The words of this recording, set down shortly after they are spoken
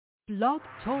Blog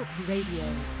Talk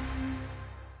Radio.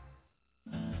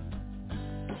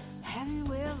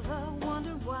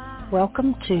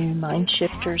 Welcome to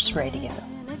MindShifters Radio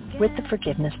with the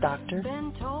Forgiveness Doctor,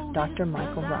 Dr.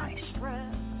 Michael Ryce.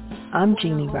 I'm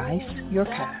Jeannie Ryce, your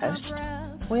co-host.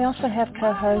 We also have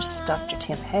co-hosts Dr.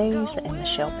 Tim Hayes and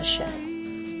Michelle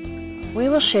Bechet. We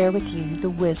will share with you the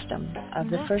wisdom of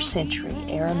the first century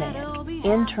Aramaic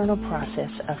internal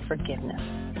process of forgiveness.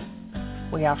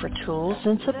 We offer tools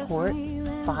and support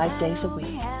 5 days a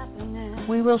week.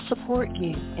 We will support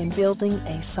you in building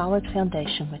a solid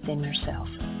foundation within yourself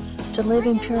to live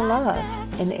in pure love,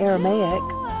 in Aramaic,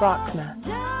 Rachna.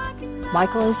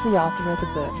 Michael is the author of the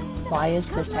book, Why Is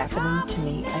This Happening to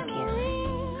Me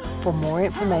Again? For more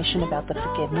information about the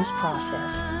forgiveness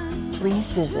process, please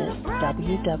visit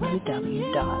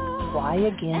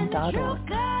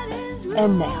www.whyagain.org.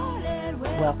 And now,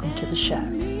 welcome to the show,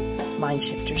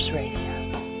 MindShifters Radio.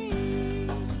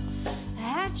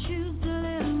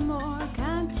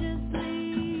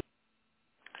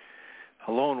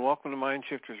 Hello and welcome to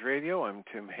MindShifters Radio. I'm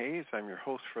Tim Hayes. I'm your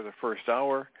host for the first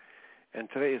hour. And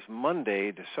today is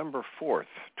Monday, December 4th,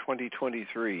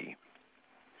 2023.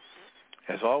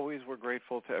 As always, we're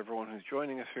grateful to everyone who's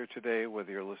joining us here today, whether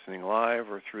you're listening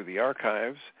live or through the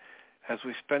archives, as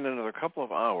we spend another couple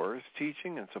of hours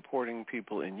teaching and supporting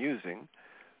people in using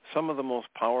some of the most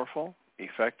powerful,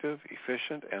 effective,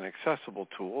 efficient, and accessible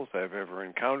tools I've ever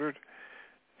encountered.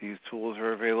 These tools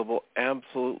are available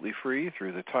absolutely free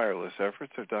through the tireless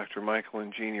efforts of Dr. Michael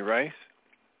and Jeannie Ryce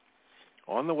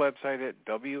on the website at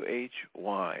whyagain.org.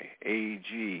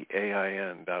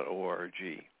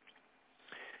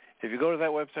 If you go to that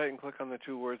website and click on the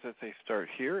two words that say Start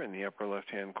Here in the upper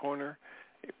left-hand corner,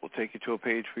 it will take you to a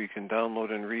page where you can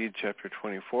download and read Chapter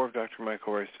 24 of Dr.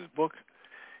 Michael Ryce's book.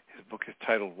 His book is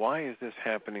titled, Why Is This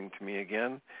Happening to Me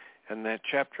Again? And that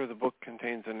chapter of the book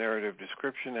contains a narrative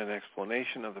description and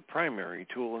explanation of the primary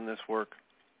tool in this work.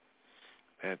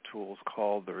 That tool is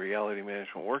called the Reality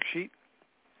Management Worksheet,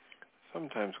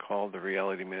 sometimes called the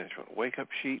Reality Management Wake-Up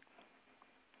Sheet.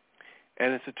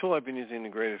 And it's a tool I've been using to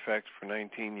great effect for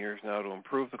 19 years now to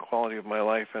improve the quality of my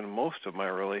life and most of my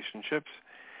relationships,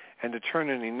 and to turn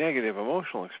any negative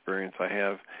emotional experience I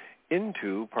have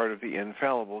into part of the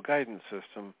infallible guidance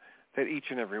system that each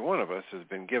and every one of us has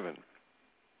been given.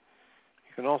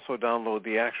 You can also download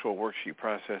the actual worksheet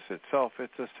process itself.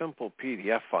 It's a simple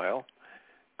PDF file.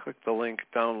 Click the link,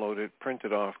 download it, print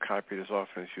it off, copy it as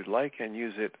often as you'd like, and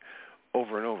use it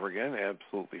over and over again,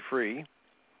 absolutely free.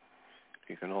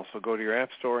 You can also go to your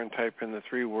app store and type in the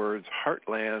three words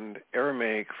Heartland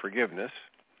Aramaic Forgiveness.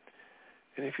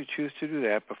 And if you choose to do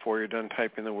that, before you're done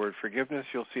typing the word forgiveness,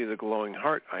 you'll see the glowing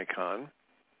heart icon.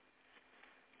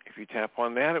 If you tap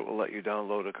on that, it will let you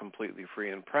download a completely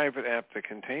free and private app that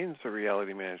contains the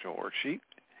Reality Management Worksheet.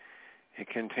 It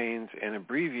contains an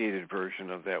abbreviated version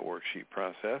of that worksheet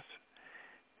process,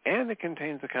 and it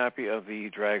contains a copy of the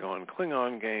Dragon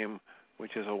Klingon game,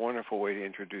 which is a wonderful way to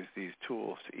introduce these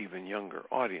tools to even younger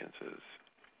audiences.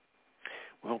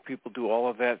 We hope people do all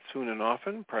of that soon and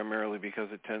often, primarily because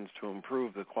it tends to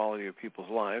improve the quality of people's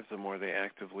lives the more they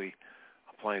actively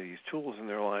apply these tools in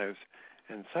their lives,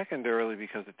 and secondarily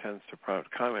because it tends to prompt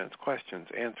comments, questions,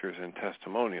 answers, and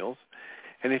testimonials.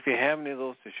 And if you have any of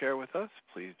those to share with us,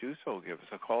 please do so. Give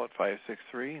us a call at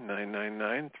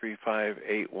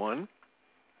 563-999-3581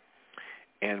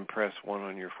 and press 1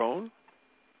 on your phone.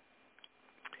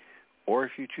 Or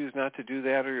if you choose not to do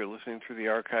that, or you're listening through the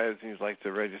archives and you'd like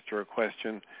to register a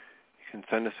question, you can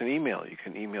send us an email. You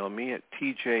can email me at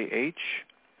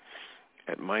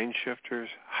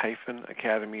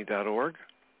tjh@mindshifters-academy.org.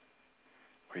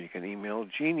 Or you can email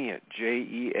Jeanie at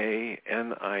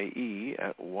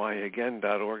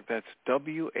jeanie@whyagain.org. That's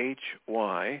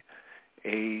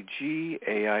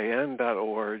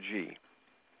whyagain.org.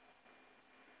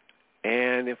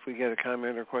 And if we get a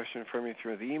comment or question from you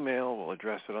through the email, we'll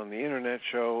address it on the Internet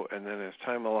show, and then as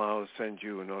time allows, send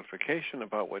you a notification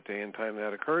about what day and time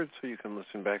that occurred so you can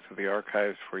listen back to the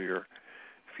archives for your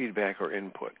feedback or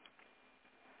input.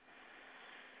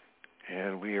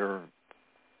 And we are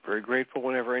very grateful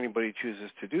whenever anybody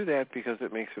chooses to do that, because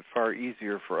it makes it far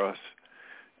easier for us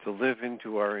to live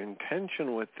into our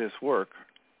intention with this work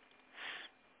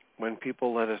when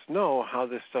people let us know how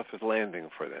this stuff is landing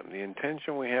for them. The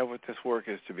intention we have with this work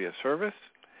is to be of service,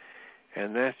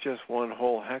 and that's just one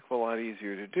whole heck of a lot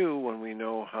easier to do when we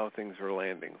know how things are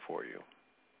landing for you.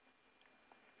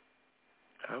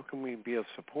 How can we be of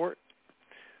support?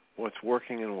 What's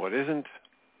working and what isn't?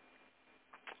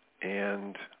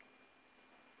 And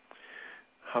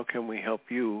how can we help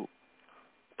you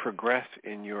progress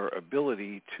in your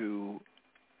ability to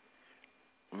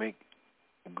make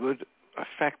good,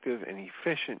 effective, and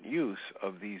efficient use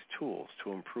of these tools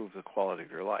to improve the quality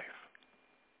of your life.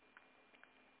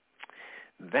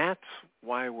 That's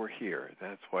why we're here.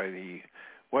 That's why the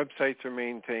websites are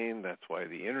maintained. That's why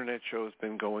the Internet show has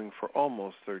been going for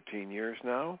almost 13 years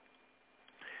now.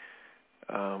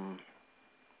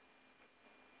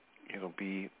 It'll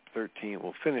be 13.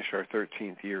 We'll finish our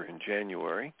 13th year in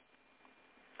January.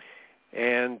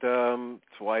 And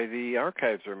it's why the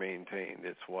archives are maintained.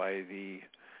 It's why the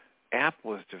app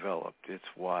was developed. It's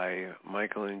why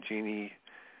Michael and Jeanie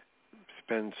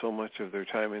spend so much of their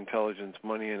time, intelligence,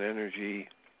 money, and energy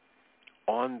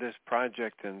on this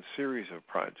project and series of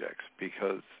projects,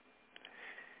 because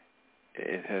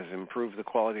it has improved the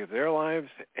quality of their lives,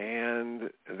 and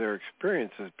their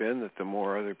experience has been that the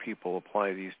more other people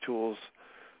apply these tools,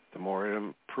 the more it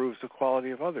improves the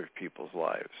quality of other people's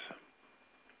lives.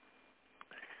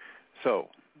 So,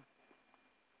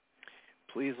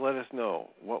 please let us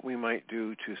know what we might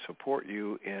do to support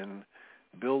you in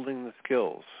building the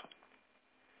skills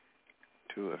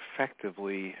to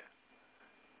effectively,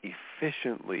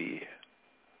 efficiently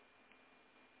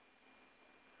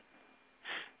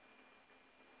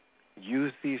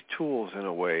use these tools in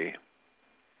a way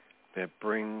that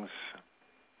brings,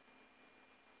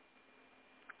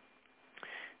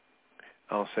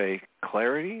 I'll say,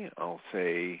 clarity, I'll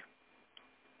say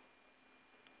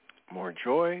more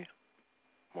joy,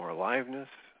 more aliveness,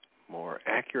 more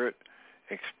accurate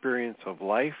experience of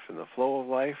life and the flow of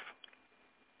life.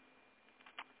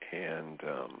 And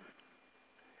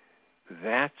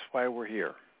that's why we're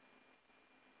here.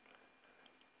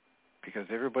 Because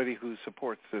everybody who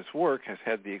supports this work has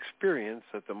had the experience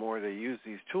that the more they use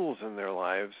these tools in their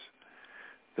lives,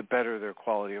 the better their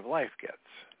quality of life gets.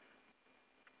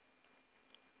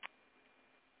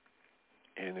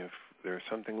 And if there's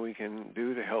something we can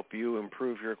do to help you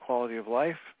improve your quality of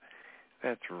life,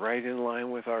 that's right in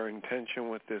line with our intention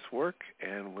with this work,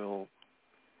 and we'll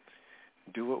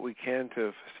do what we can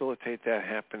to facilitate that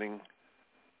happening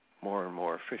more and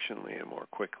more efficiently and more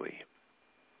quickly.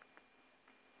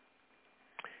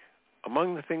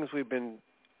 Among the things we've been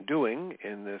doing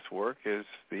in this work is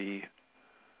the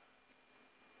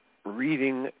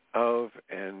reading of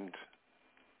and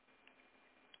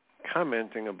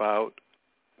commenting about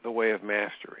the way of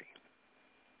mastery.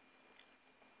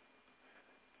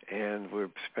 And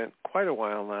we've spent quite a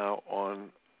while now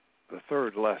on the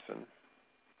third lesson.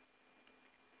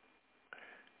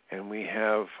 And we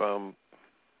have,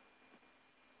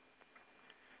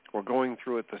 we're going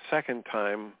through it the second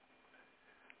time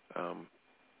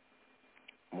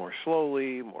more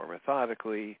slowly, more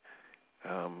methodically,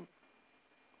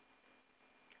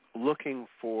 looking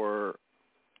for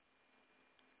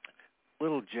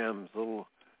little gems, little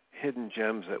hidden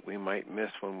gems that we might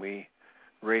miss when we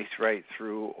race right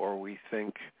through, or we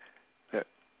think that,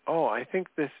 oh, I think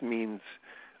this means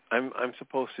I'm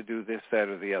supposed to do this, that,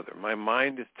 or the other. My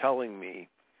mind is telling me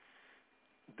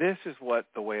this is what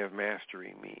the way of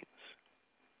mastery means.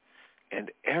 And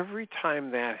every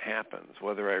time that happens,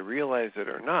 whether I realize it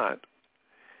or not,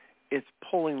 it's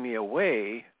pulling me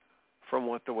away from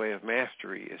what the way of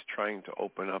mastery is trying to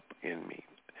open up in me.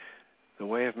 The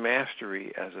way of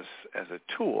mastery as a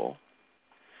tool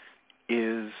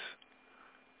is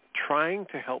trying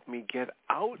to help me get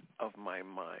out of my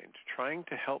mind, trying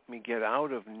to help me get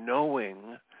out of knowing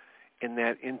in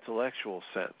that intellectual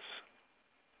sense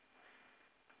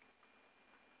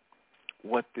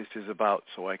what this is about,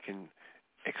 so I can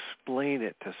explain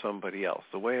it to somebody else.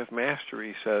 The way of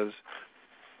mastery says,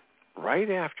 right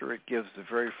after it gives the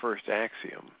very first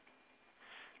axiom,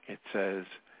 it says,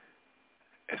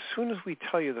 as soon as we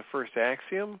tell you the first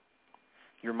axiom,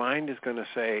 your mind is going to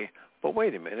say, but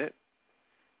wait a minute,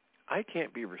 I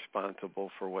can't be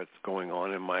responsible for what's going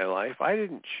on in my life. I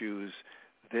didn't choose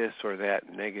this or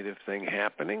that negative thing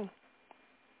happening.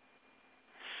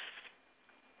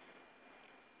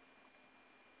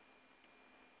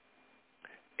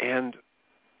 And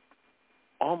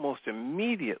almost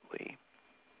immediately,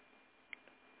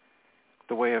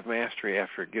 the way of mastery,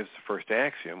 after it gives the first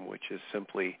axiom, which is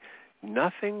simply,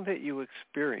 nothing that you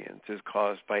experience is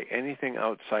caused by anything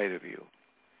outside of you.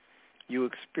 You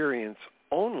experience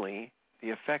only the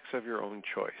effects of your own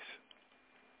choice.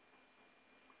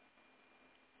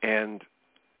 And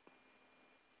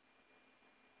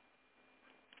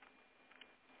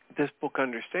this book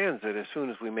understands that as soon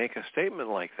as we make a statement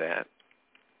like that,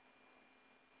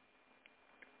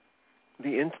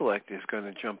 the intellect is going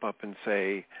to jump up and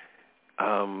say,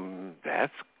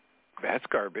 that's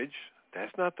garbage.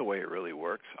 That's not the way it really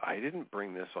works. I didn't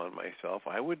bring this on myself.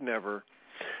 I would never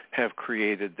have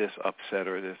created this upset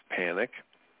or this panic.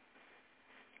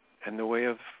 And the way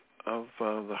of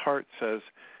the heart says,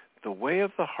 the way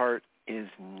of the heart is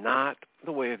not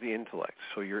the way of the intellect.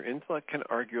 So your intellect can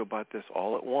argue about this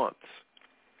all at once.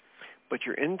 But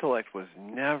your intellect was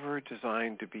never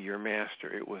designed to be your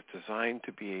master. It was designed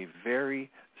to be a very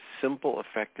simple,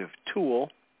 effective tool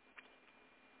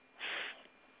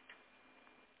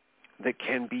that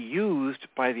can be used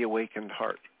by the awakened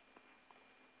heart.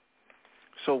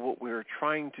 So what we're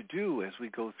trying to do as we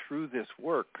go through this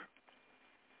work,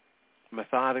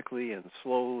 methodically and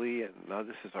slowly, and now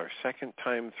this is our second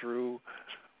time through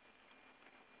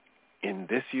in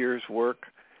this year's work,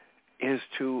 is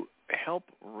to help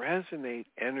resonate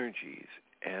energies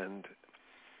and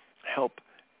help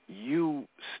you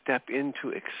step into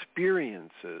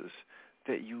experiences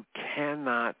that you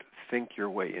cannot think your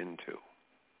way into.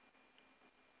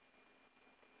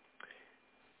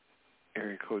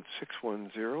 Area code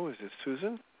 610, is it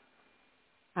Susan?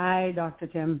 Hi, Dr.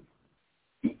 Tim.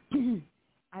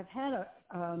 I've had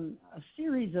a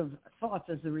series of thoughts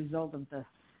as a result of the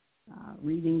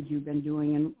readings you've been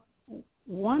doing, and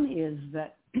one is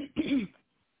that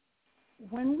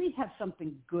when we have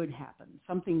something good happen,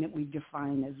 something that we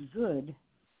define as good,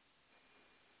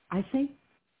 I think,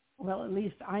 well, at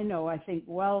least I know, I think,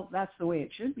 well, that's the way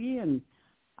it should be, and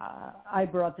I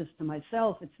brought this to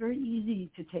myself. It's very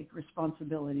easy to take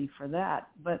responsibility for that.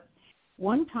 But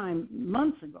one time,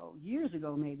 months ago, years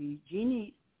ago maybe,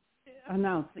 Jeannie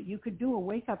announced that you could do a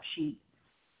wake-up sheet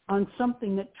on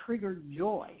something that triggered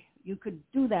joy. You could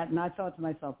do that, and I thought to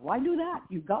myself, why do that?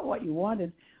 You got what you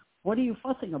wanted. What are you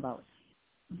fussing about?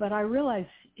 But I realized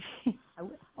it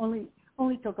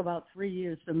only took about 3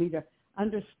 years for me to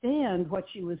understand what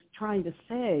she was trying to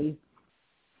say,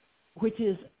 which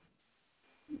is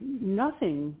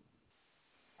nothing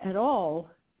at all.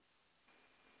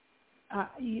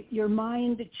 Your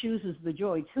mind chooses the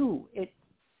joy too.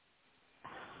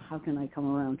 How can I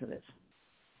come around to this?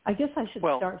 I guess I should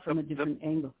start from a different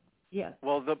angle. Yeah.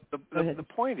 Well, the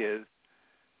point is,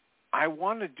 I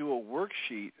want to do a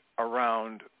worksheet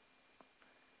around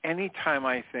any time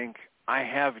I think I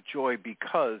have joy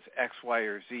because X, Y,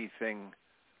 or Z thing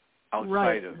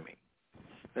outside of me.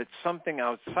 That something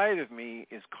outside of me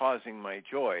is causing my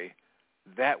joy,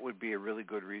 that would be a really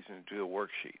good reason to do a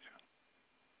worksheet.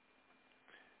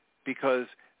 Because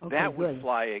that would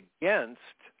fly against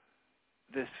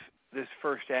this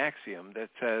first axiom that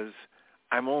says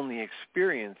I'm only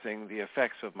experiencing the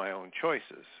effects of my own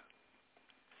choices.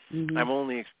 Mm-hmm. I'm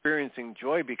only experiencing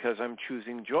joy because I'm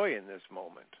choosing joy in this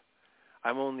moment.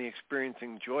 I'm only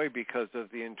experiencing joy because of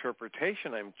the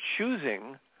interpretation I'm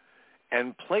choosing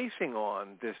and placing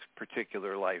on this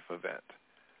particular life event.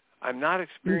 I'm not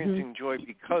experiencing joy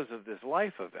because of this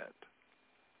life event.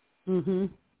 Mm-hmm.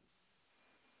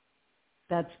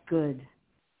 That's good.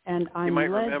 And I'm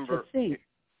led to think.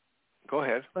 Go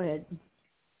ahead. Go ahead.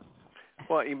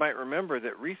 Well, you might remember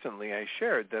that recently I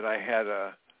shared that I had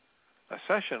a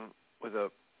session with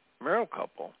a married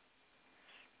couple,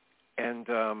 and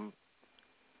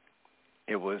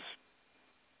it was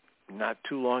not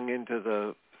too long into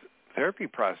the therapy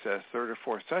process, third or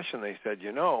fourth session, they said,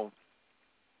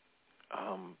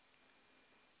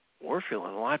 we're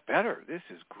feeling a lot better. This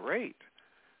is great.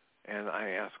 And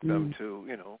I asked them to,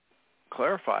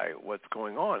 clarify what's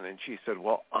going on. And she said,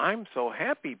 well, I'm so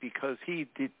happy because he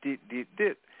did.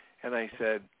 And I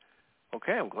said,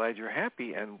 okay, I'm glad you're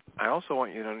happy. And I also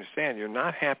want you to understand you're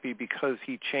not happy because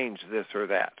he changed this or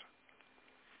that.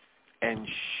 And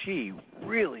she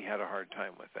really had a hard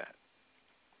time with that.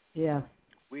 Yeah.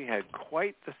 We had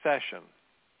quite the session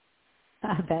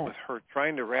with her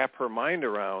trying to wrap her mind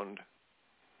around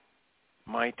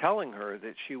my telling her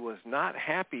that she was not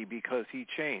happy because he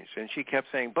changed. And she kept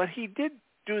saying, but he did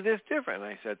do this different.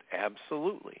 And I said,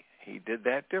 absolutely. He did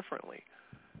that differently.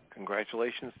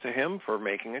 Congratulations to him for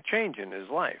making a change in his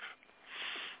life.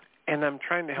 And I'm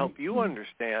trying to help you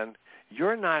understand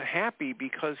you're not happy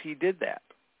because he did that.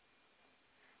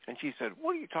 And she said,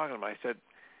 what are you talking about? I said,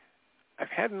 I've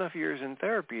had enough years in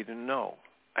therapy to know.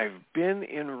 I've been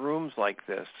in rooms like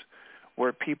this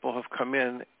where people have come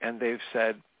in and they've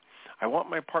said, I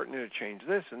want my partner to change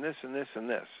this and this and this and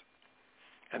this.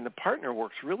 And the partner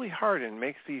works really hard and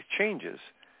makes these changes.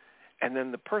 And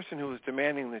then the person who is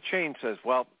demanding the change says,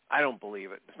 well, I don't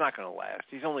believe it. It's not going to last.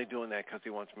 He's only doing that because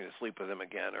he wants me to sleep with him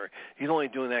again, or he's only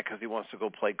doing that because he wants to go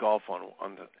play golf on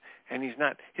the, and he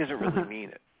doesn't really mean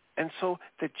it. And so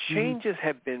the changes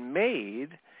have been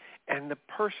made, and the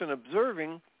person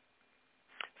observing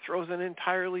throws an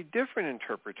entirely different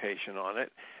interpretation on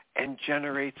it and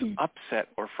generates upset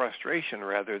or frustration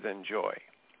rather than joy.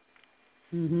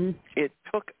 Mm-hmm. It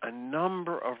took a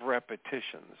number of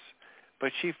repetitions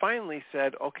But she finally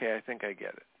said, okay, I think I get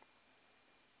it.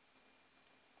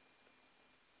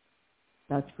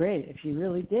 That's great. If she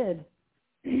really did.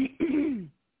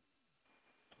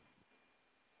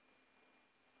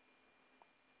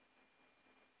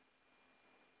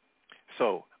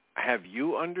 So have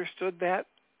you understood that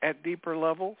at deeper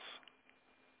levels?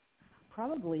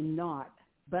 Probably not.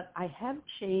 But I have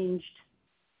changed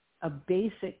a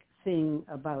basic thing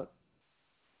about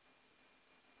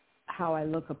how I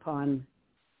look upon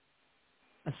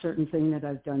a certain thing that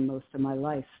I've done most of my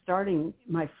life. Starting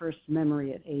my first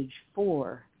memory at age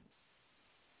 4,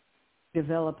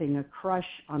 developing a crush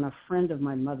on a friend of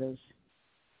my mother's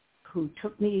who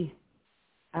took me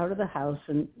out of the house,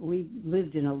 and we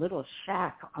lived in a little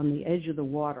shack on the edge of the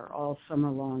water all summer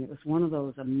long. It was one of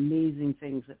those amazing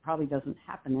things that probably doesn't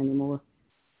happen anymore.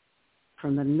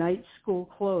 From the night school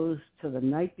closed to the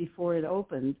night before it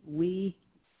opened, we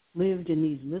lived in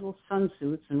these little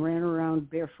sunsuits and ran around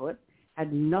barefoot,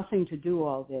 had nothing to do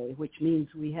all day, which means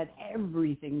we had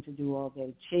everything to do all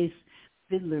day, chase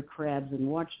fiddler crabs and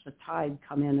watch the tide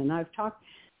come in. And I've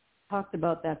talked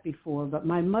about that before, but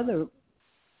my mother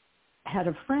had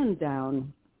a friend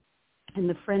down, and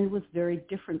the friend was very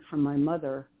different from my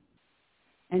mother.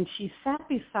 And she sat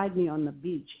beside me on the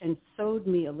beach and sewed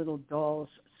me a little doll's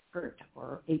skirt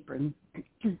or apron,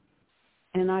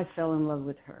 and I fell in love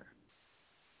with her.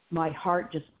 My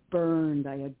heart just burned.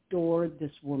 I adored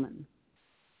this woman.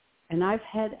 And I've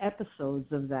had episodes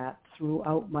of that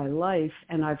throughout my life,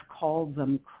 and I've called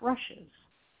them crushes,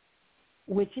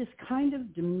 which is kind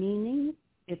of demeaning.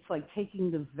 It's like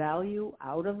taking the value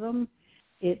out of them.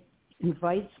 It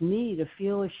invites me to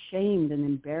feel ashamed and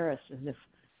embarrassed, as if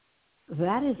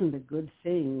that isn't a good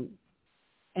thing.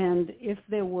 And if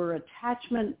there were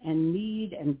attachment and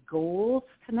need and goals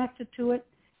connected to it,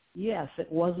 yes,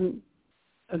 it wasn't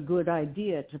a good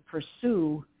idea to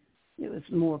pursue. It was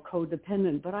more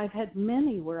codependent. But I've had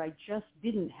many where I just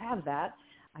didn't have that.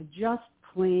 I just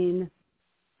plain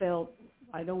felt,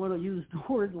 I don't want to use the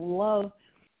word love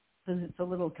because it's a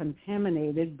little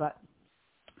contaminated, but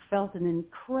felt an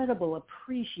incredible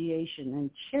appreciation and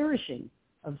cherishing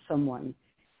of someone,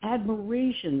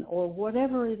 admiration or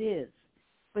whatever it is.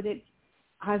 But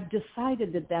I've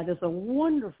decided that that is a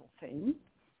wonderful thing.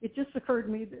 It just occurred to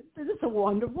me that it's a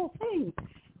wonderful thing.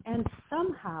 And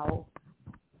somehow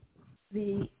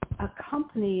the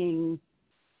accompanying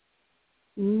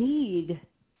need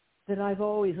that I've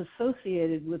always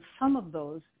associated with some of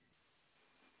those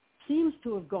seems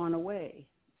to have gone away.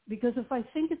 Because if I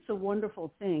think it's a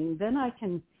wonderful thing, then I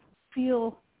can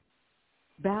feel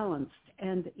balanced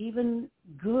and even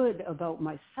good about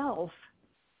myself,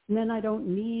 and then I don't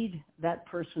need that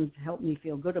person to help me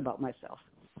feel good about myself.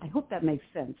 I hope that makes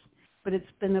sense. But it's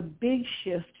been a big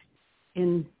shift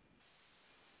in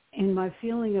my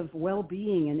feeling of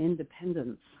well-being and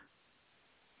independence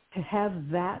to have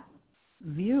that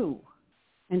view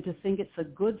and to think it's a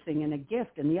good thing and a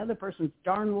gift, and the other person's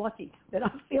darn lucky that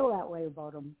I feel that way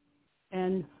about them.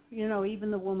 And, you know,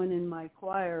 even the woman in my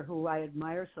choir who I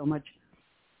admire so much,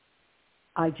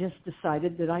 I just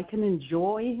decided that I can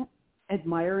enjoy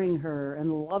admiring her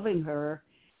and loving her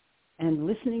and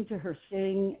listening to her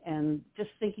sing and just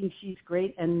thinking she's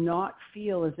great and not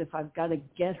feel as if I've got to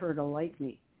get her to like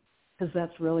me, because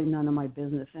that's really none of my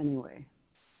business anyway.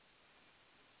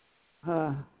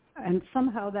 And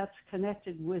somehow that's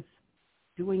connected with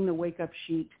doing the wake-up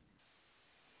sheet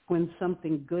when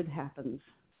something good happens.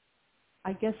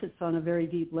 I guess it's on a very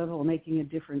deep level making a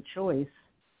different choice.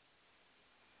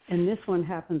 And this one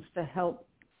happens to help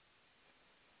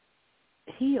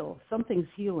heal. Something's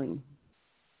healing.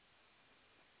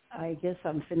 I guess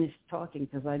I'm finished talking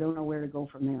because I don't know where to go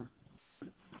from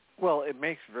there. Well, it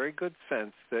makes very good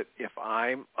sense that if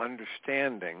I'm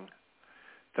understanding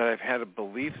that I've had a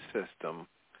belief system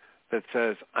that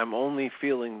says I'm only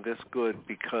feeling this good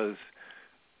because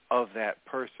of that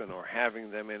person or having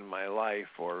them in my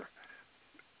life or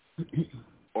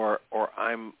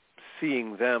I'm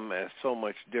seeing them as so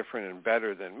much different and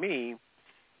better than me,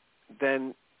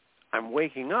 then I'm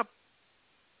waking up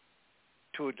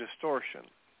to a distortion.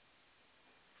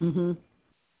 Mm-hmm.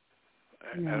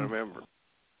 I remember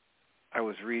I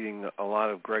was reading a lot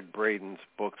of Greg Braden's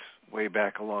books way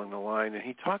back along the line, and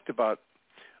he talked about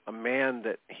a man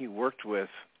that he worked with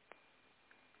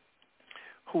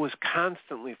who was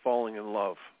constantly falling in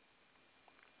love.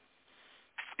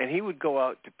 And he would go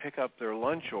out to pick up their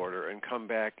lunch order and come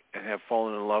back and have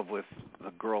fallen in love with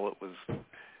the girl that was,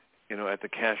 you know, at the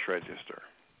cash register.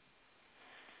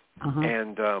 Uh-huh.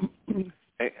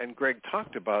 And Greg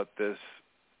talked about this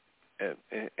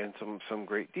in some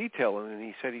great detail, and then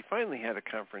he said he finally had a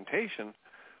confrontation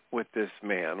with this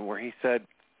man where he said,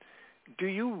 do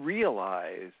you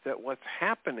realize that what's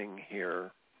happening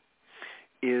here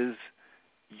is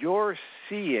you're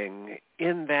seeing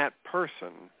in that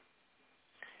person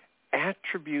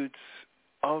attributes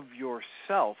of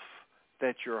yourself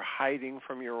that you're hiding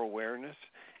from your awareness,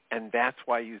 and that's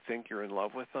why you think you're in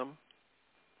love with them?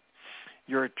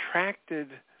 You're attracted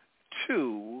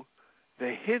to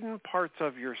the hidden parts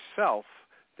of yourself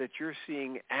that you're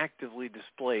seeing actively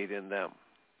displayed in them.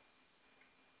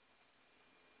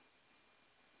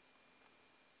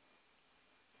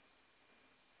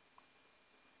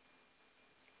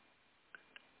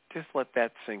 Just let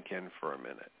that sink in for a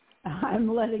minute.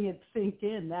 I'm letting it sink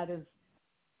in. That is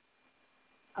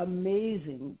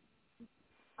amazing.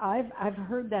 I've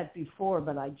heard that before,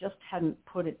 but I just hadn't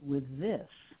put it with this.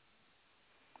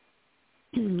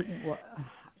 Anyway.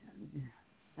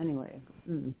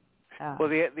 Well,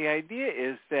 the idea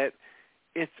is that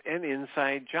it's an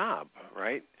inside job,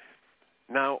 right?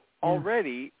 Now,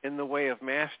 already in the way of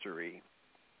mastery,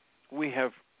 we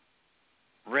have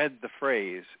read the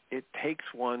phrase, it takes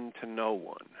one to know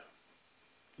one.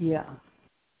 Yeah.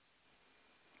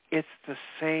 It's the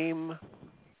same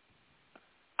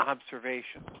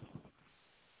observation.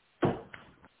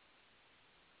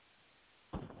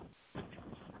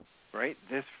 Right?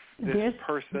 This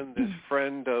person, this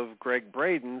friend of Greg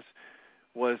Braden's,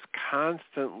 was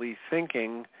constantly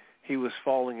thinking he was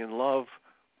falling in love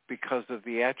because of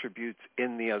the attributes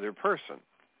in the other person.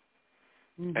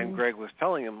 Mm-hmm. And Greg was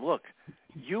telling him, look,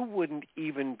 you wouldn't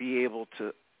even be able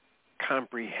to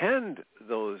comprehend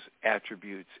those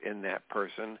attributes in that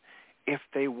person if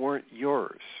they weren't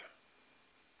yours.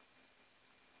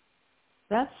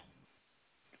 That's,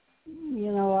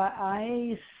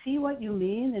 I see what you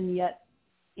mean, and yet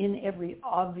in every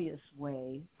obvious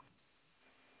way,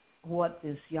 what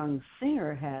this young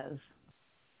singer has,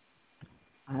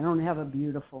 I don't have a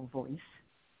beautiful voice.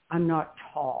 I'm not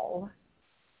tall.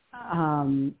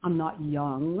 I'm not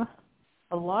young.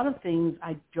 A lot of things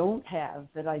I don't have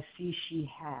that I see she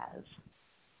has.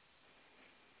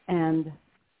 And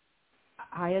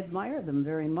I admire them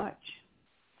very much.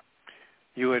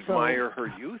 You admire her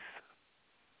youth?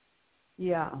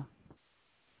 Yeah.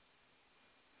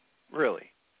 Really?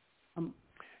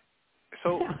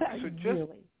 So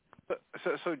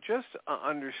just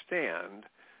understand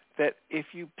that if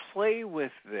you play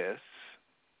with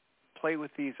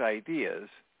these ideas,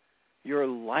 you're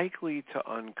likely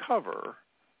to uncover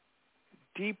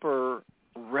deeper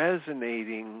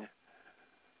resonating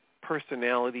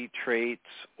personality traits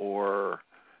or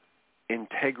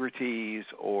integrities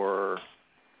or,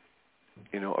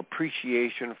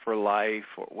 appreciation for life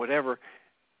or whatever.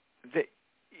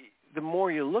 The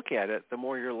more you look at it, the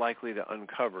more you're likely to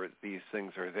uncover these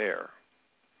things are there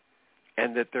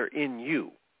and that they're in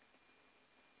you.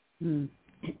 Mm.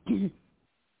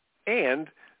 And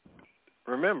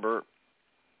remember,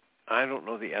 I don't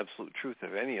know the absolute truth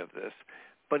of any of this,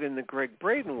 but in the Greg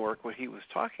Braden work, what he was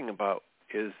talking about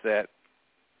is that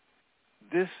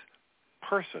this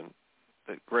person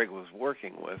that Greg was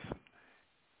working with,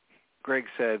 Greg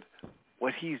said,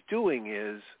 what he's doing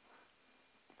is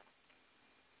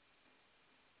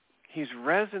he's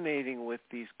resonating with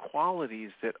these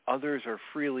qualities that others are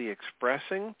freely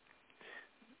expressing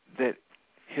that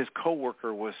his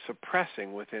coworker was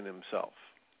suppressing within himself.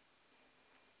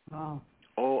 Wow.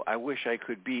 Oh, I wish I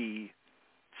could be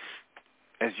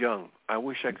as young. I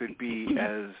wish I could be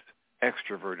as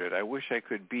extroverted. I wish I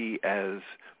could be as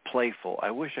playful.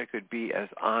 I wish I could be as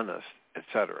honest,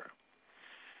 etc.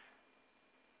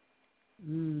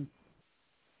 Mm.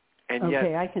 And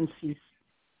okay, yet, I can see.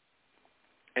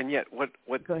 And yet what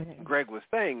Greg was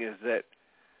saying is that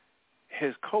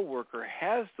his coworker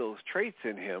has those traits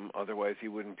in him, otherwise he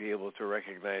wouldn't be able to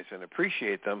recognize and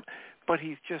appreciate them, but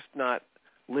he's just not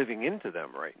living into them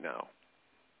right now.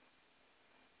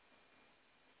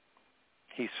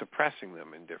 He's suppressing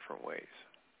them in different ways.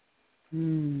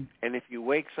 Mm. And if he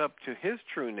wakes up to his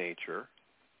true nature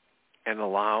and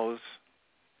allows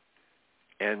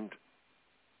and,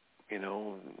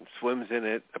 swims in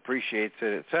it, appreciates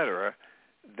it, etc.,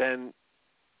 then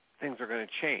things are going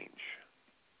to change.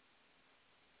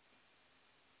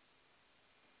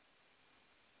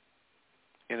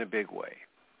 In a big way.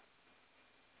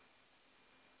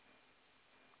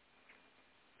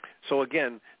 So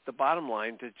again, the bottom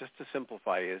line, to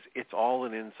simplify, is it's all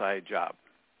an inside job.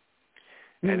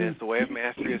 Mm-hmm. And as the Way of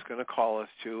Mastery is going to call us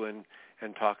to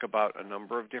and talk about a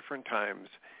number of different times,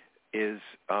 is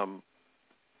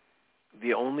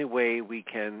the only way we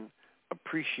can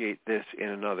appreciate this in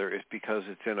another is because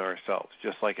it's in ourselves.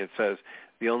 Just like it says,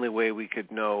 the only way we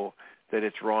could know that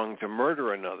it's wrong to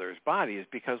murder another's body is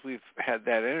because we've had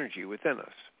that energy within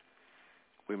us.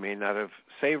 We may not have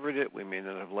savored it, we may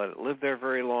not have let it live there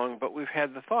very long, but we've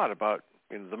had the thought about,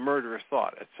 the murderous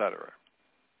thought, etc.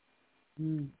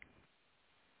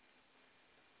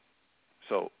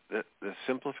 So the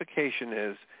simplification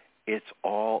is, it's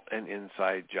all an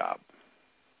inside job.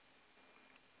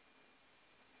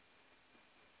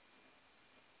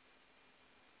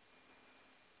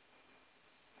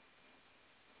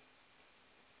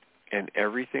 And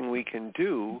everything we can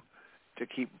do to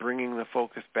keep bringing the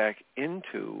focus back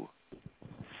into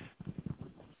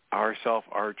ourself,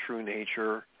 our true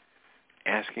nature,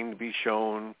 asking to be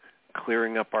shown,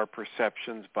 clearing up our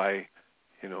perceptions by,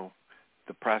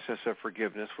 the process of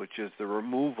forgiveness, which is the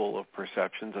removal of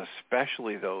perceptions,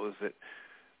 especially those that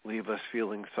leave us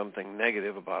feeling something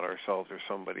negative about ourselves or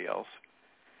somebody else.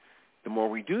 The more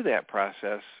we do that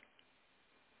process,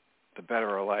 the better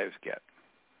our lives get.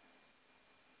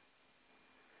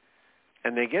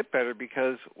 And they get better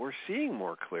because we're seeing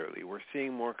more clearly. We're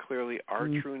seeing more clearly our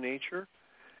true nature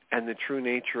and the true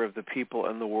nature of the people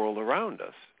and the world around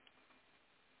us.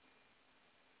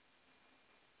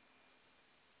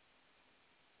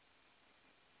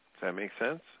 Does that make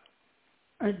sense?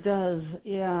 It does,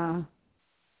 yeah.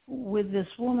 With this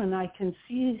woman, I can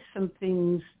see some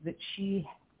things that she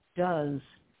does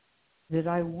that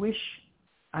I wish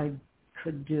I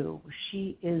could do.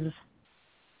 She is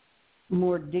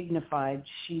more dignified.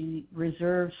 She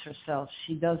reserves herself.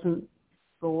 She doesn't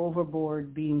go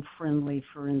overboard being friendly,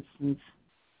 for instance,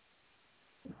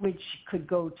 which could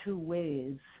go two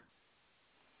ways.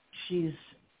 She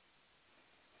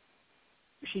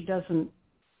doesn't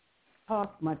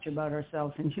talk much about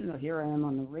herself, and here I am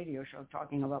on the radio show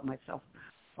talking about myself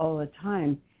all the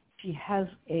time. She has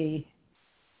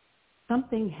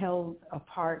something held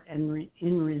apart and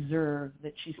in reserve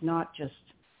that she's not just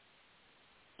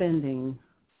spending.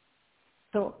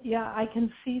 So yeah, I can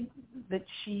see that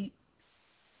she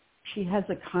has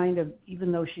a kind of,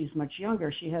 even though she's much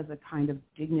younger, she has a kind of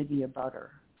dignity about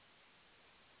her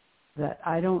that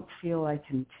I don't feel I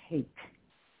can take.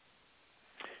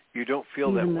 You don't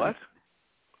feel that what?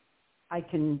 I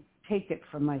can take it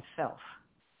for myself.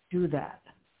 Do that.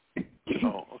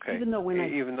 Oh, okay. Even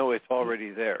though it's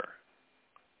already there.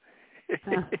 You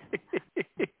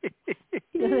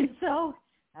think so?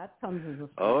 That comes as a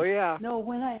surprise. Oh, yeah. No,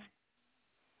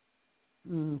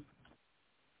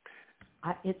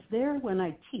 it's there when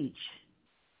I teach.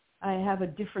 I have a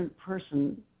different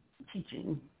person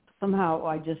teaching. Somehow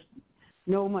I just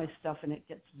know my stuff and it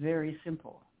gets very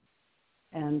simple.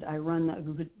 And I run a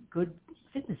good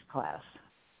fitness class.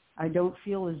 I don't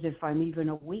feel as if I'm even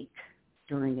awake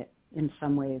during it in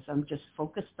some ways. I'm just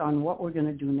focused on what we're going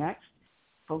to do next,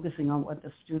 focusing on what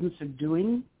the students are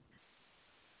doing,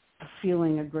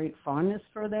 feeling a great fondness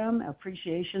for them,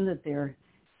 appreciation that they're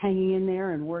hanging in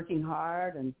there and working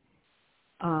hard.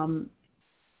 And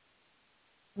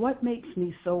what makes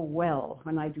me so well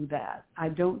when I do that? I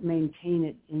don't maintain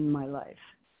it in my life,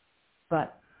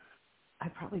 but I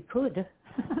probably could.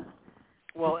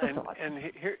 Well, and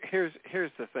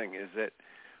here's the thing, is that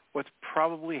what's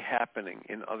probably happening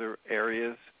in other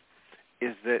areas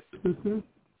is that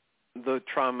the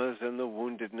traumas and the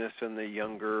woundedness and the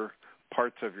younger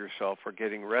parts of yourself are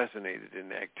getting resonated in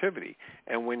the activity.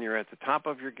 And when you're at the top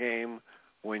of your game,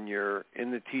 when you're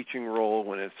in the teaching role,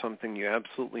 when it's something you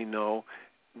absolutely know,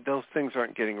 those things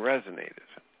aren't getting resonated.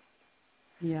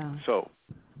 Yeah. So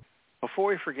before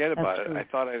we forget about That's it, true. I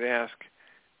thought I'd ask,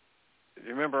 do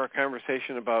you remember our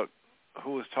conversation about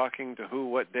who was talking to who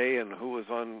what day and who was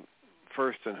on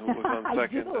first and who was on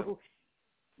second? I do.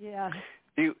 Yeah.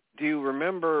 Do you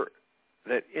remember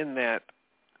that in that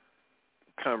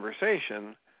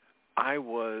conversation, I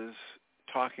was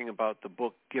talking about the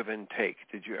book Give and Take?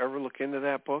 Did you ever look into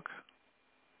that book?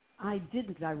 I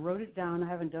didn't. I wrote it down. I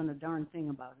haven't done a darn thing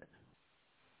about it.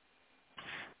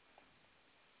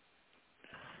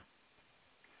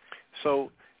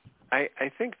 So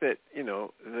I think that,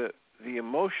 the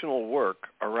emotional work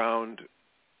around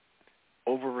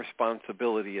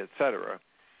over-responsibility, et cetera,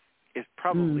 is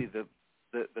probably the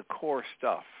core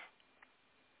stuff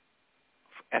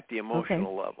at the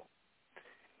emotional level.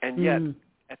 And yet,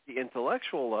 at the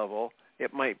intellectual level,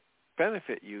 it might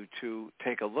benefit you to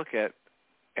take a look at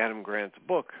Adam Grant's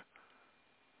book,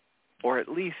 or at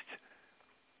least,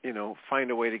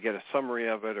 find a way to get a summary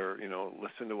of it, or,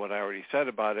 listen to what I already said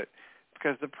about it,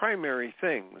 because the primary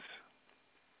things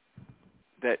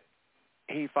that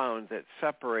he found that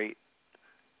separate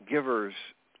givers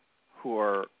who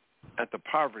are at the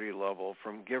poverty level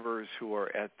from givers who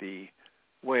are at the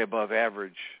way above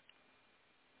average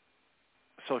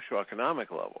socioeconomic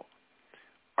level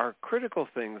are critical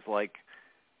things like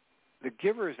the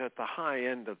givers at the high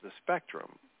end of the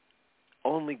spectrum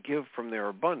only give from their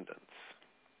abundance.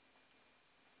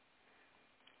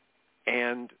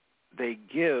 And they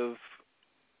give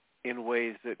in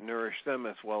ways that nourish them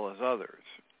as well as others.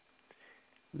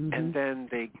 Mm-hmm. And then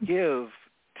they give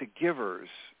to givers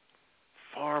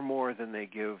far more than they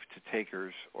give to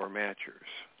takers or matchers.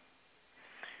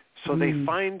 So they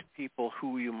find people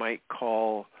who you might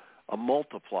call a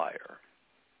multiplier,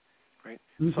 right?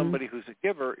 Mm-hmm. Somebody who's a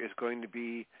giver is going to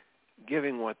be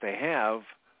giving what they have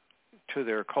to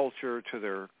their culture, to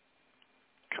their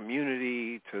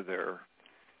community, to their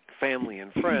family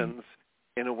and friends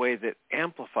in a way that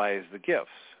amplifies the gifts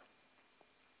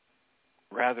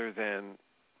rather than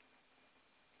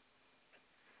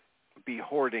be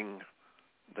hoarding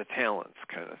the talents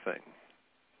kind of thing.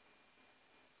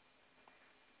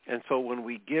 And so when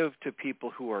we give to people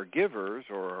who are givers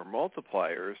or are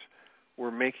multipliers,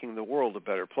 we're making the world a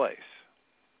better place.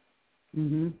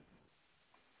 Mm-hmm.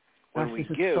 When we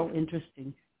this give, is so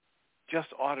interesting. just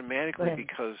automatically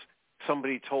because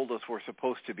somebody told us we're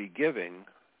supposed to be giving.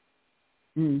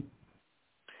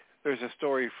 There's a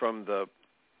story from the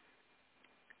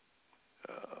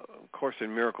Course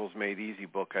in Miracles Made Easy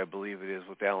book, I believe it is,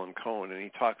 with Alan Cohen, and he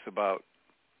talks about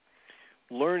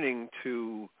learning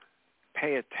to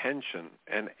pay attention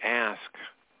and ask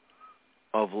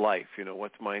of life,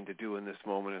 what's mine to do in this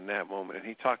moment and that moment. And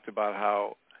he talked about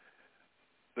how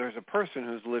there's a person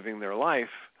who's living their life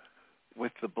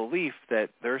with the belief that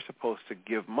they're supposed to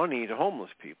give money to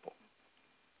homeless people.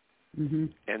 Mm-hmm.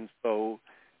 And so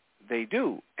they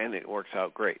do, and it works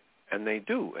out great. And they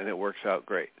do, and it works out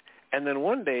great. And then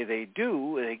one day they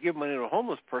do, and they give money to a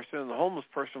homeless person, and the homeless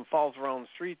person falls around the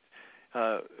street,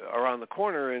 around the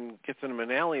corner, and gets in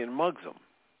an alley and mugs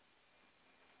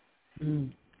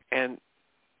them. And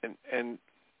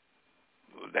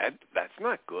that's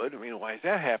not good. I mean, why is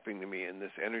that happening to me in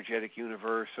this energetic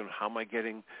universe? And how am I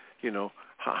getting,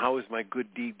 how is my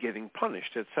good deed getting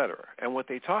punished, et cetera? And what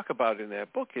they talk about in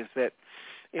that book is that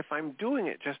if I'm doing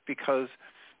it just because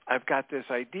I've got this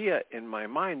idea in my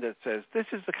mind that says, this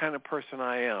is the kind of person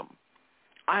I am,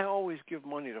 I always give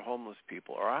money to homeless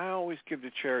people, or I always give to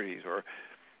charities, or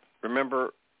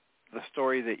remember the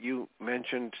story that you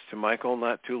mentioned to Michael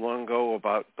not too long ago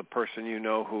about the person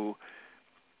who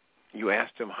you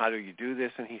asked him, how do you do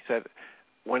this? And he said,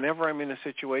 whenever I'm in a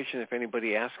situation, if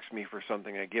anybody asks me for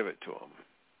something, I give it to them.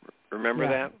 Remember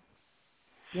that?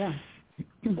 Yeah.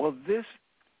 Well, this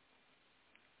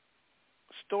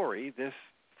story, this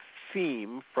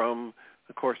theme from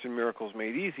the Course in Miracles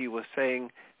Made Easy was saying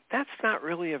that's not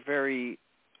really a very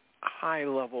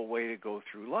high-level way to go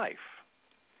through life.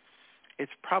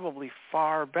 It's probably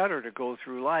far better to go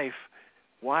through life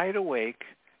wide awake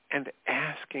and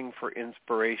asking for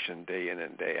inspiration day in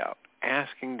and day out,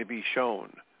 asking to be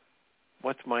shown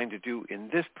what's mine to do in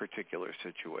this particular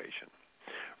situation,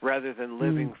 rather than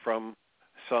living from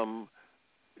some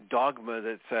dogma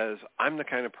that says, I'm the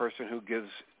kind of person who gives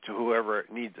to whoever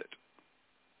needs it.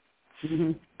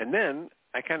 Mm-hmm. And then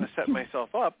I kind of set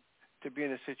myself up to be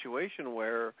in a situation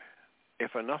where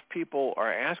if enough people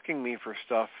are asking me for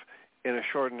stuff in a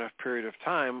short enough period of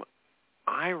time,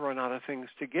 I run out of things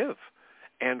to give,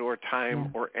 and or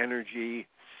time or energy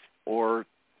or,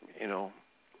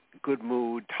 good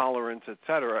mood, tolerance,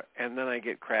 etc. And then I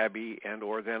get crabby, and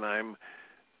or then I'm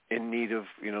in need of,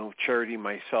 charity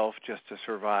myself just to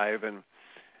survive. And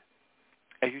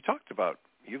as you talked about,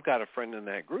 you've got a friend in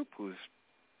that group who's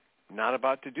not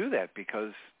about to do that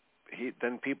because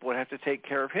then people would have to take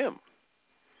care of him,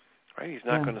 right? He's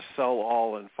not going to sell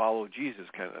all and follow Jesus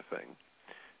kind of thing,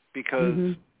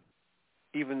 because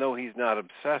even though he's not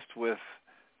obsessed with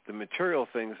the material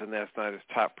things and that's not his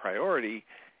top priority,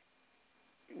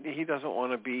 he doesn't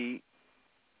want to be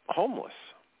homeless.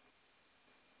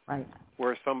 Right.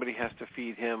 Where somebody has to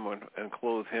feed him and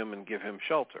clothe him and give him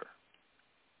shelter.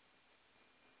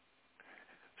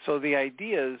 So the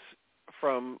ideas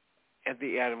from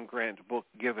the Adam Grant book,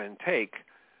 Give and Take,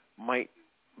 might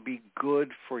be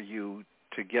good for you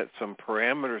to get some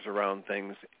parameters around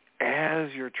things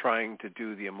as you're trying to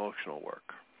do the emotional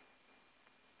work.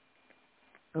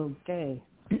 Okay.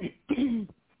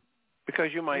 Because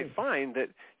you might find that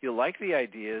you like the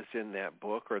ideas in that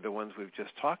book or the ones we've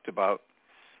just talked about,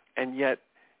 and yet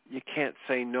you can't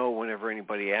say no whenever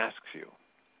anybody asks you.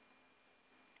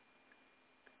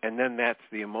 And then that's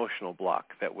the emotional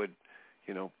block that would,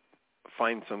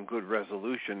 find some good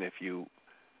resolution if you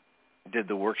did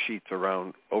the worksheets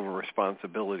around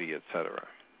over-responsibility, et cetera.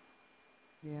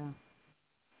 Yeah.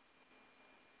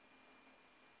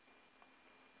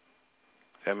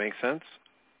 Does that make sense?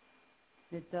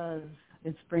 It does.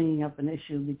 it's bringing up an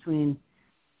issue between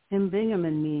Tim Bingham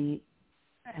and me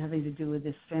having to do with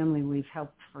this family we've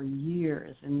helped for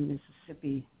years in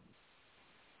Mississippi.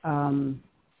 And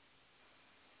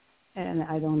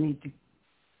I don't need to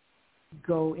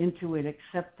go into it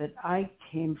except that I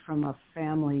came from a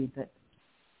family that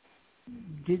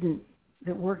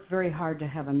worked very hard to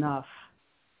have enough.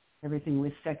 Everything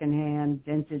was secondhand,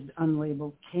 dented,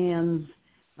 unlabeled cans.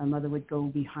 My mother would go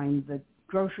behind the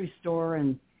grocery store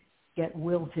and get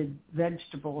wilted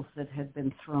vegetables that had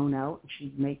been thrown out.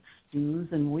 She'd make stews,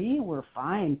 and we were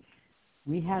fine.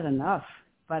 We had enough,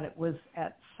 but it was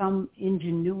at some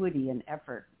ingenuity and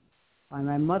effort by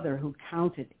my mother, who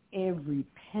counted every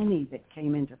penny that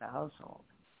came into the household.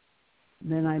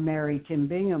 And then I married Tim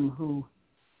Bingham, who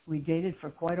we dated for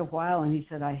quite a while, and he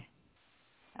said, I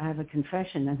have a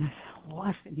confession. And I said,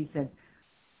 what? And he said,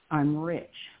 I'm rich.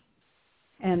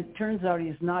 And it turns out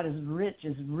he's not as rich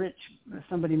as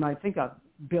somebody might think of,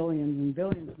 billions and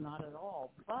billions, not at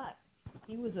all. But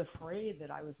he was afraid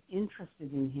that I was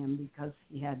interested in him because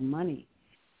he had money.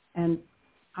 And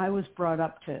I was brought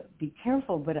up to be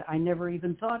careful, but I never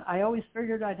even thought. I always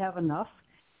figured I'd have enough.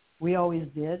 We always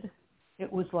did.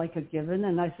 It was like a given.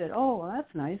 And I said, oh, well,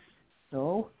 that's nice.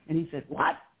 So, and he said,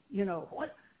 what?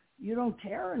 What? You don't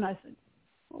care? And I said,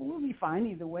 well, we'll be fine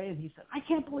either way. And he said, I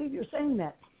can't believe you're saying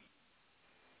that.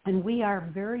 And we are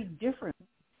very different.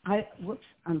 Whoops,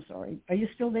 I'm sorry. Are you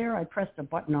still there? I pressed a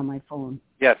button on my phone.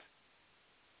 Yes.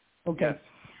 Okay.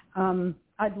 Yes.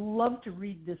 I'd love to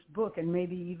read this book and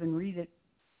maybe even read it,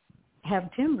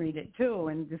 have Tim read it too,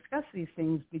 and discuss these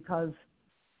things, because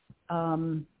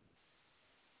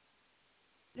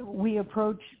we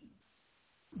approach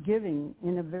giving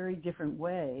in a very different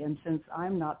way. And since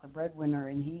I'm not the breadwinner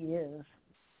and he is,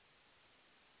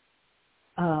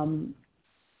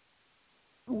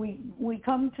 we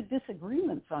come to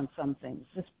disagreements on some things.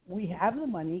 We have the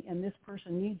money and this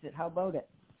person needs it. How about it?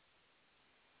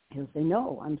 He'll say,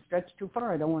 no, I'm stretched too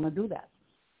far. I don't want to do that.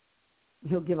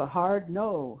 He'll give a hard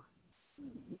no,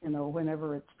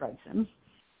 whenever it strikes him.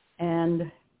 And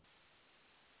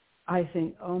I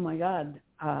think, oh my God,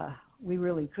 we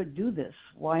really could do this.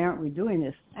 Why aren't we doing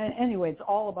this? Anyway, it's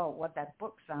all about what that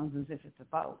book sounds as if it's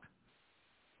about.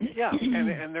 Yeah,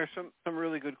 and there's some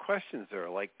really good questions there,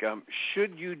 like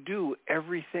should you do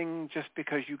everything just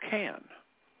because you can?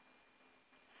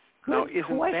 Good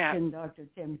question, Dr.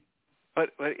 Tim.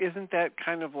 But isn't that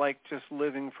kind of like just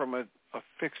living from a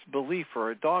fixed belief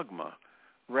or a dogma,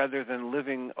 rather than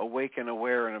living awake and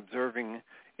aware and observing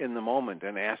in the moment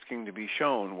and asking to be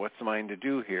shown what's mine to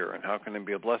do here and how can it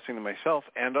be a blessing to myself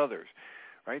and others?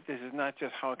 Right? This is not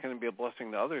just how can it be a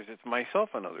blessing to others, it's myself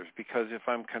and others, because if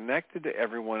I'm connected to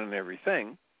everyone and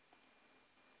everything,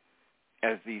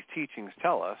 as these teachings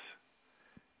tell us,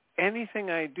 anything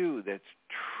I do that's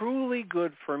truly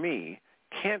good for me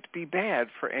can't be bad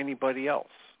for anybody else.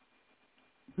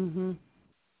 Mm-hmm.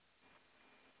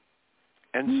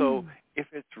 And so if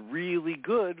it's really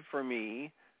good for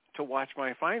me to watch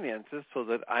my finances so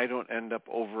that I don't end up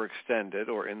overextended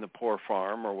or in the poor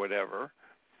farm or whatever,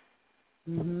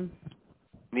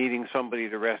 needing somebody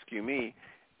to rescue me,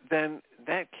 then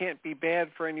that can't be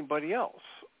bad for anybody else.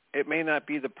 It may not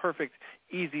be the perfect,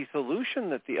 easy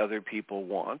solution that the other people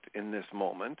want in this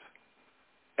moment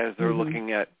as they're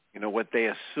looking at, what they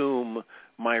assume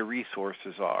my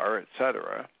resources are, et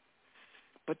cetera.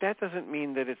 But that doesn't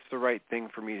mean that it's the right thing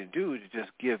for me to do, to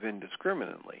just give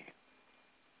indiscriminately.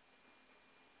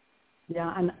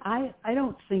 Yeah, and I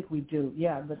don't think we do.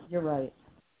 Yeah, but you're right.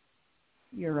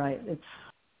 You're right. It's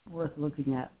worth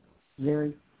looking at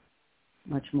very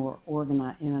much more in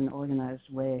an organized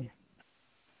way.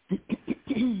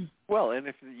 Well, and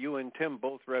if you and Tim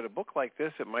both read a book like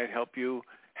this, it might help you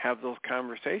have those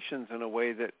conversations in a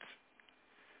way that's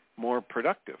more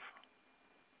productive.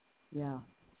 Yeah.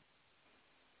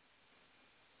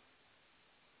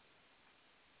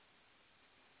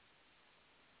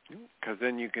 Because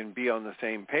then you can be on the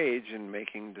same page in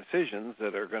making decisions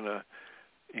that are going to,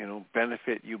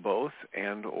 benefit you both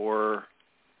and or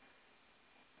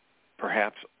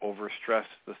perhaps overstress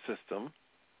the system.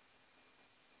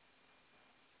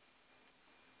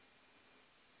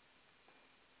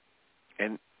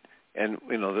 And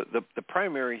the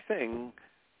primary thing,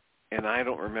 and I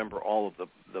don't remember all of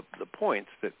the points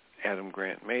that Adam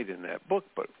Grant made in that book,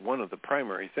 but one of the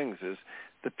primary things is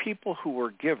the people who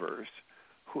were givers,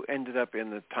 who ended up in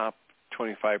the top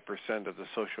 25% of the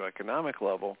socioeconomic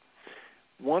level,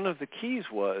 one of the keys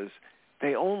was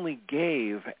they only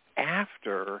gave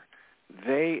after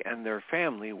they and their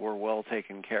family were well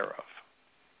taken care of.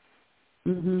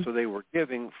 Mm-hmm. So they were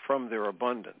giving from their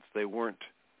abundance. They weren't,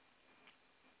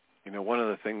 one of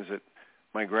the things that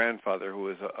my grandfather, who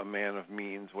was a man of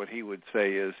means, what he would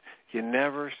say is, you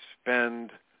never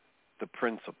spend the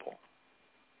principal.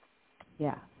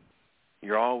 Yeah.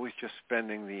 You're always just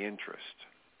spending the interest.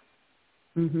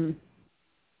 Mm-hmm.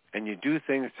 And you do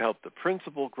things to help the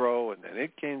principal grow, and then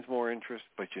it gains more interest,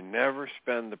 but you never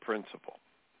spend the principal.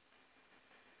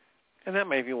 And that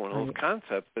may be one of those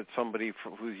concepts that somebody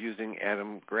who's using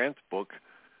Adam Grant's book,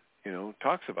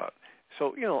 talks about.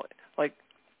 So, like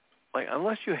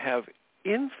unless you have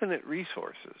infinite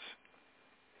resources,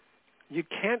 you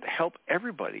can't help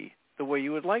everybody the way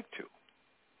you would like to.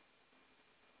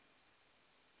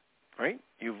 Right?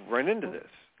 You've run into this.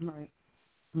 Right.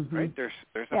 Mm-hmm. Right? There's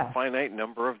a finite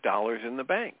number of dollars in the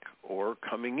bank or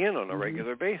coming in on a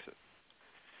regular basis.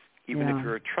 Even if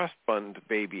you're a trust fund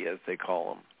baby, as they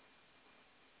call them.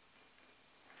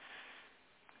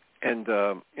 And,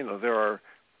 there are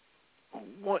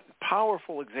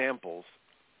powerful examples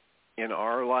in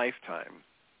our lifetime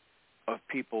of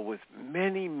people with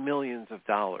many millions of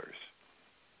dollars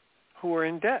who are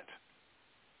in debt.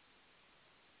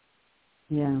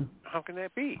 Yeah. How can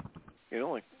that be?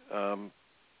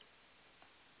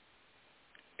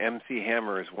 MC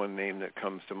Hammer is one name that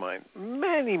comes to mind.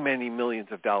 Many, many millions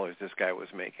of dollars this guy was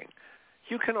making.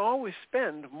 You can always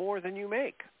spend more than you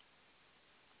make.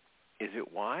 Is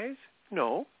it wise?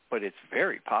 No, but it's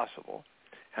very possible.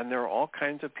 And there are all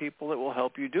kinds of people that will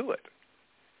help you do it.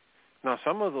 Now,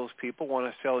 some of those people want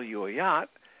to sell you a yacht,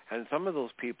 and some of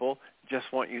those people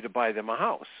just want you to buy them a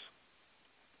house.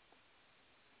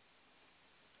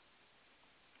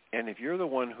 And if you're the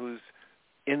one who's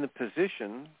in the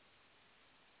position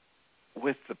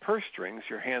with the purse strings,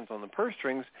 your hands on the purse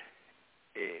strings,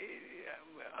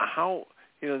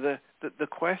 the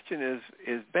question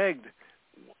is begged,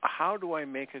 how do I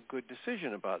make a good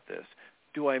decision about this?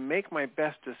 Do I make my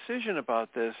best decision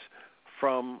about this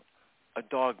from a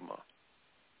dogma,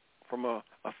 from a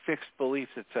fixed belief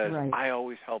that says, I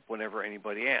always help whenever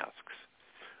anybody asks?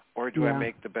 Or do I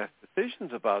make the best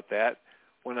decisions about that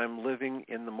when I'm living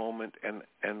in the moment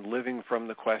and living from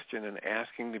the question and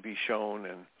asking to be shown?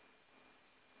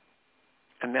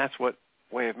 And that's what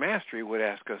Way of Mastery would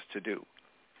ask us to do.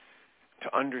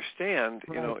 To understand,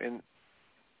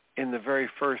 in the very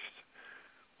first,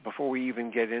 before we even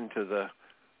get into the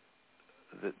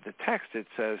text, it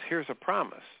says, here's a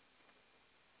promise.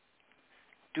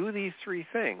 Do these three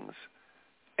things,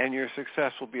 and your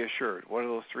success will be assured. What are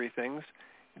those three things?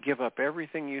 Give up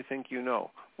everything you think you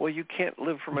know. Well, you can't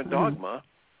live from a dogma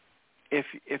if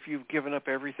you've given up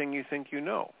everything you think you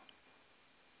know.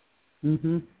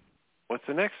 Mm-hmm. What's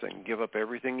the next thing? Give up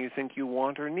everything you think you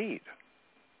want or need.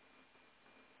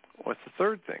 What's the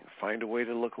third thing? Find a way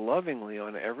to look lovingly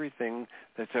on everything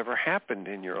that's ever happened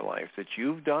in your life that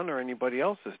you've done or anybody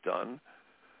else has done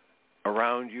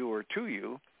around you or to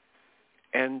you,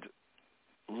 and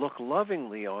look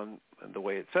lovingly on, the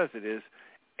way it says it is,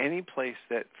 any place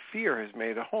that fear has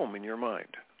made a home in your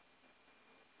mind.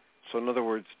 So in other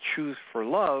words, choose for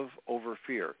love over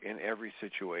fear in every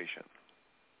situation.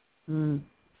 Mm.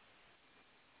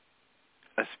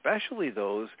 Especially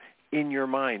those in your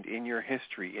mind, in your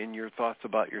history, in your thoughts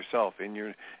about yourself, in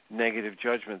your negative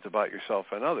judgments about yourself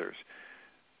and others.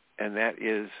 And that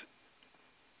is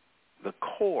the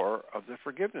core of the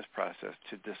forgiveness process,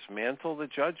 to dismantle the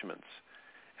judgments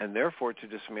and therefore to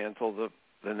dismantle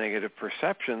the negative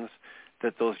perceptions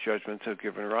that those judgments have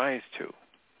given rise to.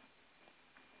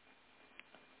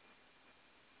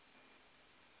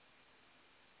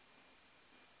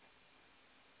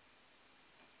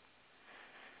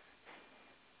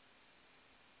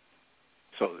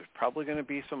 So there's probably going to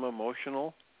be some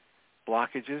emotional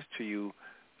blockages to you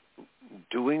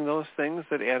doing those things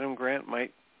that Adam Grant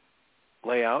might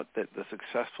lay out, that the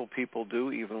successful people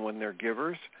do even when they're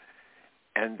givers.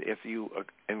 And if you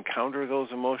encounter those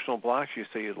emotional blocks, you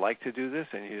say you'd like to do this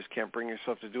and you just can't bring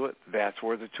yourself to do it, that's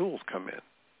where the tools come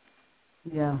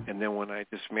in. Yeah. And then when I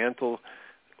dismantle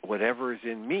whatever is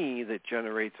in me that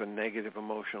generates a negative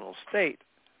emotional state,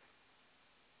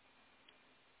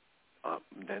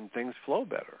 then things flow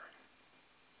better.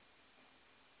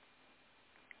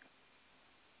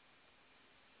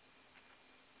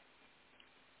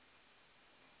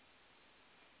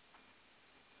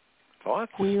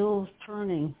 Thoughts? Wheels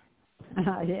turning.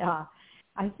 Yeah.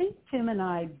 I think Tim and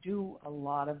I do a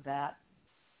lot of that,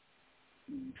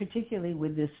 particularly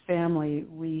with this family.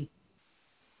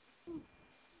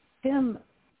 Tim,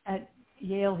 at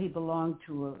Yale, he belonged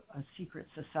to a secret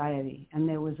society, and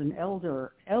there was an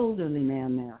elderly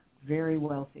man there, very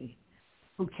wealthy,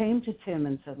 who came to Tim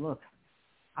and said, look,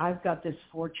 I've got this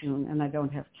fortune and I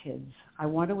don't have kids. I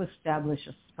want to establish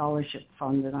a scholarship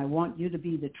fund, and I want you to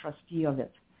be the trustee of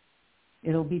it.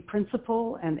 It'll be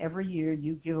principal, and every year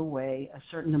you give away a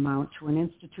certain amount to an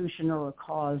institution or a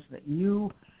cause that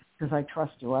you, because I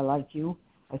trust you, I like you,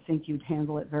 I think you'd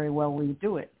handle it very well when you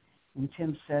do it. And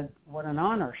Tim said, what an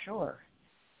honor, sure.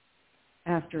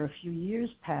 After a few years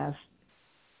passed,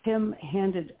 Tim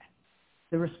handed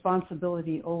the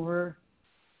responsibility over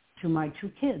to my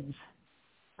two kids,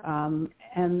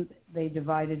 and they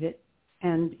divided it,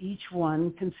 and each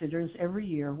one considers every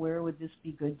year, where would this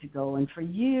be good to go? And for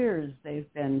years,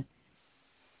 they've been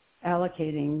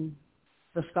allocating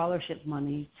the scholarship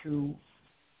money to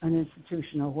an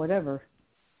institution or whatever.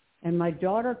 And my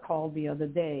daughter called the other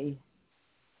day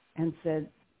and said,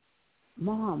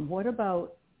 Mom, what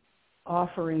about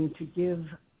offering to give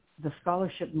the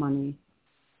scholarship money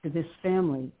to this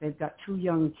family? They've got two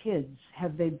young kids.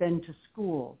 Have they been to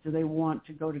school? Do they want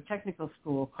to go to technical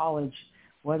school, college,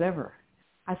 whatever?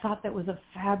 I thought that was a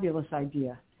fabulous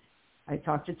idea. I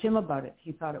talked to Tim about it.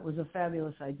 He thought it was a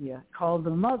fabulous idea. Called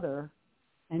the mother,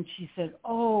 and she said,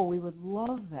 oh, we would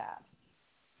love that.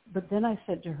 But then I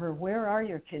said to her, where are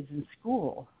your kids in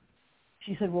school?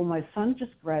 She said, well, my son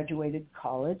just graduated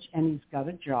college, and he's got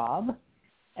a job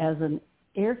as an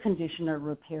air conditioner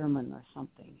repairman or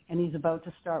something, and he's about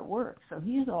to start work. So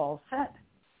he's all set.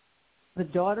 The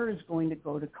daughter is going to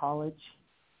go to college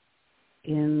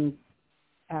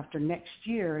after next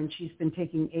year, and she's been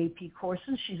taking AP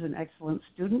courses. She's an excellent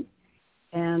student,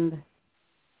 and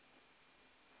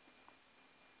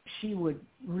she would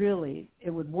really,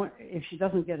 if she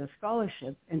doesn't get a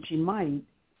scholarship, and she might,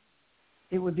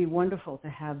 it would be wonderful to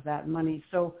have that money.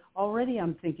 So already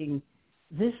I'm thinking,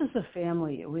 this is a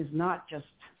family who is not just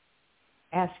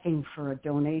asking for a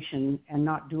donation and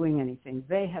not doing anything.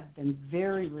 They have been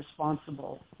very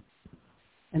responsible,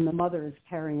 and the mother is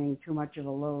carrying too much of a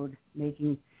load,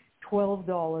 making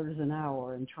 $12 an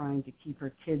hour and trying to keep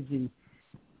her kids in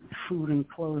food and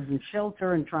clothes and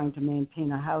shelter and trying to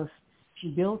maintain a house she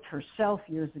built herself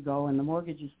years ago, and the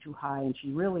mortgage is too high, and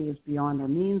she really is beyond her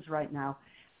means right now.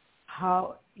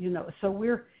 So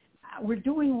we're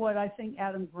doing what I think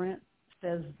Adam Grant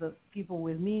says the people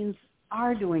with means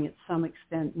are doing at some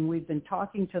extent, and we've been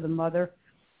talking to the mother.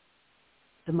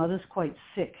 The mother's quite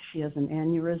sick. She has an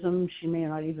aneurysm. She may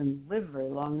not even live very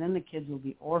long. Then the kids will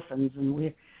be orphans, and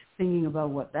we're thinking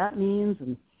about what that means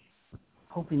and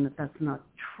hoping that that's not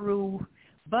true.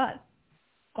 But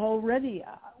already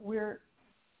we're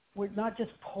not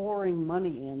just pouring money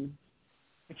in,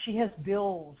 but she has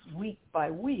bills week by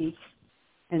week,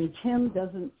 and Tim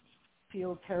doesn't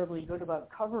feel terribly good about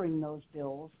covering those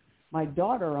bills. My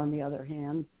daughter, on the other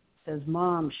hand, says,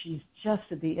 Mom, she's just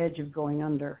at the edge of going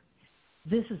under.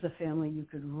 This is a family you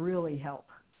could really help.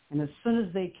 And as soon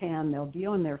as they can, they'll be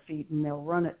on their feet and they'll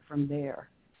run it from there.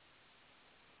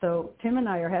 So Tim and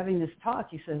I are having this talk.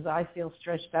 He says, I feel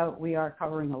stretched out. We are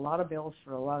covering a lot of bills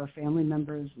for a lot of family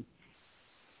members.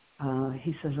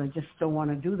 He says, I just don't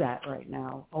want to do that right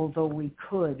now, although we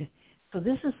could. So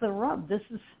this is the rub. This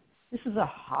is a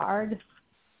hard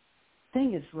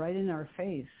thing. It's right in our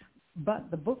face. But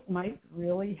the book might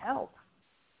really help.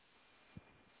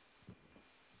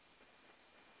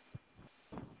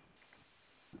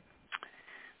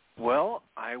 Well,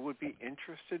 I would be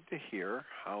interested to hear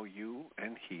how you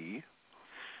and he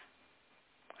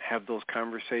have those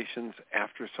conversations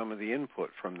after some of the input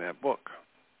from that book.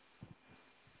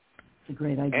 It's a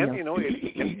great idea.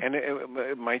 And,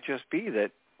 it might just be that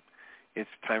it's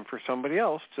time for somebody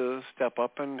else to step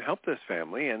up and help this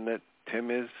family, and that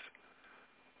Tim is,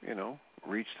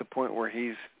 reached the point where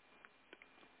he's,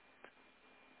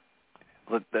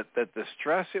 that the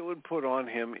stress it would put on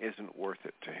him isn't worth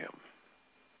it to him.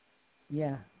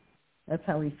 Yeah, that's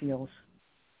how he feels.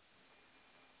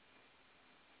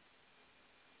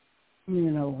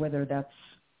 Whether that's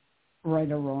right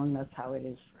or wrong, that's how it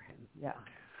is for him. Yeah.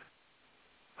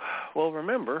 Well,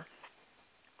 remember,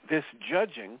 this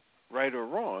judging right or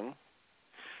wrong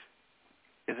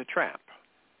is a trap.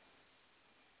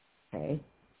 Okay.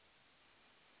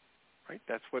 Right?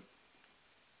 That's what,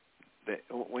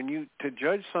 to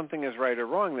judge something as right or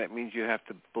wrong, that means you have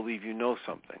to believe you know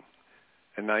something.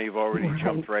 And now you've already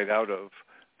jumped right out of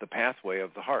the pathway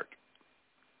of the heart.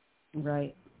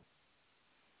 Right.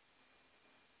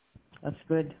 That's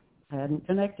good. I hadn't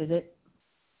connected it.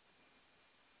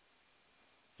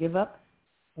 Give up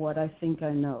what I think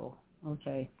I know.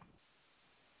 Okay.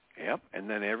 Yep. And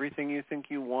then everything you think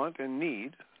you want and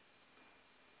need.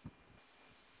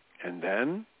 And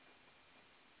then?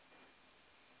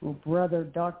 Well, brother,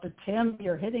 Dr. Tim,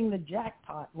 you're hitting the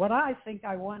jackpot. What I think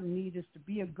I want and need is to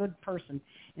be a good person.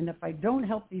 And if I don't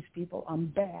help these people, I'm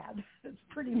bad. It's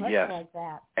pretty much like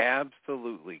that.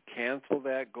 Absolutely. Cancel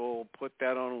that goal. Put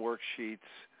that on worksheets.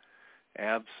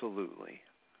 Absolutely.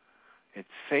 It's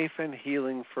safe and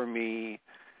healing for me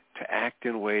to act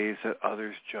in ways that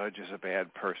others judge as a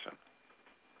bad person.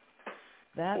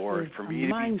 That or is for me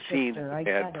to be seen as a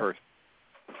bad person.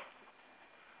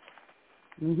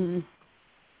 Mhm.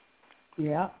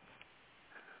 Yeah.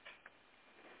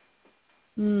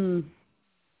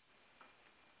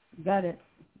 Got it.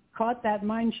 Caught that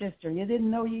mind shifter. You didn't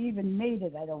know you even made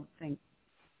it, I don't think.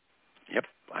 Yep,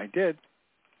 I did.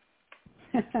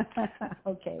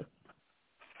 Okay.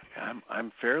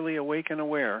 I'm fairly awake and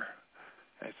aware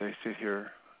as I sit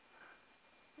here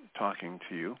talking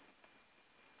to you.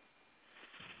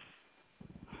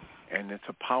 And it's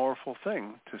a powerful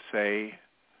thing to say,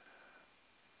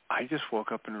 I just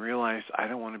woke up and realized I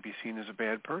don't want to be seen as a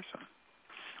bad person.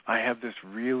 I have this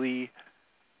really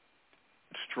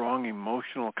strong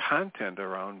emotional content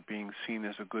around being seen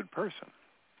as a good person,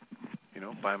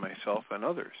 by myself and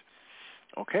others.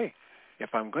 Okay,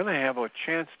 if I'm going to have a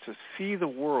chance to see the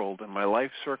world and my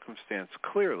life circumstance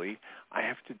clearly, I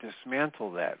have to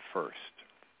dismantle that first.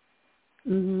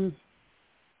 Mm-hmm.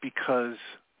 Because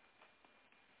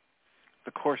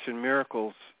the Course in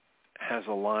Miracles has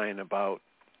a line about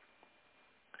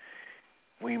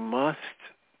we must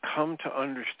come to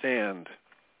understand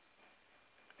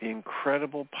the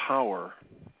incredible power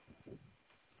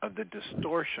of the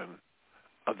distortion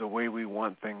of the way we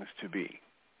want things to be.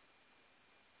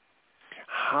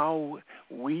 How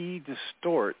we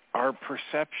distort our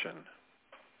perception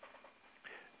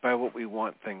by what we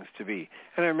want things to be.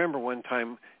 And I remember one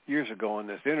time years ago on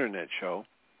this internet show,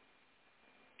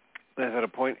 I was at a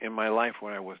point in my life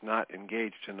when I was not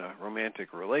engaged in a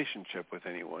romantic relationship with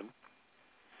anyone.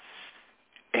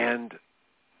 And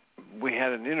we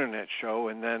had an internet show,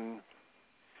 and then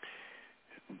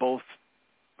both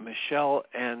Michelle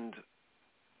and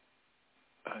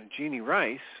Jeanie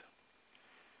Ryce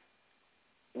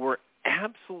were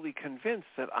absolutely convinced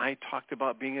that I talked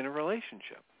about being in a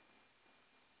relationship.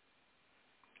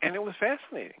 And it was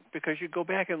fascinating because you go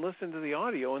back and listen to the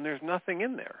audio and there's nothing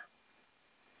in there.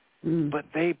 But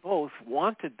they both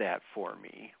wanted that for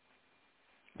me,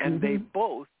 and they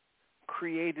both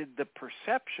created the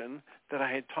perception that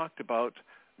I had talked about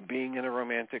being in a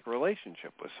romantic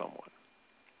relationship with someone.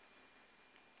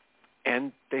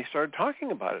 And they started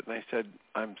talking about it, and I said,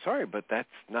 I'm sorry, but that's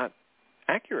not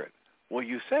accurate. Well,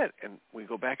 you said, and we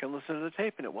go back and listen to the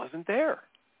tape, and it wasn't there.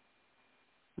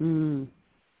 So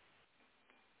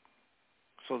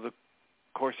the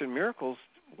Course in Miracles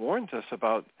warns us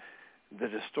about the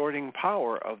distorting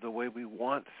power of the way we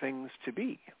want things to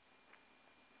be.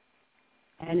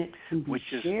 And it can be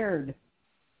shared.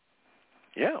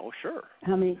 Yeah, well, sure.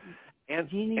 I mean,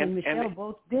 Jeanie and Michelle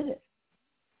both did it.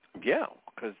 Yeah,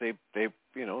 because they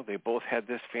both had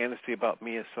this fantasy about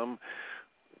me as some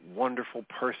wonderful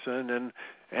person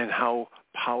and how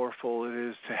powerful it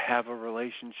is to have a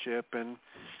relationship, and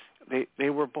they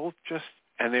were both just,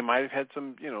 and they might have had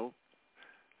some,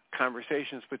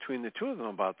 conversations between the two of them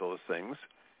about those things,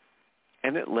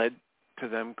 and it led to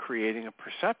them creating a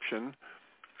perception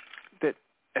that,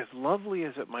 as lovely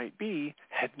as it might be,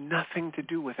 had nothing to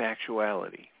do with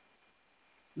actuality.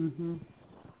 Mm-hmm.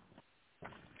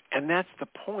 And that's the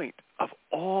point of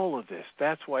all of this.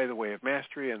 That's why the Way of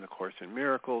Mastery and the Course in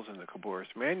Miracles and the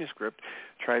Kabbalist manuscript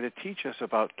try to teach us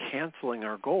about canceling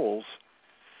our goals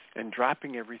and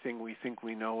dropping everything we think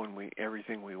we know and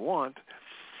everything we want,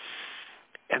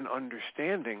 and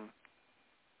understanding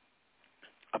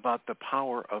about the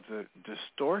power of the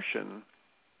distortion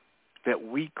that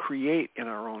we create in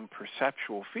our own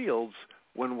perceptual fields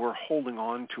when we're holding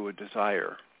on to a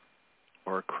desire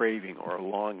or a craving or a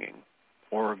longing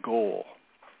or a goal,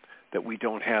 that we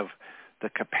don't have the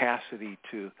capacity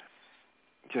to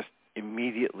just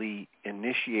immediately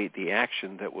initiate the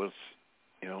action that was,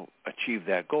 achieve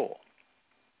that goal.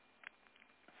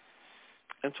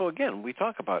 And so again, we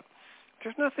talk about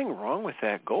there's nothing wrong with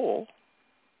that goal,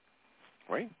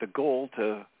 right? The goal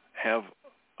to have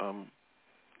a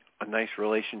nice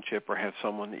relationship or have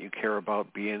someone that you care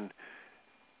about be in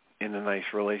a nice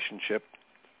relationship.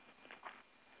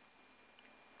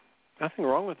 Nothing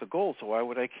wrong with the goal, so why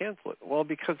would I cancel it? Well,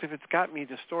 because if it's got me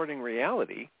distorting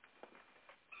reality,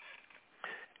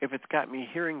 if it's got me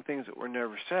hearing things that were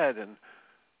never said and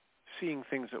seeing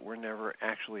things that were never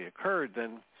actually occurred,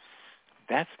 then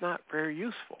that's not very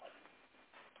useful.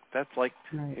 That's like,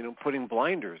 putting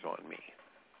blinders on me.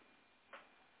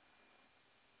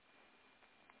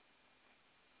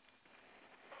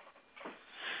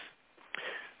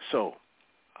 So,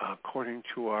 according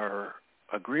to our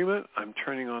agreement, I'm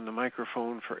turning on the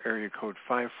microphone for area code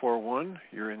 541.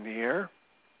 You're in the air.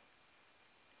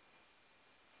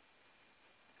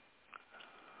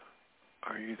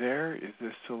 Are you there? Is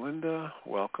this Celinda?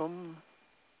 Welcome.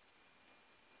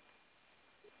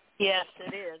 Yes,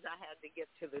 it is. I had to get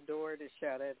to the door to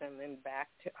shut it and then back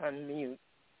to unmute.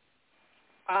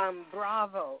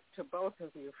 Bravo to both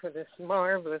of you for this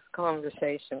marvelous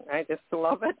conversation. I just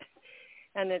love it.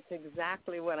 And it's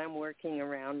exactly what I'm working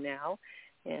around now.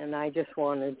 And I just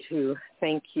wanted to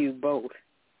thank you both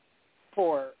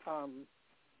for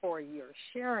your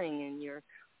sharing and your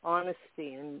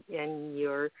honesty and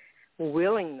your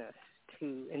willingness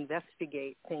to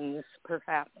investigate things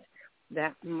perhaps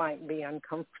that might be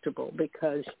uncomfortable,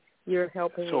 because you're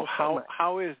helping me so much.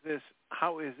 How is this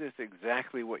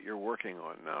exactly what you're working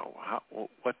on now? How's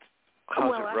it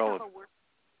relevant?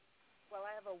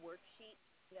 I have a worksheet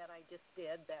that I just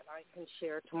did that I can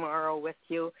share tomorrow with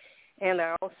you. And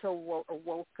I also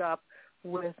woke up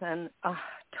with a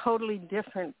totally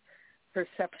different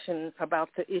perception about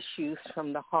the issues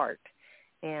from the heart.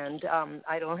 And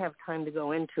I don't have time to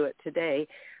go into it today,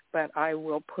 but I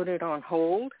will put it on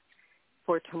hold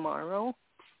for tomorrow.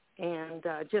 And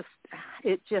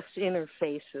it just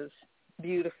interfaces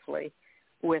beautifully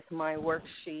with my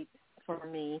worksheet for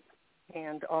me,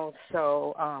 and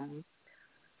also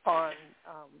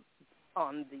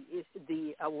on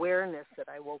the awareness that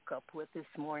I woke up with this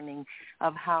morning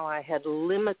of how I had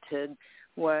limited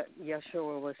what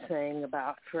Yeshua was saying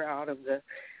about, for out of the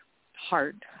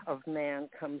heart of man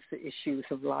comes the issues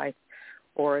of life,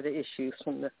 or the issues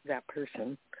from that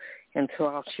person. And so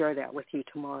I'll share that with you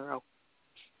tomorrow.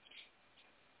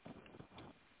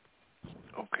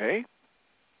 Okay.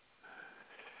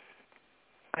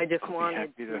 I just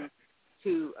wanted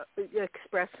to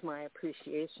express my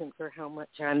appreciation for how much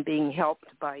I'm being helped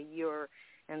by your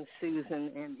and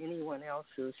Susan and anyone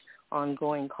else's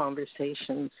ongoing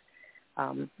conversations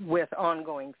with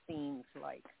ongoing themes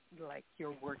like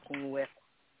you're working with.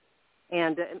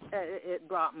 And it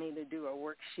brought me to do a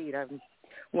worksheet.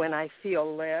 When I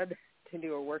feel led to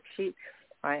do a worksheet,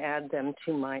 I add them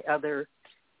to my other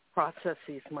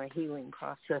processes, my healing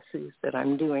processes that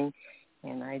I'm doing,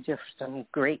 and I just am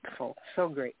grateful, so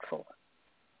grateful.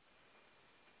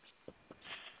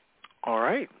 All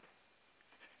right.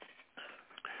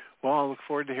 Well, I'll look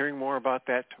forward to hearing more about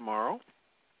that tomorrow.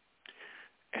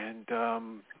 And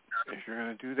if you're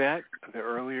going to do that, the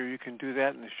earlier you can do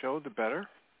that in the show, the better.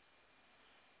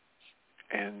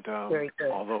 And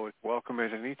although it's welcome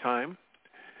at any time.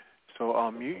 So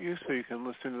I'll mute you so you can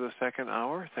listen to the second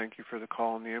hour. Thank you for the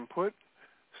call and the input.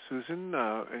 Susan,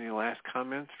 any last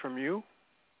comments from you?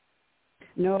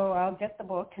 No, I'll get the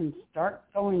book and start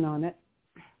going on it.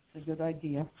 It's a good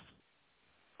idea.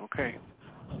 Okay.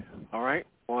 All right.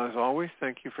 Well, as always,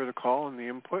 thank you for the call and the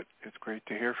input. It's great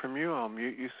to hear from you. I'll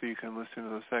mute you so you can listen to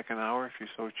the second hour if you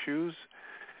so choose.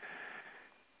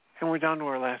 And we're down to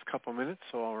our last couple minutes,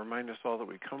 so I'll remind us all that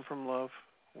we come from love.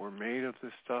 We're made of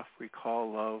this stuff we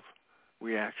call love.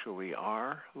 We actually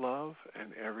are love,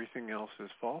 and everything else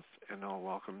is false. And I'll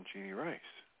welcome Jeanie Ryce.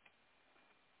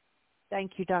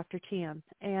 Thank you, Dr. Tim.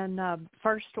 And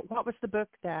first, what was the book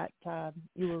that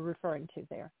you were referring to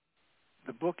there?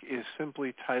 The book is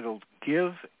simply titled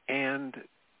Give and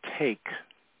Take.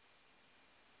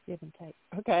 Give and Take.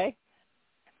 Okay.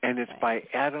 And it's by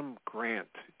Adam Grant,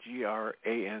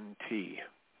 Grant.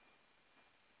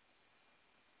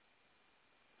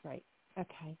 Right.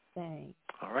 Okay, thanks.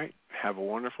 All right. Have a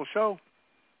wonderful show.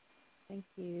 Thank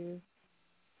you.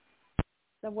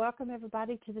 So welcome,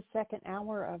 everybody, to the second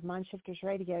hour of MindShifters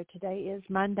Radio. Today is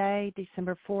Monday,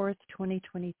 December 4th,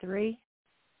 2023.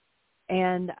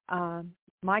 And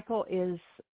Michael is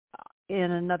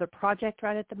in another project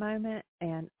right at the moment,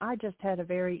 and I just had a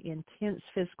very intense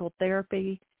physical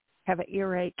therapy, have an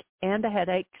earache and a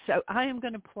headache. So I am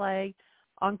going to play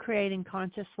On Creating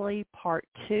Consciously Part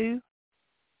 2.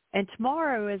 And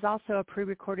tomorrow is also a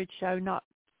pre-recorded show, not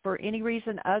for any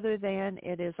reason other than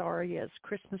it is Aria's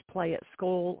Christmas play at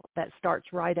school that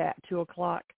starts right at 2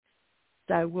 o'clock.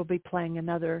 So we'll be playing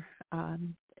another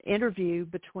interview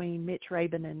between Mitch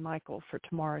Rabin and Michael for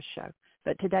tomorrow's show.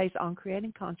 But today's On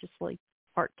Creating Consciously,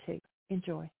 Part 2.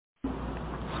 Enjoy.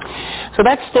 So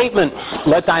that statement,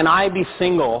 let thine eye be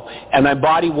single and thy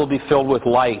body will be filled with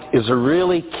light, is a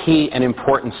really key and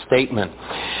important statement.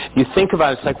 You think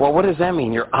about it, it's like, well, what does that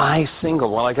mean? Your eye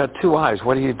single. Well, I got two eyes.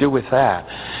 What do you do with that?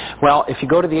 Well, if you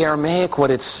go to the Aramaic,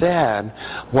 what it said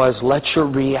was, let your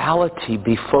reality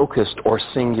be focused or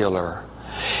singular.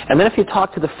 And then if you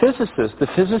talk to the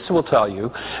physicist will tell you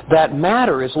that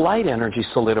matter is light energy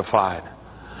solidified.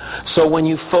 So when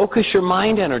you focus your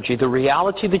mind energy, the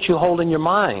reality that you hold in your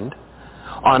mind,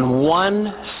 on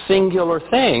one singular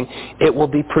thing, it will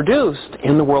be produced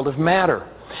in the world of matter.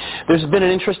 There's been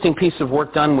an interesting piece of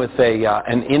work done with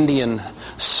an Indian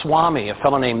Swami, a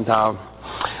fellow named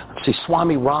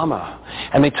Swami Rama.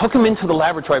 And they took him into the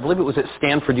laboratory, I believe it was at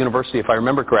Stanford University if I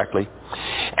remember correctly.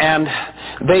 And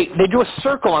they drew a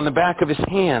circle on the back of his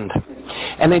hand.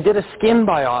 And they did a skin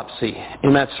biopsy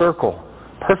in that circle.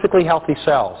 Perfectly healthy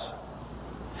cells.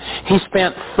 He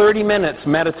spent 30 minutes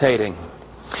meditating.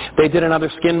 They did another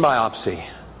skin biopsy.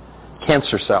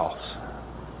 Cancer cells.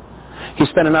 He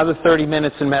spent another 30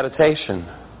 minutes in meditation.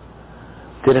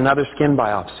 Did another skin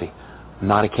biopsy.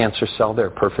 Not a cancer cell there.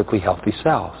 Perfectly healthy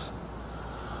cells.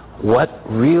 What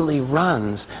really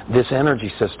runs this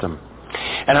energy system?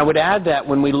 And I would add that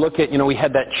when we look at, we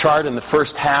had that chart in the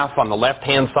first half. On the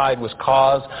left-hand side was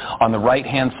cause. On the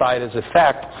right-hand side is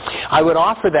effect. I would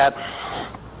offer that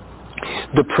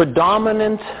the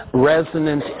predominant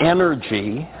resonant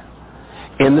energy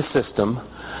in the system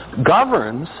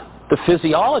governs the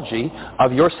physiology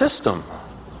of your system.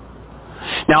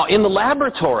 Now, in the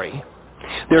laboratory,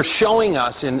 they're showing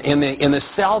us, in the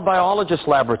cell biologist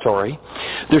laboratory,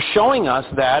 they're showing us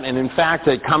that, and in fact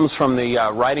it comes from the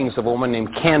writings of a woman named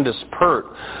Candace Pert,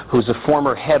 who's a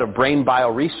former head of brain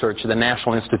bioresearch at the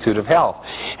National Institute of Health.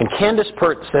 And Candace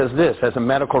Pert says this, as a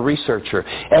medical researcher: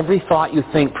 every thought you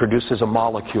think produces a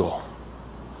molecule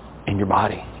in your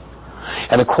body.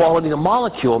 And the quality of the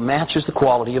molecule matches the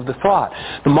quality of the thought.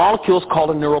 The molecule is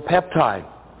called a neuropeptide.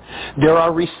 There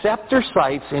are receptor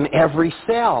sites in every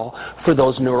cell for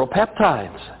those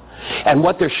neuropeptides. And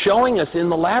what they're showing us in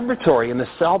the laboratory, in the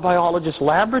cell biologist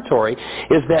laboratory,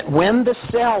 is that when the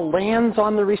cell lands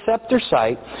on the receptor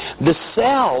site, the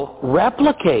cell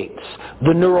replicates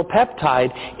the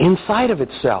neuropeptide inside of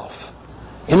itself,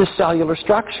 in the cellular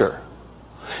structure.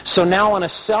 So now on a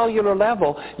cellular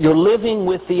level, you're living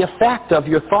with the effect of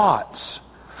your thoughts.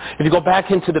 If you go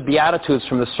back into the Beatitudes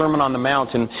from the Sermon on the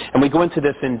Mount, and we go into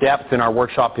this in depth in our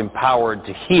workshop, Empowered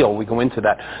to Heal, we go into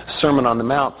that Sermon on the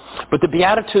Mount. But the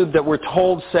Beatitude that we're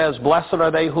told says, "Blessed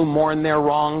are they who mourn their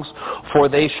wrongs, for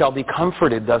they shall be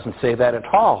comforted," doesn't say that at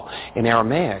all in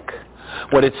Aramaic.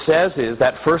 What it says is,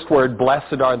 that first word,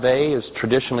 "blessed are they," is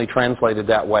traditionally translated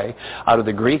that way out of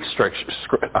the Greek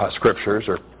scriptures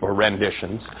or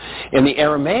renditions. In the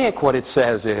Aramaic, what it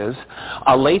says is,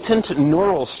 a latent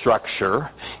neural structure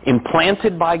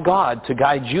implanted by God to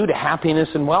guide you to happiness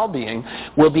and well-being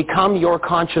will become your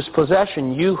conscious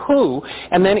possession, you who,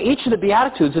 and then each of the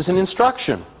Beatitudes is an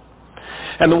instruction.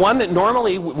 And the one that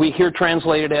normally we hear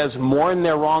translated as "mourn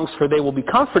their wrongs, for they will be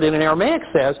comforted," in Aramaic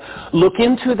says, "look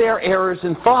into their errors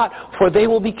in thought, for they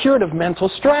will be cured of mental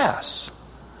stress."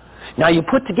 Now you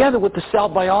put together what the cell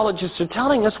biologists are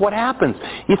telling us, what happens.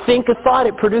 You think a thought,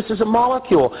 it produces a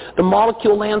molecule. The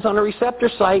molecule lands on a receptor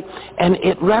site, and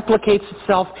it replicates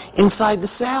itself inside the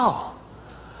cell.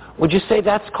 Would you say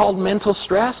that's called mental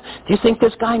stress? Do you think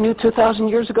this guy knew 2,000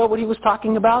 years ago what he was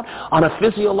talking about on a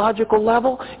physiological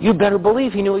level? You better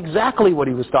believe he knew exactly what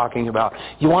he was talking about.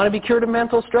 You want to be cured of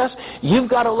mental stress? You've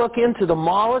got to look into the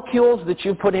molecules that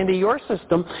you put into your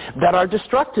system that are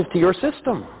destructive to your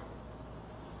system.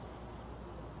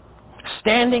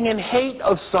 Standing in hate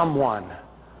of someone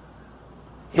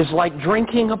is like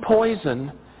drinking a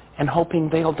poison and hoping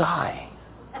they'll die.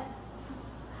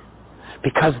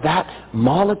 Because that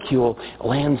molecule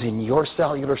lands in your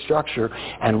cellular structure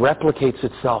and replicates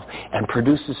itself and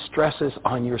produces stresses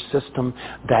on your system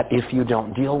that, if you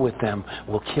don't deal with them,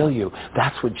 will kill you.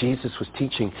 That's what Jesus was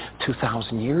teaching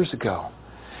 2,000 years ago.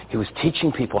 He was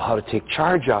teaching people how to take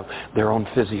charge of their own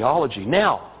physiology.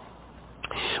 Now,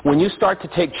 when you start to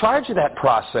take charge of that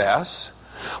process,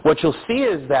 what you'll see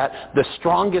is that the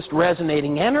strongest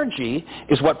resonating energy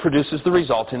is what produces the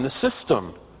result in the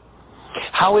system.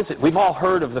 How is it? We've all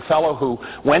heard of the fellow who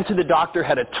went to the doctor,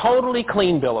 had a totally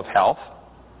clean bill of health,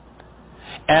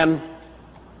 and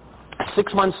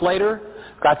 6 months later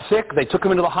got sick. They took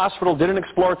him into the hospital, did an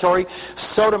exploratory,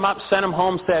 sewed him up, sent him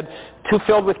home, said, "Too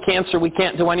filled with cancer, we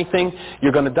can't do anything.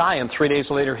 You're going to die." And 3 days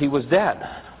later, he was dead.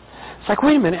 It's like,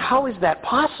 wait a minute, how is that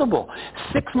possible?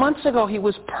 6 months ago, he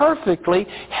was perfectly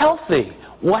healthy.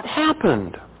 What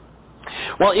happened?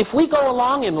 Well, if we go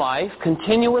along in life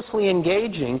continuously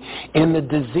engaging in the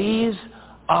disease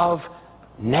of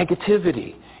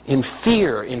negativity, in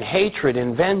fear, in hatred,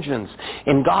 in vengeance,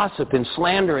 in gossip, in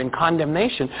slander, in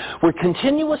condemnation, we're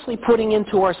continuously putting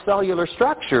into our cellular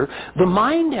structure the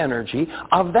mind energy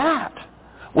of that,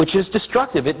 which is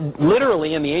destructive. It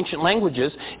literally, in the ancient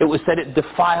languages, it was said it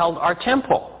defiled our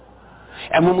temple.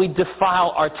 And when we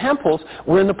defile our temples,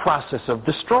 we're in the process of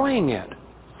destroying it.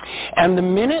 And the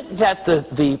minute that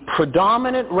the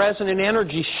predominant resonant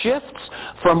energy shifts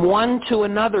from one to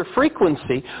another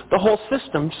frequency, the whole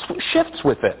system shifts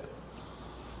with it.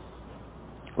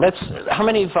 let's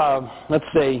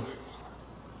say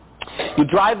you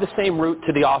drive the same route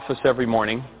to the office every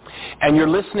morning, and you're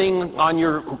listening on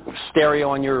your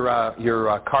stereo, on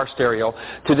your car stereo,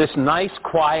 to this nice,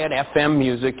 quiet FM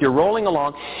music. You're rolling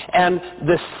along, and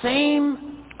the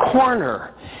same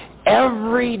corner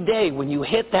every day, when you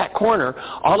hit that corner,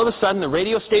 all of a sudden the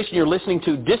radio station you're listening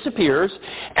to disappears,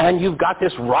 and you've got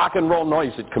this rock and roll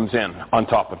noise that comes in on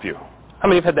top of you. How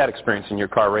many have had that experience in your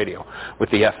car radio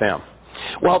with the FM?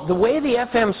 Well, the way the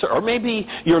FM, or maybe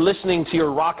you're listening to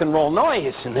your rock and roll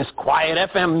noise and this quiet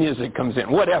FM music comes in,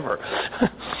 whatever.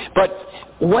 But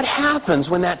what happens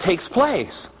when that takes place?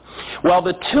 Well,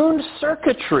 the tuned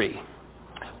circuitry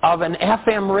of an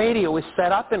FM radio is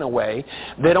set up in a way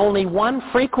that only one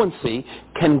frequency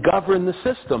can govern the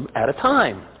system at a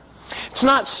time. It's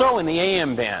not so in the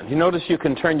AM band. You notice you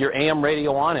can turn your AM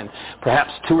radio on and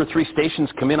perhaps 2 or 3 stations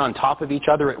come in on top of each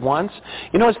other at once.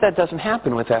 You notice that doesn't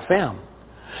happen with FM.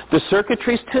 The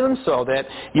circuitry's tuned so that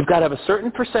you've got to have a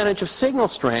certain percentage of signal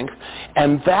strength,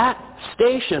 and that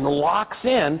station locks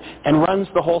in and runs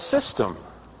the whole system.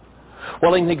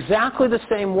 Well, in exactly the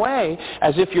same way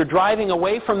as if you're driving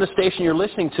away from the station you're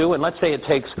listening to, and let's say it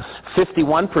takes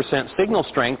 51% signal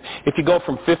strength, if you go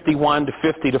from 51 to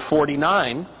 50 to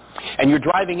 49, and you're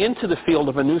driving into the field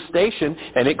of a new station,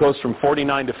 and it goes from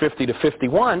 49 to 50 to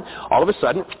 51, all of a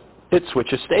sudden, it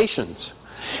switches stations.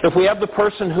 If we have the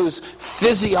person whose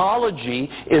physiology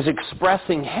is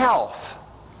expressing health,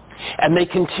 and they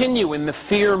continue in the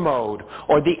fear mode,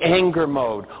 or the anger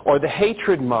mode, or the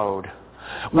hatred mode,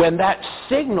 when that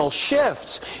signal shifts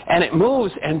and it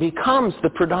moves and becomes the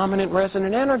predominant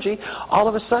resonant energy, all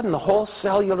of a sudden the whole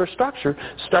cellular structure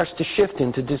starts to shift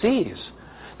into disease.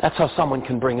 That's how someone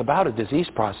can bring about a disease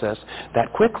process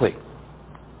that quickly.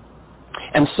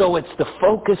 And so it's the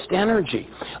focused energy.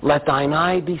 Let thine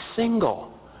eye be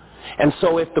single. And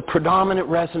so if the predominant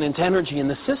resonant energy in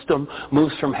the system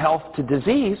moves from health to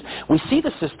disease, we see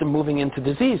the system moving into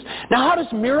disease. Now, how does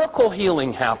miracle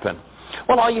healing happen?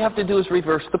 Well, all you have to do is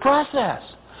reverse the process.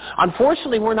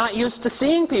 Unfortunately, we're not used to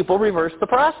seeing people reverse the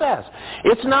process.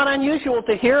 It's not unusual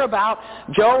to hear about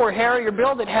Joe or Harry or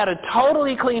Bill that had a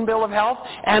totally clean bill of health,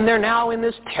 and they're now in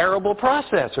this terrible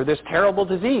process, or this terrible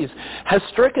disease has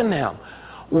stricken them.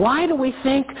 Why do we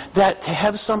think that to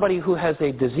have somebody who has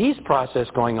a disease process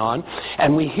going on,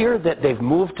 and we hear that they've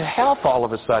moved to health all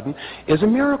of a sudden, is a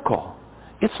miracle?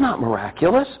 It's not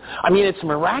miraculous. I mean, it's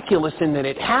miraculous in that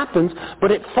it happens,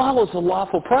 but it follows a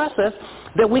lawful process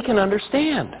that we can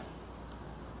understand.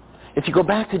 If you go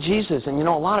back to Jesus, and you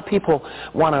know, a lot of people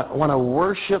want to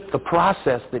worship the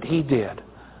process that he did,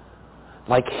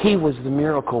 like he was the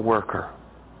miracle worker.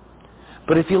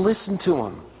 But if you listen to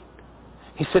him,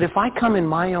 he said, if I come in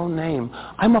my own name,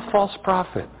 I'm a false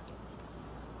prophet.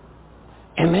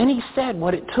 And then he said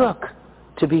what it took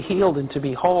to be healed and to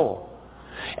be whole.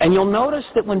 And you'll notice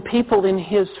that when people in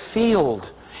his field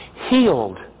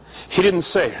healed, he didn't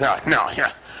say, no,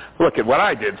 look at what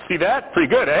I did. See that? Pretty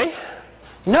good, eh?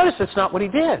 You notice that's not what he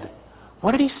did.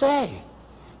 What did he say?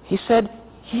 He said,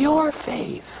 your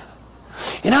faith.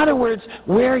 In other words,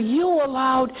 where you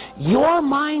allowed your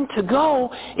mind to go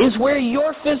is where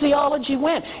your physiology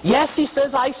went. Yes, he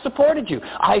says, I supported you.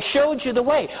 I showed you the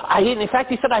way. In fact,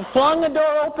 he said, I flung the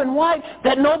door open wide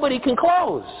that nobody can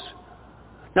close.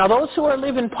 Now, those who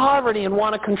live in poverty and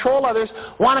want to control others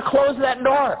want to close that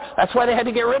door. That's why they had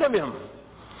to get rid of him.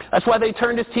 That's why they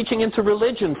turned his teaching into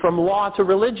religion, from law to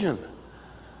religion.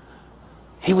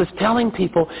 He was telling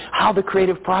people how the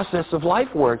creative process of life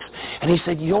works. And he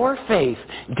said, your faith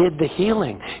did the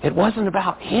healing. It wasn't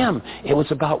about him. It was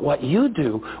about what you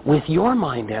do with your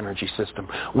mind energy system.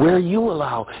 Where you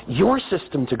allow your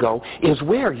system to go is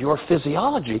where your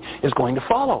physiology is going to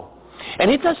follow.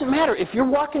 And it doesn't matter if you're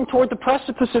walking toward the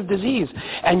precipice of disease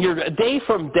and you're a day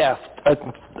from death,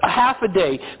 a half a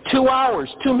day, 2 hours,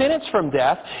 2 minutes from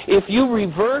death. If you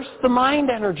reverse the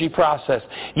mind energy process,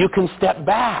 you can step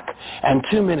back and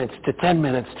 2 minutes to 10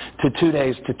 minutes to 2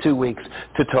 days to 2 weeks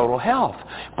to total health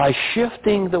by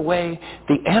shifting the way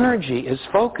the energy is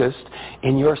focused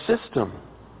in your system.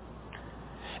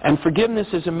 And forgiveness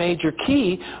is a major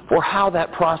key for how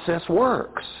that process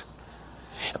works.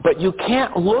 But you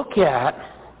can't look at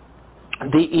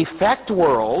the effect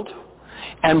world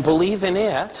and believe in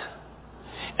it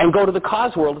and go to the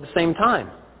cause world at the same time.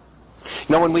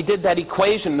 You know, when we did that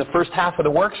equation in the first half of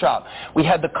the workshop, we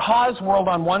had the cause world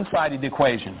on one side of the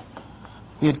equation.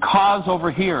 We had cause over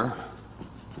here.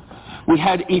 We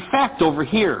had effect over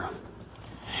here.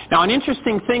 Now, an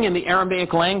interesting thing in the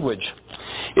Aramaic language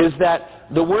is that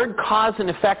the word cause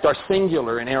and effect are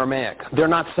singular in Aramaic. They're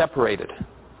not separated.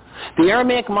 The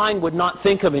Aramaic mind would not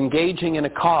think of engaging in a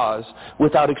cause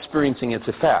without experiencing its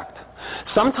effect.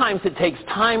 Sometimes it takes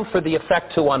time for the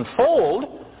effect to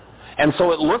unfold, and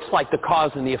so it looks like the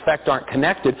cause and the effect aren't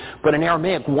connected, but in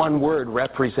Aramaic, one word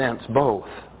represents both.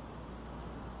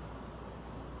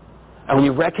 And when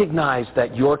you recognize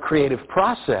that your creative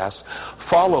process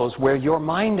follows where your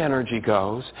mind energy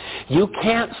goes, you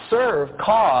can't serve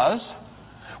cause,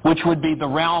 which would be the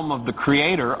realm of the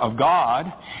creator, of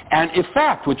God, and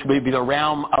effect, which would be the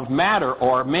realm of matter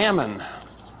or mammon.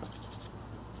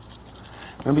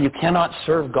 Remember, you cannot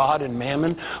serve God and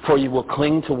mammon, for you will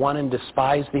cling to one and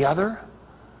despise the other.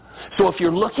 So if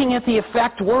you're looking at the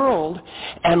effect world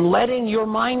and letting your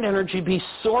mind energy be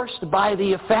sourced by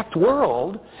the effect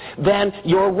world, then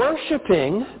you're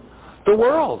worshiping the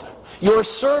world. You're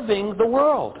serving the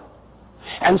world.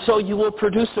 And so you will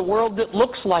produce a world that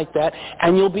looks like that,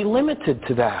 and you'll be limited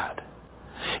to that.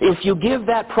 If you give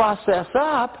that process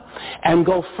up and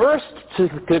go first to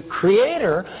the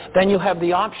Creator, then you have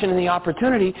the option and the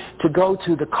opportunity to go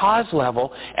to the cause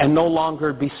level and no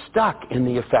longer be stuck in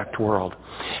the effect world.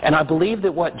 And I believe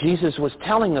that what Jesus was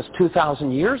telling us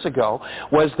 2,000 years ago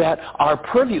was that our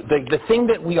purview, the thing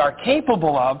that we are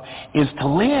capable of, is to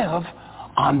live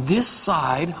on this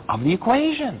side of the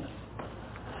equation.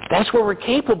 That's where we're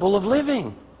capable of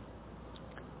living.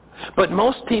 But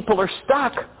most people are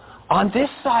stuck on this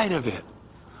side of it,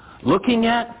 looking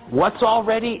at what's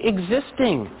already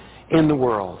existing in the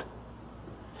world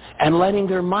and letting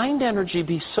their mind energy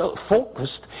be so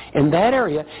focused in that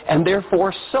area and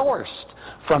therefore sourced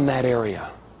from that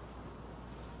area.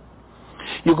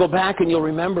 You'll go back and you'll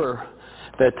remember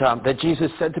that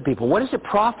Jesus said to people, what does it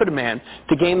profit a man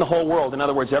to gain the whole world? In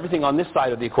other words, everything on this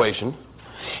side of the equation,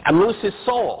 and lose his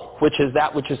soul, which is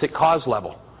that which is at cause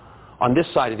level, on this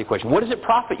side of the equation. What does it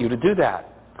profit you to do that?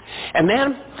 And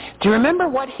then, do you remember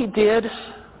what he did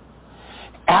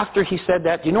after he said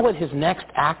that? Do you know what his next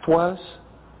act was?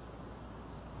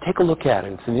 Take a look at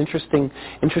it. It's an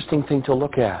interesting thing to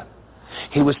look at.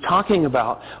 He was talking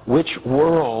about which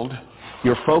world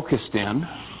you're focused in.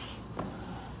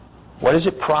 What does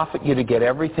it profit you to get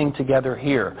everything together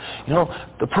here? You know,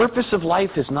 the purpose of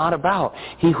life is not about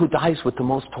he who dies with the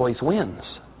most toys wins.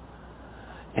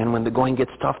 And when the going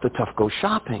gets tough, the tough go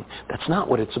shopping. That's not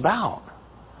what it's about.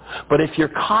 But if you're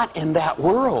caught in that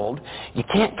world, you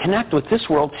can't connect with this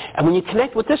world. And when you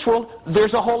connect with this world,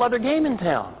 there's a whole other game in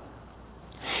town.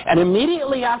 And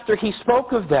immediately after he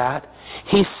spoke of that,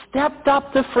 he stepped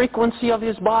up the frequency of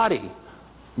his body.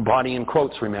 Body in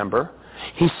quotes, remember.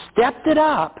 He stepped it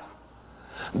up.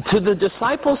 To the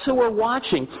disciples who were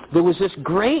watching, there was this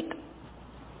great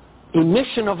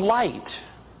emission of light.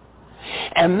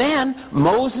 And then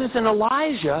Moses and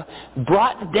Elijah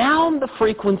brought down the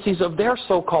frequencies of their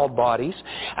so-called bodies,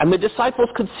 and the disciples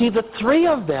could see the three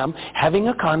of them having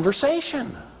a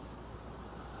conversation.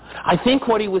 I think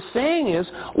what he was saying is,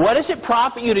 what does it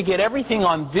profit you to get everything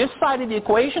on this side of the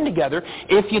equation together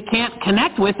if you can't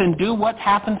connect with and do what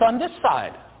happens on this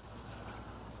side?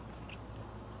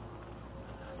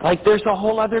 Like there's a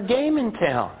whole other game in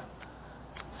town.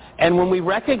 And when we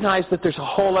recognize that there's a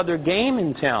whole other game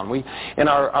in town, in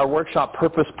our workshop,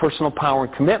 Purpose, Personal Power,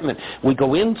 and Commitment, we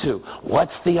go into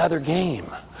what's the other game?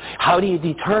 How do you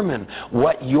determine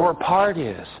what your part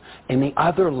is in the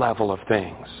other level of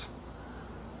things?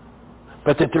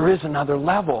 But that there is another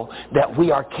level that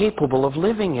we are capable of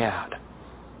living at.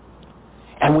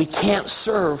 And we can't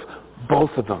serve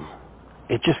both of them.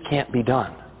 It just can't be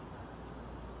done.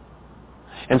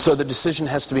 And so the decision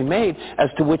has to be made as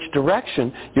to which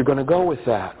direction you're going to go with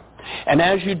that. And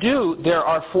as you do, there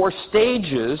are 4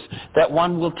 stages that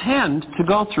one will tend to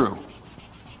go through.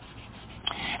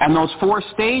 And those 4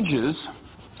 stages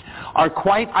are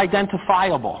quite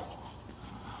identifiable.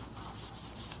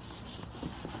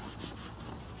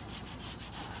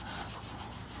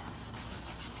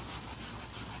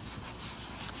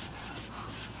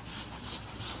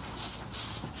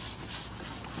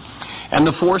 And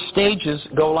the 4 stages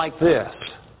go like this.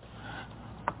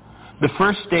 The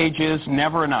first stage is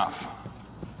never enough.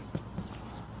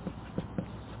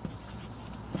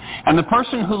 And the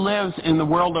person who lives in the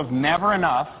world of never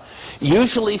enough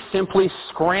usually simply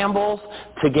scrambles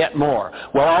to get more.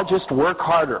 Well, I'll just work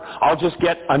harder. I'll just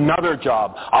get another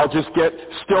job. I'll just get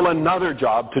still another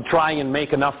job to try and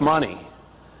make enough money.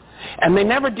 And they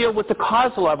never deal with the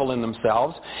cause level in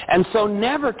themselves, and so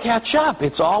never catch up.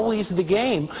 It's always the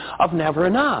game of never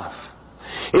enough.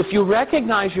 If you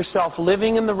recognize yourself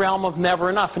living in the realm of never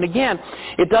enough, and again,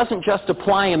 it doesn't just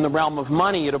apply in the realm of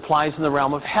money, it applies in the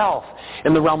realm of health,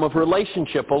 in the realm of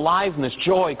relationship, aliveness,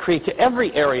 joy, creativity,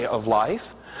 every area of life.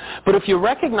 But if you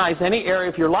recognize any area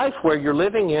of your life where you're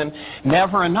living in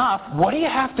never enough, what do you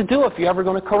have to do if you're ever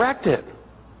going to correct it?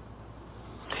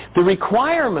 The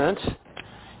requirement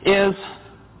is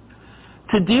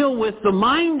to deal with the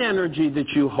mind energy that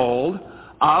you hold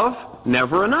of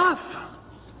never enough.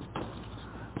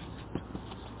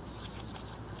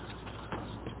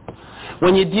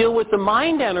 When you deal with the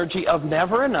mind energy of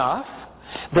never enough,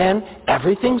 then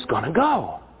everything's going to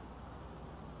go.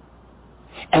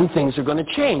 And things are going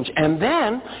to change. And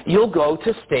then you'll go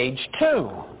to stage 2.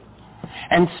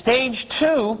 And stage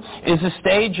 2 is a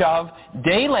stage of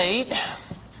day late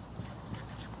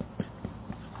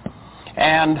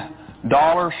and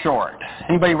dollar short.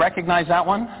 Anybody recognize that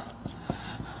one?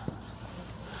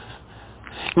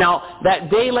 Now,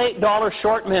 that day late, dollar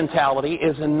short mentality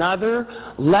is another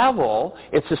level.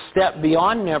 It's a step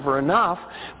beyond never enough.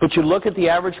 But you look at the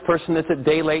average person that's at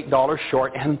day late, dollar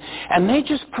short, and they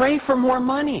just pray for more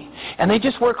money. And they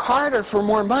just work harder for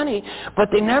more money. But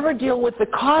they never deal with the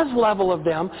cause level of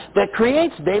them that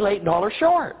creates day late, dollar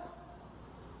short.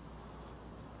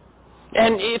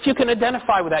 And if you can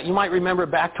identify with that, you might remember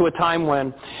back to a time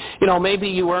when, maybe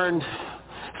you earned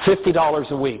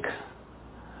 $50 a week.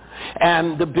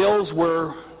 And the bills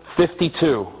were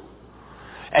 $52.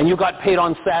 And you got paid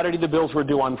on Saturday, the bills were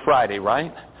due on Friday,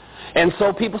 right? And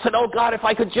so people said, oh God,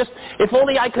 if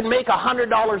only I could make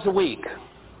 $100 a week.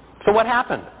 So what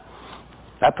happened?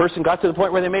 That person got to the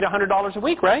point where they made $100 a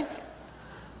week, right?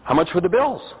 How much were the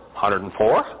bills?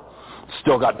 $104.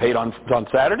 Still got paid on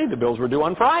Saturday, the bills were due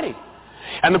on Friday.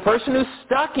 And the person who's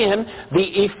stuck in the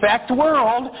effect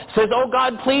world says, oh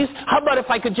God, please, how about if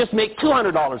I could just make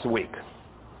 $200 a week?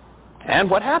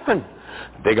 And what happened?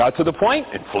 They got to the point,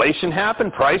 inflation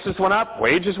happened, prices went up,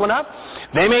 wages went up.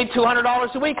 They made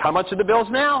 $200 a week. How much are the bills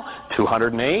now?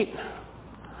 $208.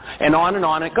 And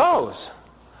on it goes.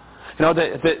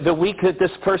 The week that this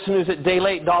person who's at day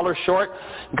late, dollar short,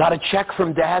 got a check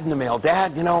from Dad in the mail.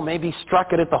 Dad, maybe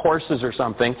struck it at the horses or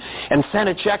something and sent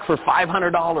a check for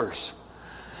 $500.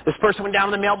 This person went down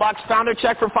to the mailbox, found a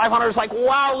check for $500. It's like,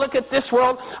 wow, look at this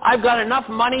world. I've got enough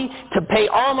money to pay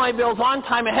all my bills on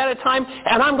time, ahead of time,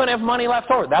 and I'm going to have money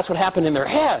left over. That's what happened in their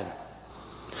head.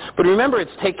 But remember, it's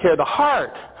take care of the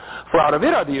heart, for out of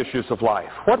it are the issues of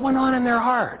life. What went on in their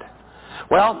heart?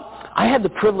 Well, I had the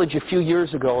privilege a few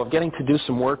years ago of getting to do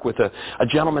some work with a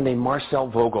gentleman named Marcel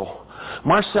Vogel.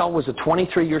 Marcel was a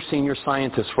 23-year senior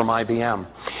scientist from IBM.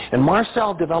 And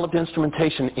Marcel developed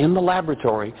instrumentation in the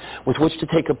laboratory with which to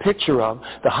take a picture of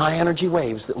the high energy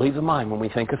waves that leave the mind when we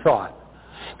think a thought.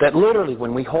 That literally,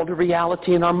 when we hold a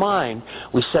reality in our mind,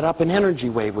 we set up an energy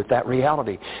wave with that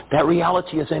reality. That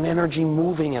reality is an energy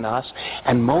moving in us,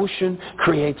 and motion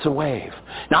creates a wave.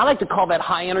 Now, I like to call that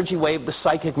high energy wave the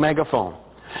psychic megaphone.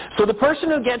 So the person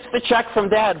who gets the check from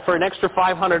Dad for an extra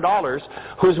 $500,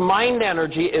 whose mind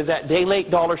energy is at day late,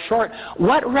 dollar short,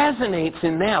 what resonates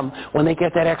in them when they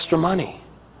get that extra money?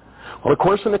 Well, of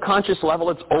course, in the conscious level,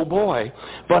 it's, oh boy.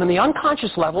 But in the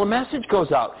unconscious level, a message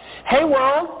goes out. Hey,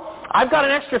 world, I've got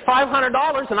an extra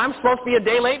 $500, and I'm supposed to be a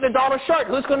day late and a dollar short.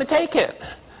 Who's going to take it?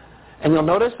 And you'll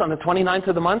notice on the 29th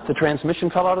of the month, the transmission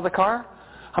fell out of the car.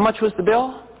 How much was the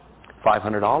bill?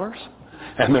 $500.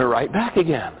 And they're right back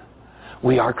again.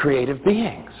 We are creative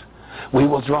beings. We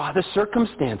will draw the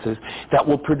circumstances that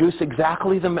will produce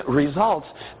exactly the results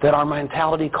that our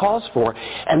mentality calls for.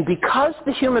 And because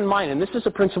the human mind, and this is a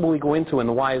principle we go into in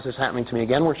the Why Is This Happening to Me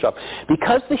Again workshop,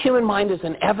 because the human mind is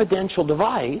an evidential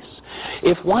device,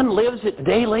 if one lives at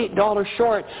day late, dollar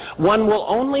short, one will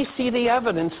only see the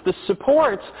evidence that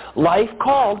supports life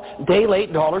called day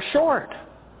late, dollar short.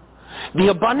 The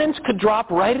abundance could drop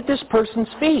right at this person's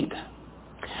feet,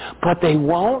 but they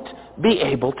won't be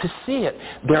able to see it.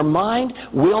 Their mind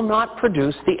will not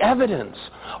produce the evidence.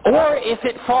 Or if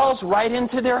it falls right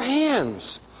into their hands.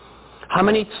 How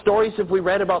many stories have we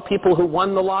read about people who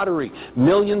won the lottery,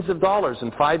 millions of dollars,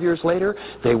 and 5 years later,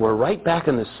 they were right back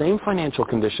in the same financial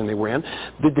condition they were in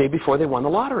the day before they won the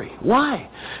lottery? Why?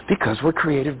 Because we're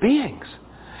creative beings.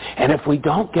 And if we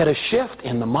don't get a shift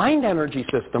in the mind energy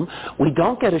system, we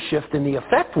don't get a shift in the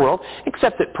effect world,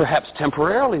 except that perhaps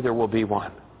temporarily there will be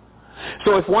one.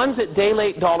 So if one's at day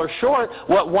late, dollar short,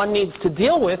 what one needs to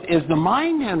deal with is the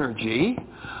mind energy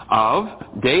of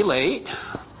day late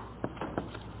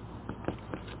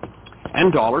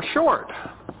and dollar short.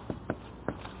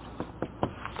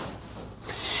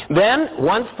 Then,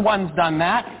 once one's done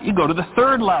that, you go to the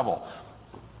third level.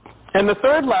 And the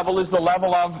third level is the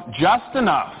level of just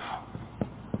enough.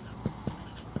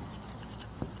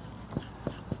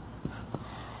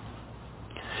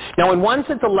 Now, when one's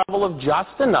at the level of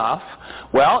just enough,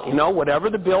 well, whatever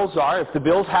the bills are, if the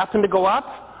bills happen to go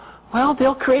up, Well,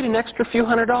 they'll create an extra few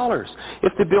 $100s.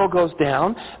 If the bill goes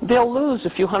down, they'll lose a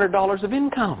few $100s of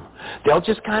income. They'll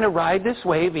just kind of ride this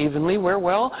wave evenly where,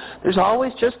 well, there's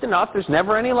always just enough. There's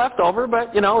never any left over,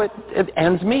 but, it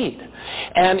ends meet.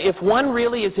 And if one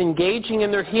really is engaging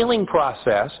in their healing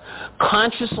process,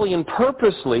 consciously and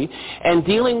purposely, and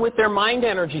dealing with their mind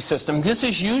energy system, this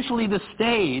is usually the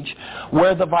stage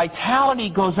where the vitality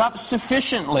goes up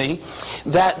sufficiently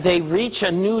that they reach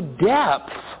a new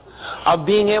depth of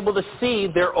being able to see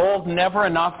their old never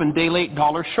enough and day late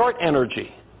dollar short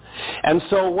energy. And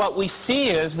so what we see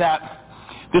is that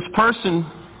this person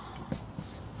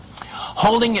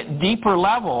holding at deeper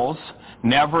levels,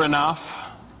 never enough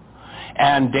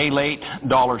and day late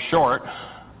dollar short,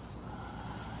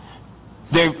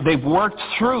 they've worked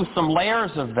through some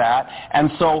layers of that, and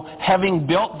so having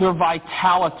built their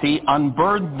vitality,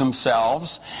 unburdened themselves,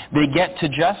 they get to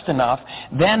just enough,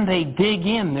 then they dig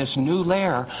in this new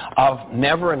layer of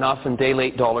never enough and day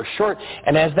late dollar short.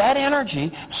 And as that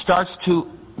energy starts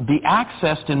to be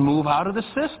accessed and move out of the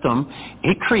system,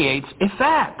 it creates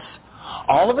effects.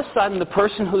 All of a sudden, the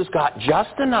person who's got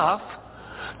just enough,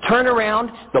 turn around,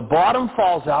 the bottom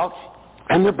falls out,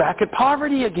 and they're back at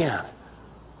poverty again.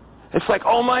 It's like,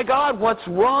 oh my God, what's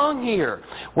wrong here?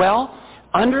 Well,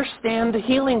 understand the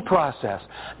healing process.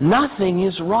 Nothing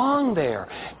is wrong there.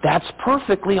 That's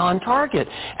perfectly on target.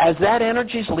 As that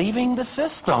energy is leaving the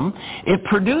system, it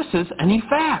produces an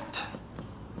effect.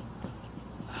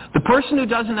 The person who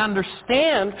doesn't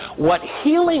understand what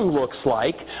healing looks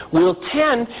like will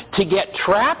tend to get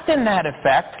trapped in that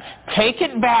effect, take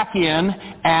it back in,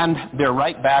 and they're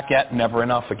right back at never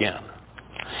enough again.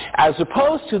 As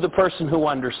opposed to the person who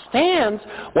understands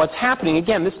what's happening.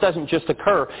 Again, this doesn't just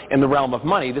occur in the realm of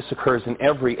money. This occurs in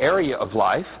every area of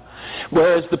life.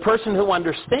 Whereas the person who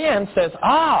understands says,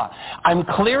 I'm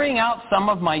clearing out some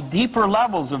of my deeper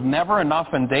levels of never enough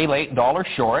and day late dollar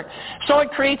short, so it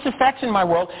creates effects in my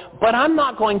world, but I'm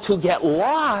not going to get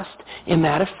lost in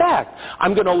that effect.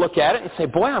 I'm going to look at it and say,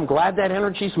 boy, I'm glad that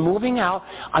energy's moving out.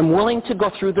 I'm willing to go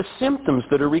through the symptoms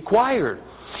that are required.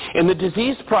 In the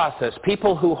disease process,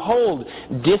 people who hold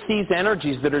disease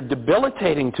energies that are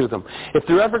debilitating to them, if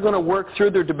they're ever going to work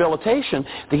through their debilitation,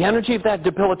 the energy of that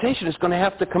debilitation is going to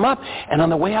have to come up. And on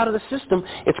the way out of the system,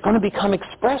 it's going to become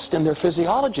expressed in their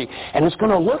physiology. And it's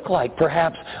going to look like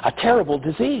perhaps a terrible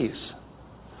disease.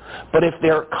 But if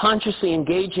they're consciously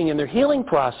engaging in their healing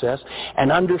process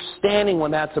and understanding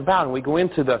what that's about, and we go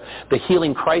into the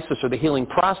healing crisis or the healing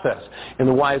process in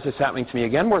the Why Is This Happening to Me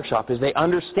Again workshop, is they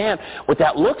understand what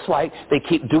that looks like, they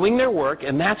keep doing their work,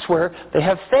 and that's where they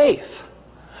have faith.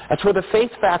 That's where the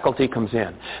faith faculty comes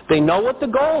in. They know what the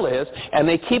goal is, and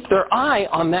they keep their eye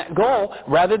on that goal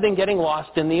rather than getting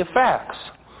lost in the effects.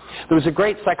 There was a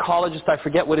great psychologist, I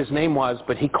forget what his name was,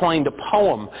 but he coined a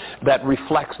poem that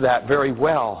reflects that very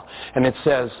well. And it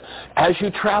says, as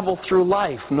you travel through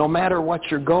life, no matter what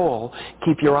your goal,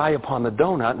 keep your eye upon the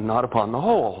donut and not upon the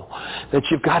hole. That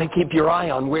you've got to keep your eye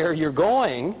on where you're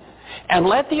going and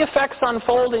let the effects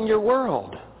unfold in your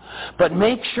world. But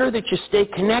make sure that you stay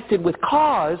connected with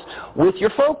cause with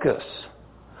your focus.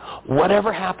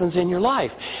 Whatever happens in your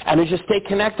life. And as you stay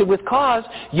connected with cause,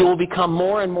 you will become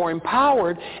more and more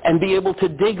empowered and be able to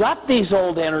dig up these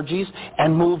old energies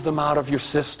and move them out of your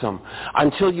system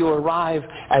until you arrive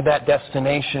at that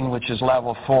destination, which is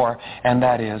level 4, and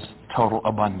that is total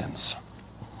abundance.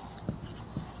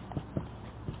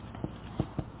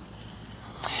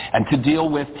 And to deal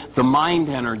with the mind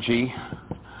energy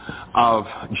of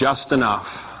just enough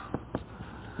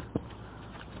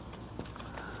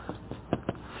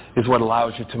is what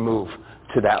allows you to move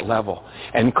to that level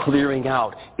and clearing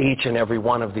out each and every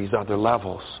one of these other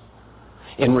levels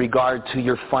in regard to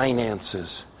your finances,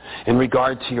 in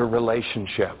regard to your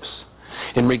relationships,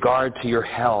 in regard to your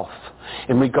health,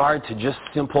 in regard to just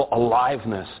simple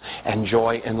aliveness and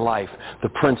joy in life. The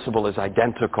principle is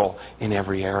identical in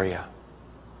every area.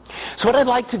 So what I'd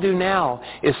like to do now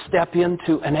is step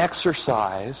into an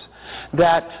exercise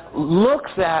that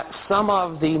looks at some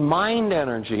of the mind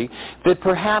energy that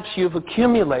perhaps you've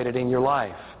accumulated in your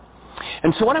life.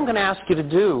 And so what I'm going to ask you to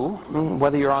do,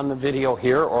 whether you're on the video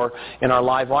here or in our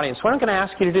live audience, what I'm going to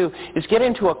ask you to do is get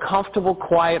into a comfortable,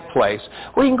 quiet place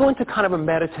where you can go into kind of a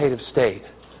meditative state.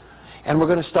 And we're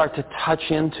going to start to touch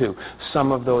into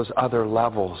some of those other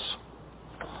levels.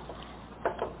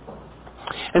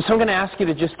 And so I'm going to ask you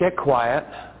to just get quiet,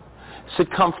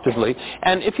 sit comfortably,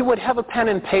 and if you would, have a pen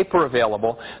and paper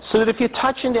available so that if you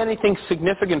touch into anything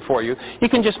significant for you, you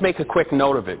can just make a quick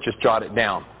note of it, just jot it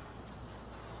down.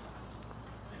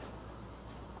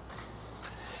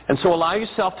 And so allow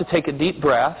yourself to take a deep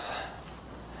breath.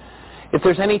 If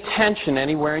there's any tension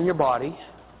anywhere in your body,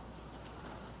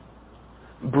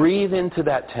 breathe into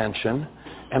that tension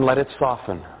and let it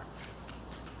soften.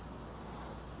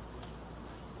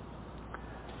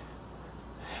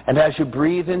 And as you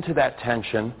breathe into that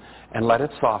tension and let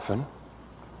it soften,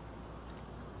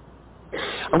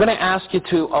 I'm going to ask you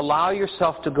to allow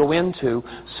yourself to go into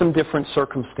some different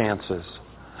circumstances.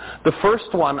 The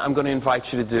first one I'm going to invite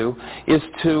you to do is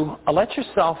to let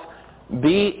yourself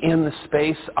be in the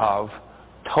space of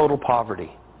total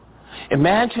poverty.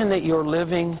 Imagine that you're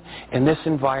living in this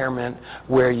environment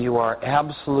where you are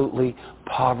absolutely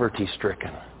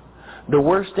poverty-stricken. The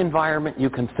worst environment you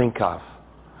can think of.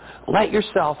 Let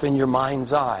yourself, in your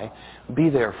mind's eye, be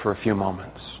there for a few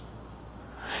moments.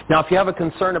 Now, if you have a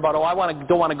concern about,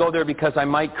 don't want to go there because I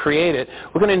might create it,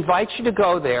 we're going to invite you to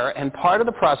go there, and part of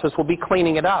the process will be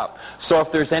cleaning it up. So if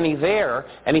there's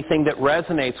anything that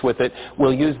resonates with it,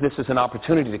 we'll use this as an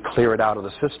opportunity to clear it out of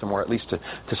the system, or at least to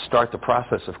start the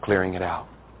process of clearing it out.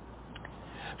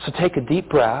 So take a deep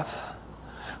breath.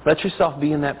 Let yourself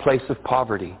be in that place of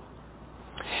poverty.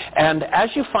 And as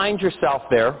you find yourself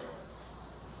there,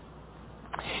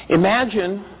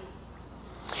 imagine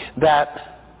that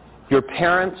your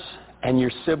parents and your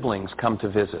siblings come to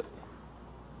visit.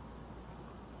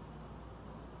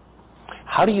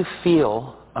 How do you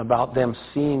feel about them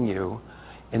seeing you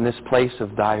in this place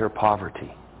of dire poverty?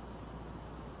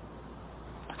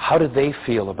 How do they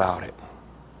feel about it?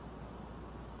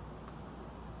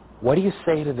 What do you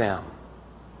say to them?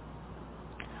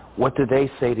 What do they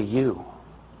say to you?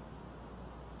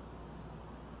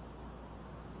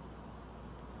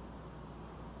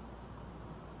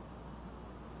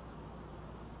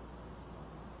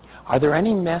 Are there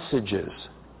any messages,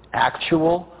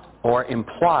 actual or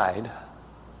implied,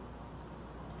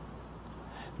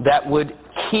 that would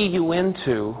key you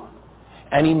into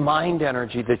any mind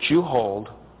energy that you hold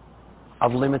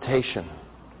of limitation?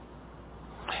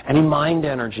 Any mind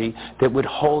energy that would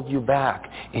hold you back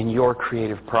in your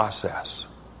creative process?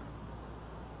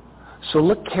 So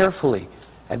look carefully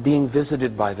at being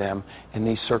visited by them in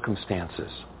these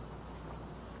circumstances.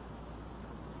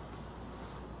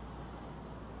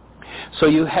 So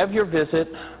you have your visit.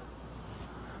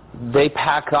 They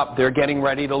pack up. They're getting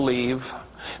ready to leave.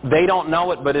 They don't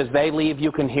know it, but as they leave,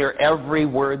 you can hear every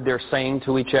word they're saying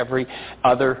to each other,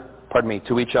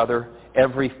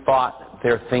 every thought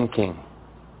they're thinking.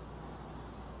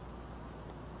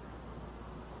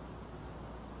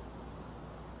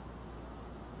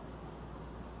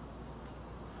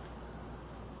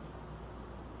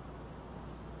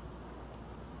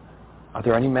 Are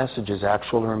there any messages,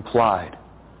 actual or implied,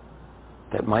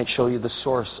 that might show you the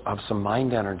source of some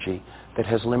mind energy that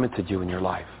has limited you in your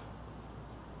life?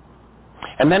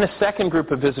 And then a second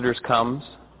group of visitors comes,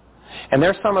 and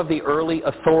they're some of the early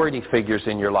authority figures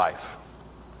in your life.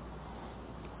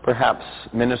 Perhaps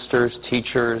ministers,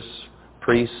 teachers,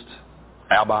 priests,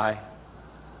 rabbi,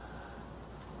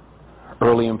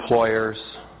 early employers,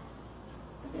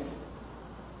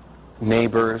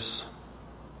 neighbors.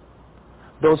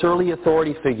 Those early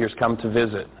authority figures come to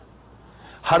visit.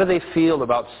 How do they feel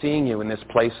about seeing you in this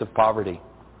place of poverty?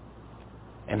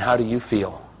 And how do you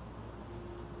feel?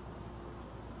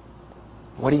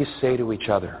 What do you say to each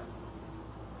other?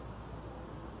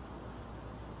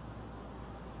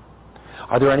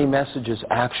 Are there any messages,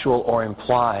 actual or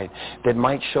implied, that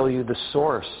might show you the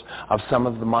source of some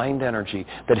of the mind energy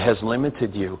that has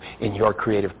limited you in your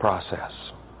creative process?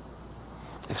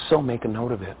 If so, make a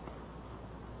note of it.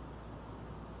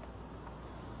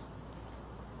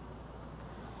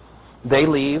 They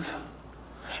leave,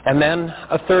 and then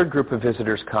a third group of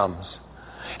visitors comes.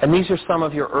 And these are some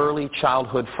of your early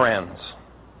childhood friends.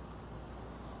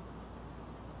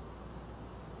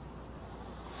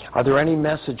 Are there any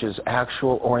messages,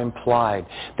 actual or implied,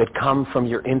 that come from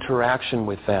your interaction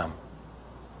with them?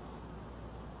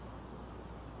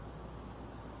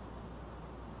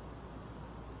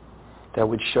 That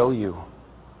would show you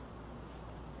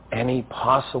any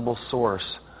possible source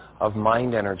of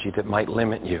mind energy that might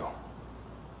limit you?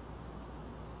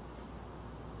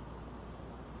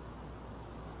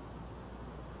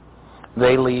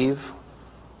 They leave.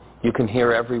 You can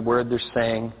hear every word they're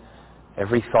saying,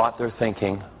 every thought they're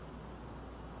thinking.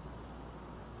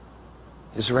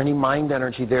 Is there any mind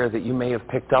energy there that you may have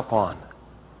picked up on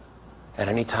at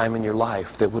any time in your life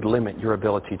that would limit your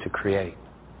ability to create?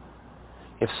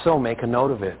 If so, make a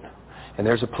note of it. And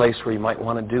there's a place where you might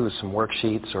want to do some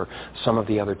worksheets or some of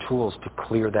the other tools to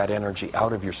clear that energy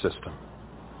out of your system.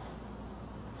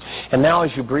 And now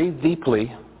as you breathe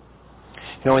deeply,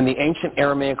 in the ancient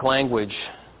Aramaic language,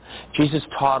 Jesus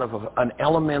taught of an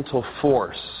elemental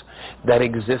force that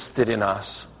existed in us.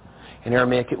 In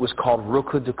Aramaic, it was called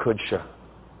Rukudukudsha.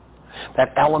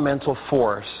 That elemental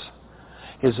force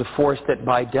is a force that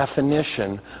by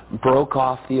definition broke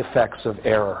off the effects of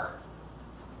error.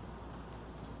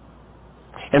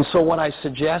 And so what I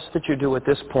suggest that you do at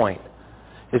this point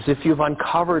is, if you've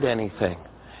uncovered anything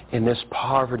in this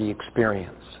poverty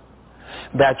experience,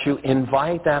 that you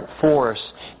invite that force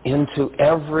into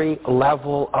every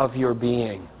level of your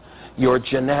being, your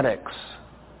genetics,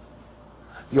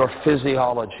 your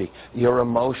physiology, your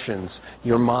emotions,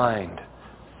 your mind,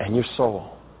 and your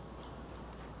soul.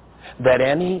 That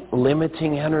any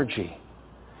limiting energy,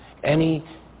 any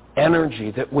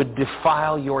energy that would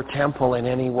defile your temple in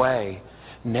any way,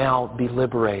 now be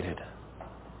liberated.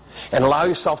 And allow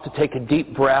yourself to take a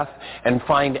deep breath and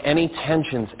find any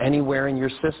tensions anywhere in your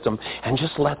system and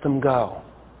just let them go.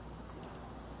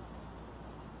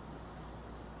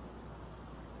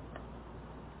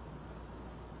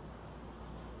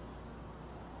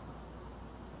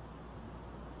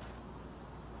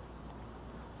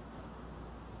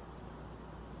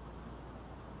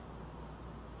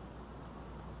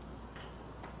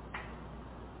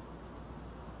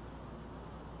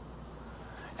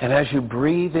 And as you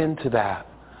breathe into that,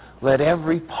 let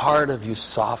every part of you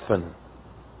soften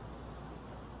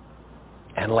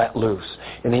and let loose.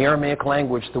 In the Aramaic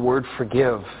language, the word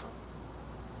forgive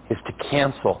is to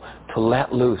cancel, to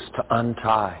let loose, to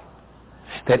untie.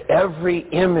 That every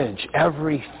image,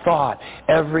 every thought,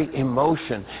 every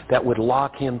emotion that would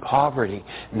lock in poverty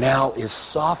now is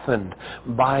softened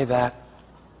by that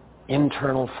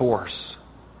internal force.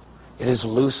 It is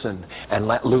loosened and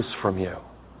let loose from you.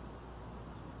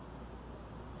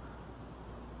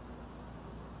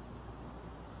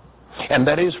 And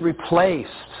that is replaced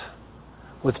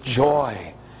with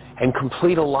joy and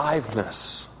complete aliveness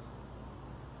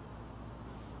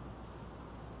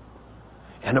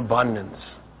and abundance.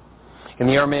 In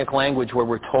the Aramaic language, where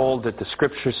we're told that the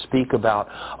scriptures speak about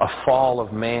a fall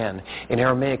of man, in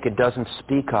Aramaic it doesn't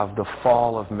speak of the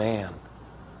fall of man.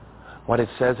 What it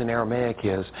says in Aramaic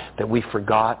is that we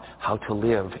forgot how to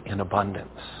live in abundance.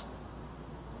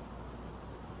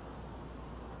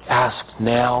 Ask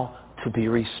now to be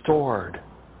restored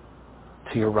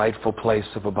to your rightful place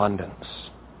of abundance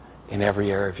in every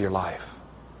area of your life.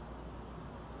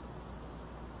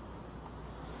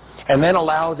 And then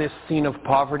allow this scene of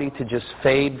poverty to just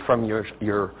fade from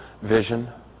your vision.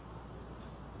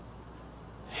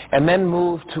 And then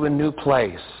move to a new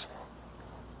place.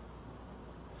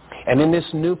 And in this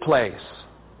new place,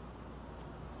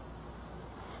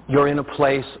 you're in a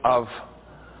place of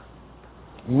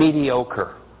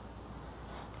mediocre.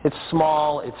 It's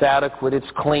small, it's adequate, it's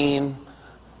clean,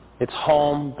 it's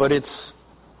home, but it's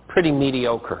pretty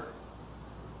mediocre.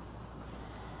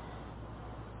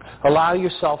 Allow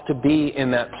yourself to be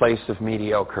in that place of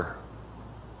mediocre.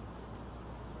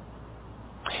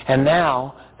 And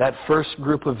now, that first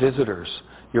group of visitors,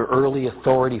 your early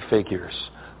authority figures,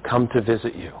 come to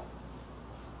visit you.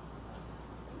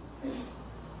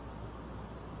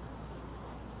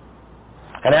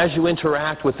 And as you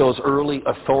interact with those early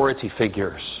authority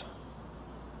figures,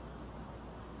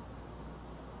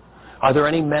 are there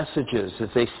any messages as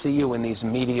they see you in these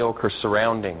mediocre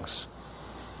surroundings?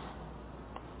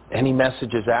 Any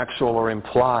messages, actual or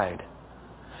implied,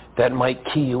 that might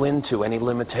key you into any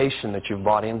limitation that you've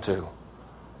bought into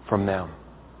from them?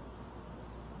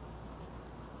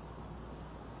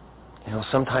 You know,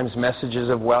 sometimes messages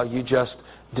of, well, you just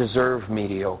deserve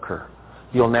mediocre.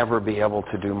 You'll never be able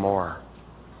to do more.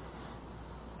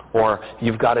 Or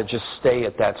you've got to just stay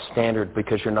at that standard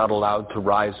because you're not allowed to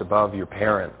rise above your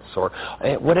parents. Or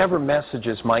whatever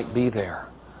messages might be there.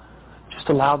 Just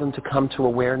allow them to come to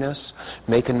awareness.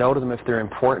 Make a note of them if they're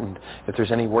important, if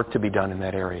there's any work to be done in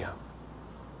that area.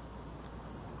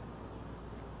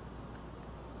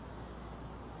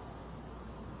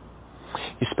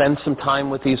 You spend some time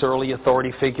with these early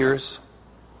authority figures.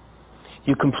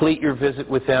 You complete your visit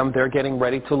with them. They're getting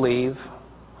ready to leave.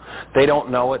 They don't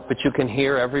know it, but you can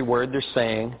hear every word they're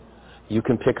saying. You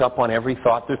can pick up on every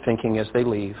thought they're thinking as they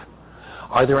leave.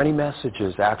 Are there any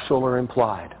messages, actual or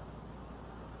implied,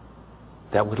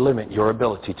 that would limit your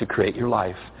ability to create your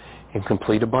life in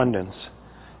complete abundance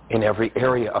in every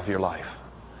area of your life?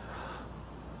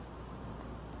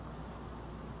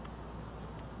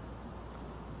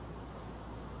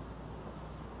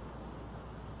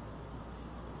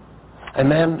 And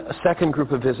then a second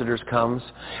group of visitors comes,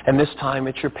 and this time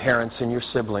it's your parents and your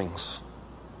siblings.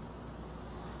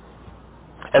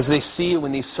 As they see you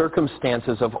in these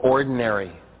circumstances of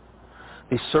ordinary,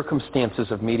 these circumstances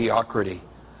of mediocrity,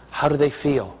 how do they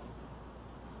feel?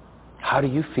 How do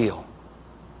you feel?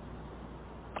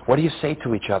 What do you say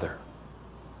to each other?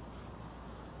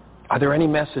 Are there any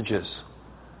messages,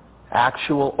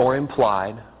 actual or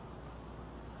implied,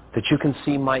 that you can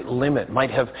see might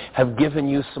have given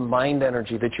you some mind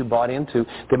energy that you bought into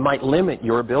that might limit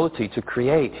your ability to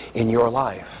create in your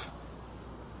life.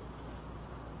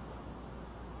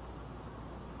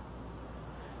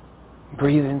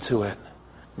 Breathe into it.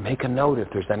 Make a note if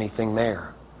there's anything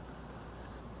there.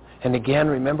 And again,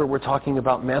 remember, we're talking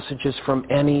about messages from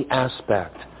any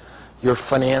aspect. Your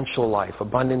financial life,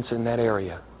 abundance in that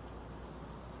area.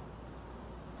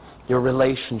 Your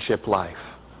relationship life,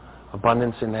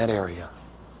 abundance in that area.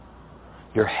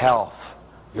 Your health,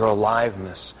 your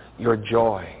aliveness, your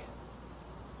joy.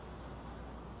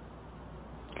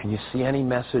 Can you see any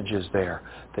messages there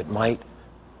that might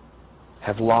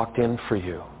have locked in for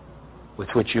you, with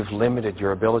which you've limited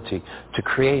your ability to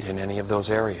create in any of those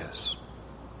areas?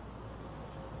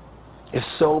 If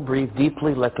so, breathe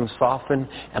deeply, let them soften,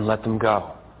 and let them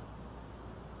go.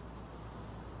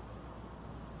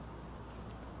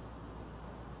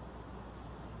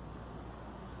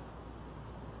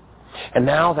 And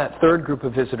now that third group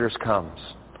of visitors comes.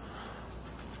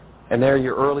 And they're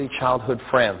your early childhood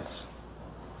friends.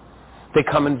 They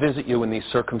come and visit you in these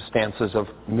circumstances of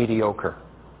mediocre.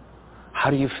 How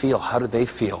do you feel? How do they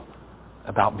feel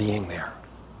about being there?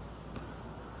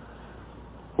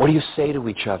 What do you say to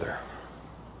each other?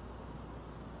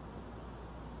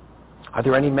 Are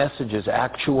there any messages,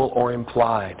 actual or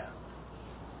implied?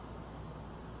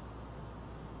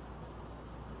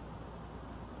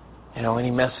 You know,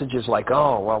 any messages like,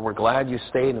 oh, well, we're glad you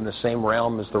stayed in the same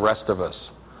realm as the rest of us.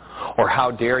 Or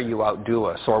how dare you outdo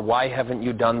us? Or why haven't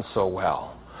you done so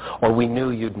well? Or we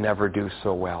knew you'd never do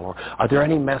so well. Or are there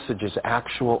any messages,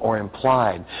 actual or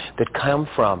implied, that come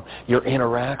from your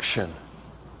interaction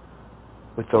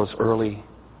with those early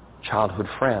childhood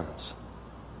friends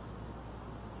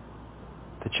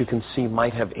that you can see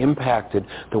might have impacted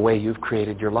the way you've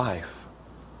created your life?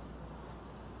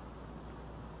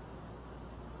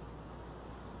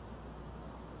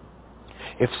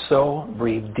 If so,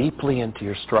 breathe deeply into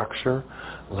your structure,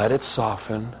 let it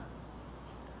soften,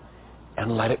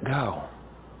 and let it go.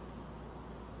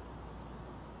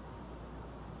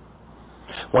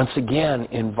 Once again,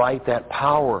 invite that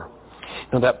power.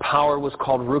 You know, that power was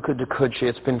called Ruka Dakuchi.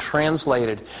 It's been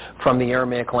translated from the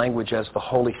Aramaic language as the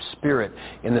Holy Spirit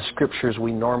in the scriptures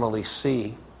we normally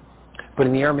see. But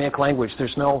in the Aramaic language,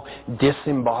 there's no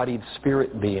disembodied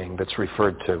spirit being that's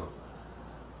referred to.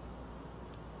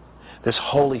 This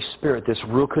Holy Spirit, this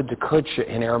Ruka Dakuchi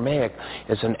in Aramaic,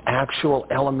 is an actual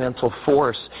elemental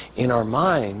force in our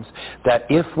minds that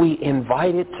if we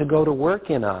invite it to go to work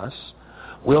in us,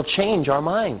 will change our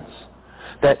minds.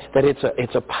 That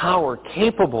it's a power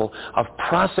capable of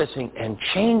processing and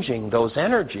changing those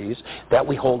energies that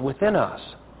we hold within us.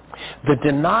 The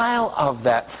denial of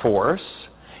that force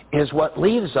is what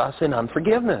leaves us in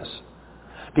unforgiveness.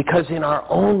 Because in our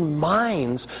own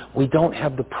minds, we don't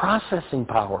have the processing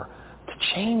power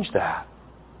to change that.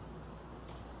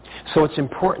 So it's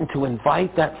important to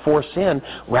invite that force in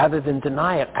rather than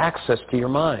deny it access to your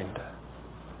mind.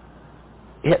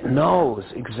 It knows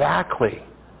exactly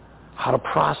how to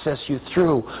process you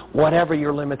through whatever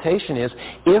your limitation is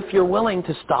if you're willing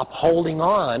to stop holding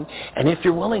on and if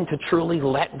you're willing to truly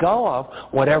let go of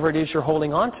whatever it is you're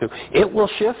holding on to. It will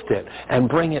shift it and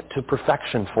bring it to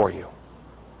perfection for you.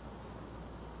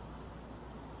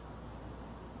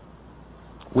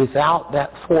 Without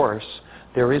that force,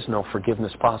 there is no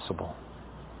forgiveness possible.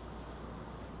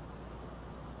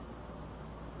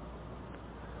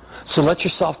 So let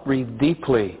yourself breathe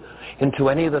deeply into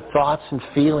any of the thoughts and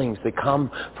feelings that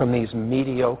come from these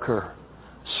mediocre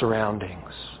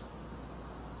surroundings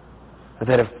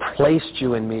that have placed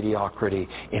you in mediocrity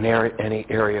in any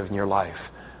area in your life,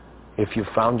 if you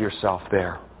found yourself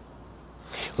there.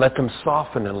 Let them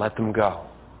soften and let them go.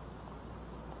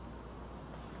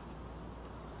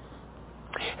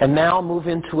 And now move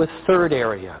into a third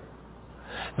area.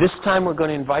 This time we're going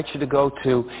to invite you to go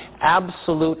to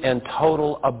absolute and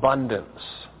total abundance.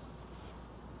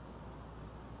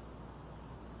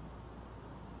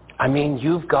 I mean,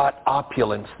 you've got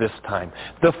opulence this time.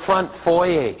 The front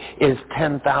foyer is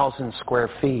 10,000 square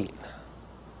feet.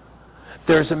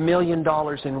 There's $1 million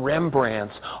in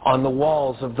Rembrandts on the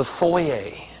walls of the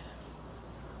foyer.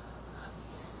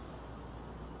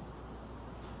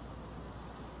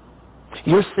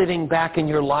 You're sitting back in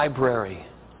your library.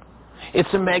 It's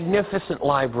a magnificent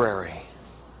library.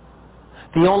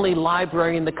 The only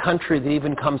library in the country that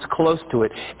even comes close to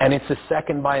it, and it's a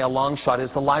second by a long shot, is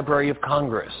the Library of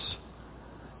Congress.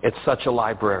 It's such a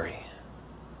library.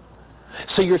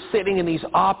 So you're sitting in these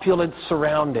opulent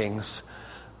surroundings,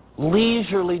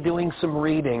 leisurely doing some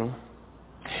reading,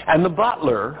 and the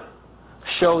butler,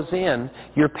 shows in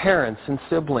your parents and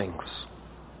siblings.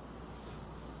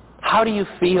 How do you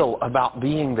feel about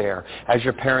being there as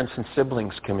your parents and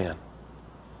siblings come in?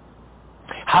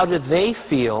 How do they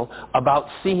feel about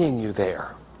seeing you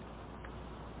there?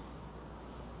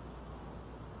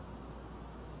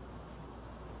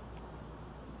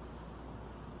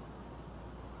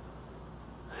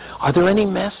 Are there any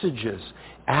messages,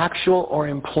 actual or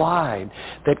implied,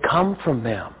 that come from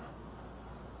them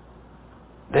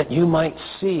that you might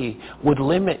see would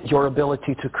limit your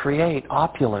ability to create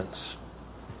opulence?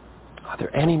 Are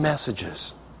there any messages?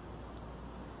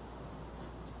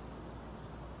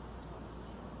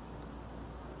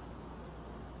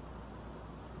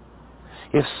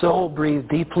 If so, breathe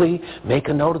deeply, make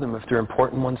a note of them if they're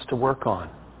important ones to work on.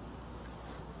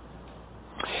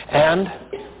 And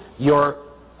your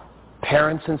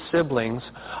parents and siblings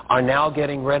are now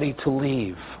getting ready to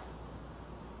leave.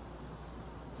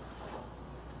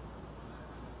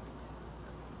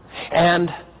 And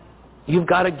you've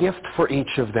got a gift for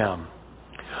each of them.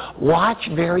 Watch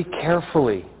very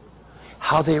carefully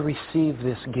how they receive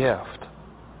this gift.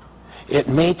 It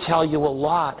may tell you a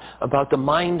lot about the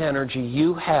mind energy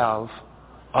you have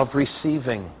of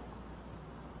receiving.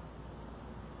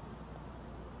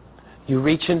 You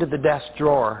reach into the desk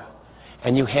drawer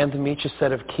and you hand them each a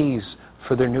set of keys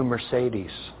for their new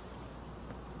Mercedes.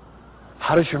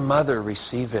 How does your mother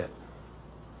receive it?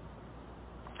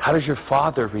 How does your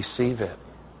father receive it?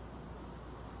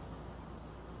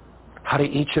 How do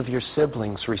each of your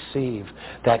siblings receive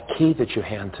that key that you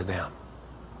hand to them?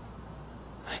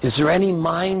 Is there any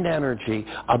mind energy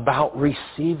about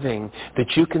receiving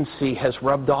that you can see has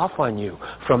rubbed off on you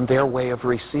from their way of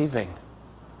receiving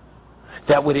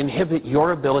that would inhibit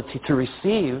your ability to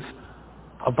receive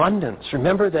abundance?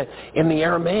 Remember that in the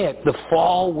Aramaic, the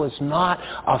fall was not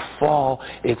a fall.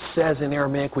 It says in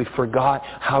Aramaic, we forgot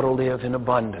how to live in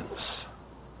abundance.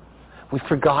 We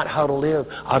forgot how to live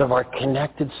out of our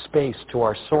connected space to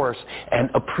our source and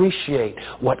appreciate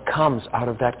what comes out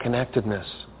of that connectedness.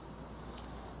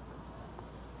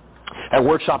 At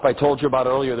workshop I told you about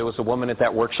earlier, there was a woman at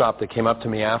that workshop that came up to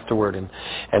me afterward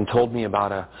and told me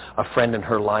about a friend in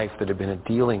her life that had been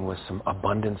dealing with some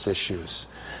abundance issues.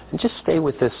 And just stay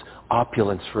with this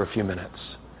opulence for a few minutes.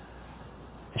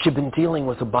 She'd been dealing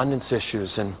with abundance issues,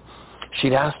 and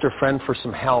she'd asked her friend for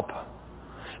some help.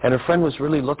 And her friend was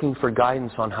really looking for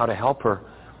guidance on how to help her.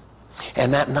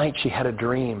 And that night she had a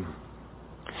dream.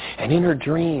 And in her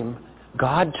dream,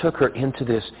 God took her into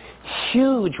this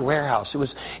huge warehouse.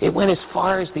 It went as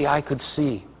far as the eye could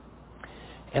see.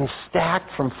 And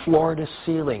stacked from floor to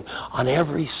ceiling on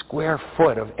every square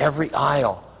foot of every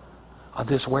aisle of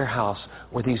this warehouse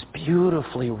were these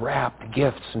beautifully wrapped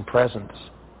gifts and presents.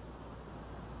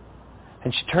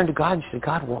 And she turned to God and she said,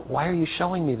 God, why are you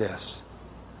showing me this?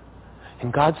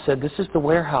 And God said, this is the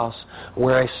warehouse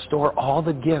where I store all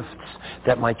the gifts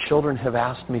that my children have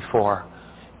asked me for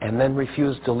and then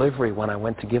refused delivery when I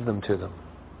went to give them to them.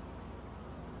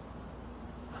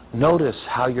 Notice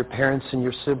how your parents and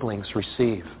your siblings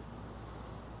receive.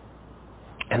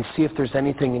 And see if there's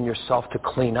anything in yourself to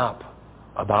clean up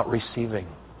about receiving.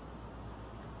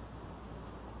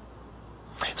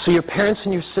 So your parents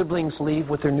and your siblings leave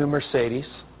with their new Mercedes.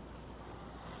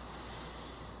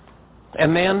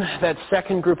 And then that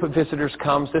second group of visitors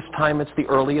comes. This time it's the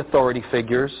early authority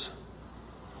figures.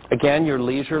 Again, you're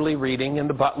leisurely reading and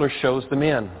the butler shows them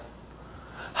in.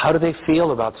 How do they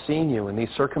feel about seeing you in these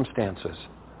circumstances?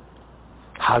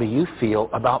 How do you feel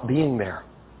about being there?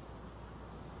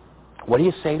 What do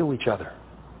you say to each other?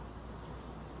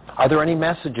 Are there any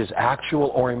messages,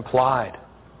 actual or implied?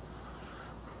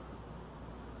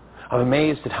 I'm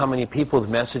amazed at how many people the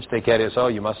message they get is, oh,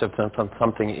 you must have done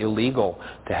something illegal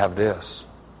to have this.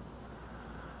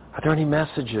 Are there any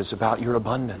messages about your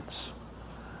abundance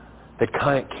that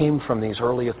came from these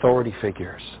early authority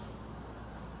figures?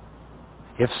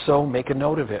 If so, make a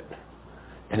note of it.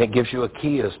 And it gives you a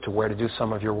key as to where to do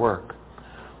some of your work.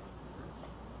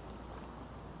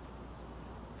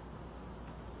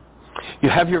 You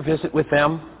have your visit with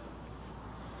them.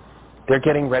 They're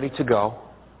getting ready to go.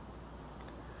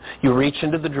 You reach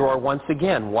into the drawer once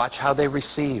again. Watch how they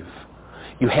receive.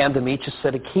 You hand them each a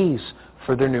set of keys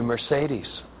for their new Mercedes.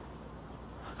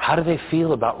 How do they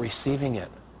feel about receiving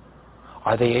it?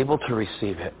 Are they able to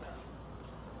receive it?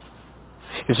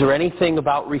 Is there anything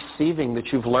about receiving that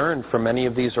you've learned from any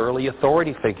of these early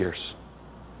authority figures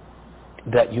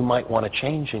that you might want to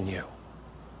change in you?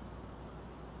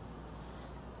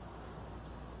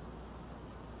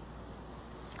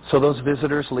 So those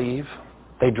visitors leave.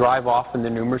 They drive off in the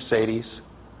new Mercedes.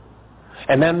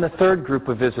 And then the third group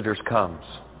of visitors comes.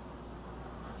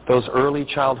 those early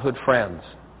childhood friends,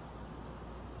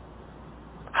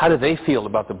 how do they feel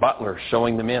about the butler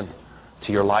showing them in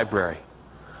to your library,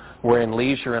 where in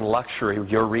leisure and luxury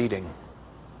you're reading?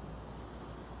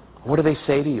 What do they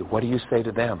say to you? What do you say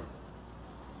to them?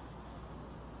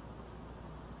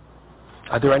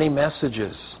 Are there any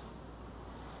messages,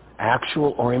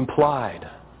 actual or implied,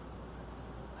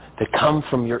 that come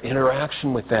from your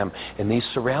interaction with them in these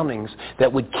surroundings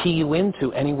that would key you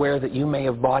into anywhere that you may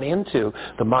have bought into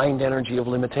the mind energy of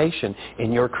limitation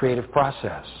in your creative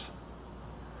process?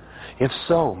 If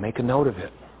so, make a note of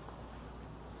it.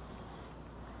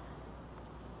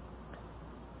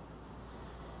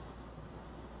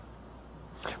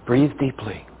 Breathe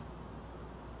deeply.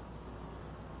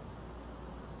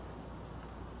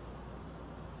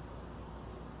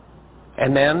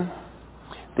 And then,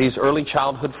 these early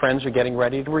childhood friends are getting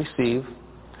ready to receive.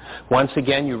 Once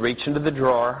again, you reach into the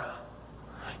drawer.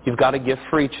 You've got a gift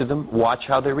for each of them. Watch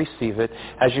how they receive it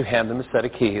as you hand them a set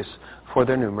of keys for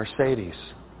their new Mercedes.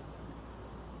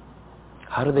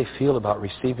 How do they feel about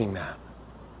receiving that?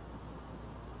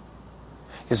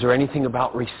 Is there anything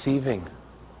about receiving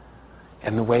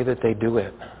and the way that they do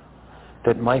it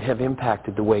that might have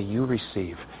impacted the way you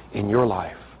receive in your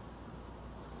life?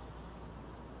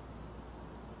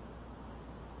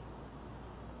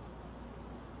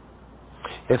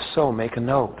 If so, make a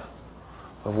note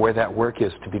of where that work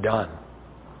is to be done.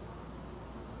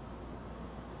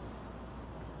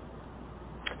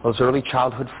 Those early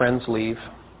childhood friends leave.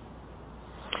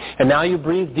 And now you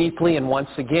breathe deeply, and once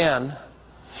again,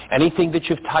 anything that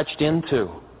you've touched into,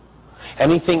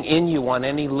 anything in you on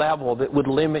any level that would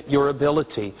limit your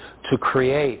ability to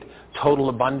create total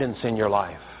abundance in your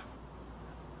life,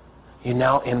 you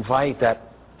now invite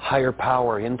that higher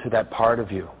power into that part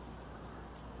of you.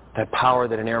 That power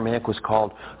that in Aramaic was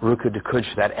called Ruka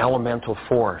Dukuj, that elemental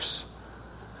force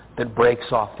that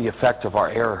breaks off the effect of our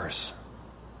errors.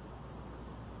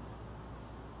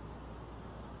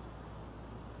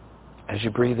 As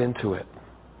you breathe into it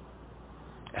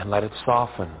and let it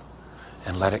soften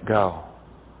and let it go,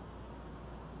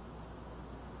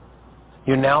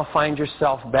 you now find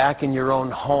yourself back in your own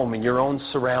home, in your own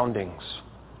surroundings.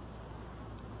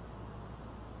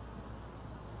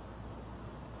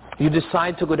 You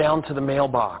decide to go down to the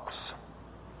mailbox.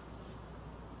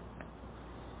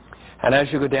 And as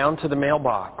you go down to the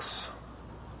mailbox,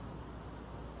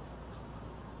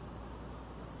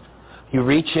 you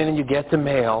reach in and you get the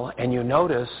mail, and you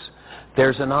notice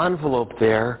there's an envelope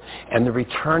there, and the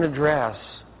return address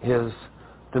is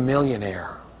the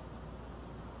millionaire.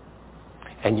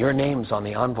 And your name's on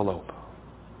the envelope.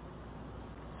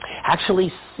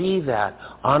 Actually see that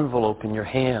envelope in your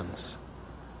hands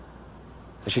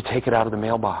as you take it out of the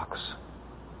mailbox.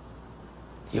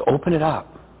 You open it up,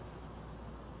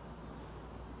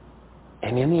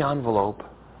 and in the envelope,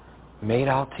 made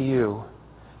out to you,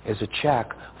 is a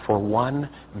check for $1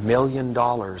 million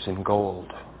in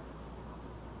gold.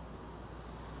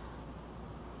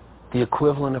 The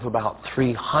equivalent of about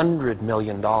 $300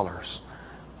 million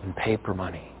in paper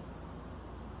money.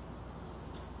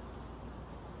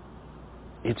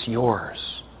 It's yours.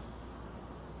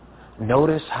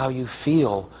 Notice how you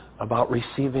feel about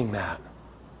receiving that.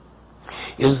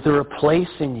 Is there a place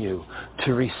in you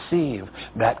to receive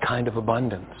that kind of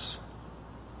abundance?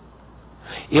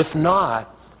 If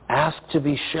not, ask to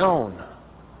be shown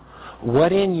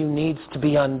what in you needs to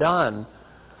be undone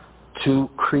to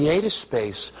create a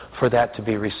space for that to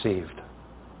be received.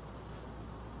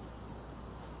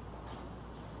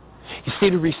 You see,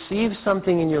 to receive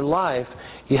something in your life,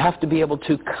 you have to be able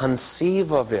to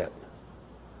conceive of it.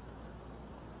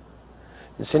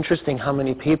 It's interesting how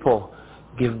many people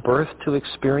give birth to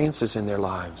experiences in their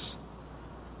lives,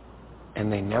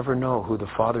 and they never know who the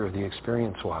father of the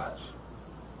experience was.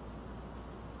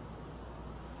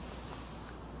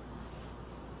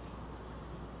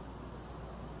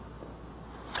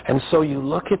 And so you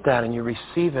look at that and you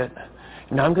receive it.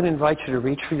 Now I'm going to invite you to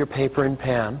reach for your paper and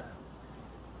pen.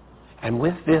 And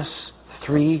with this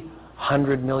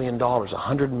 $300 million,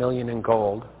 $100 million in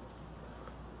gold,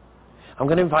 I'm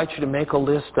going to invite you to make a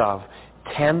list of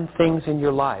 10 things in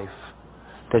your life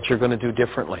that you're going to do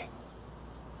differently.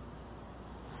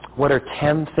 What are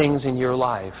 10 things in your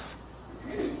life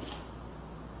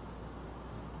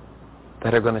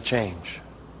that are going to change?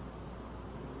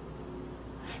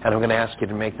 And I'm going to ask you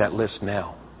to make that list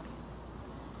now.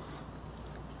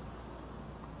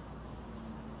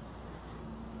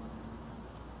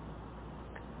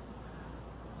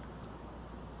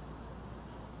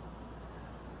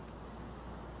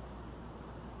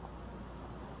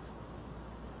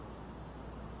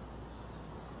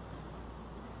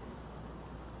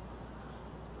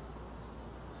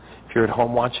 If you're at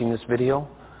home watching this video,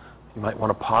 you might want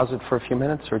to pause it for a few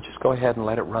minutes or just go ahead and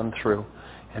let it run through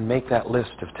and make that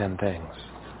list of 10 things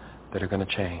that are going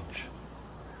to change.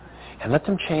 And let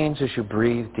them change as you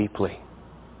breathe deeply.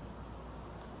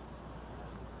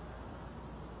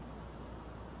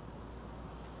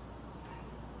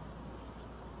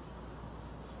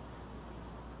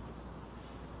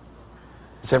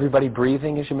 Is everybody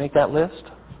breathing as you make that list?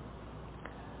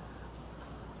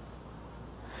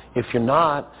 If you're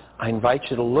not, I invite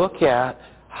you to look at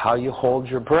how you hold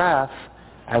your breath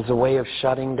as a way of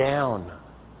shutting down.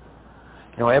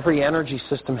 You know, every energy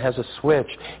system has a switch,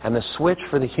 and the switch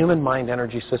for the human mind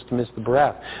energy system is the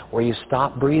breath. Where you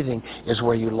stop breathing is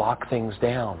where you lock things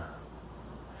down.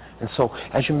 And so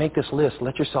as you make this list,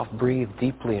 let yourself breathe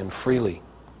deeply and freely.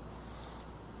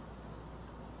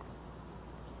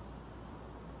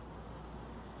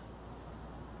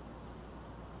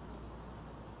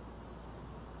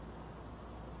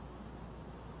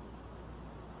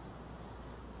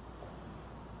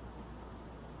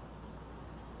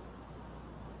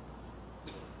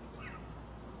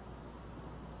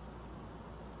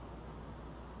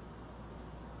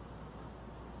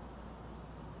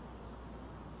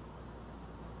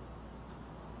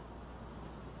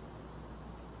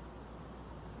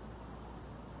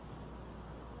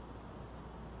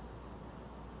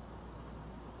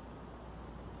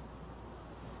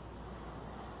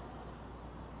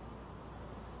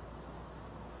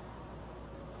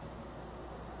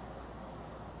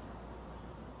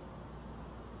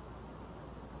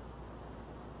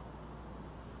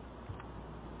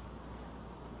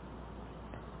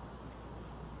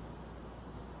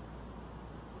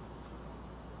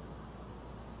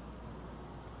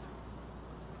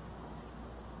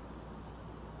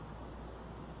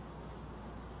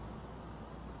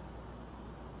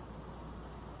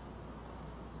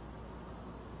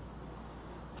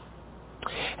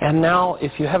 And now,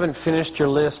 if you haven't finished your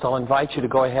list, I'll invite you to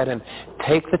go ahead and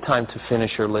take the time to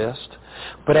finish your list.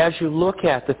 But as you look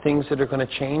at the things that are going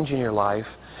to change in your life,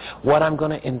 what I'm going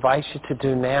to invite you to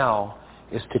do now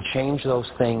is to change those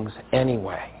things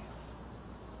anyway.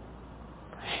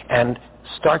 And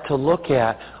start to look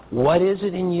at what is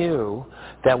it in you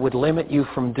that would limit you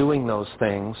from doing those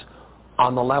things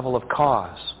on the level of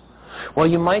cause. Well,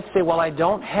 you might say, well, I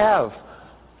don't have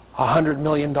 $100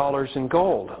 million in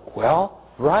gold. Well,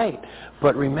 right.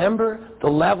 But remember, the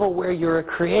level where you're a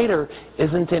creator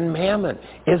isn't in mammon,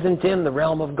 isn't in the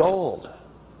realm of gold.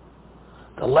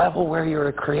 The level where you're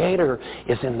a creator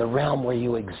is in the realm where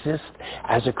you exist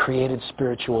as a created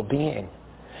spiritual being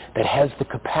that has the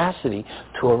capacity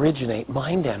to originate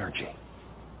mind energy.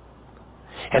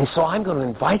 And so I'm going to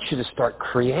invite you to start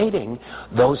creating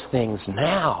those things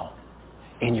now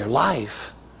in your life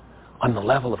on the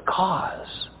level of cause.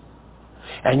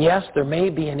 And yes, there may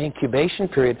be an incubation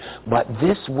period, but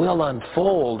this will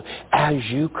unfold as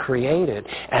you create it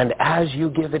and as you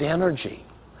give it energy.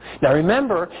 Now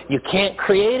remember, you can't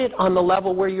create it on the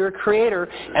level where you're a creator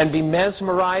and be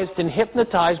mesmerized and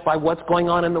hypnotized by what's going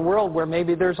on in the world where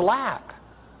maybe there's lack.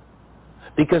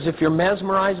 Because if you're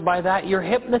mesmerized by that, you're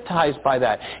hypnotized by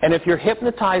that. And if you're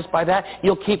hypnotized by that,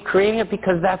 you'll keep creating it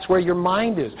because that's where your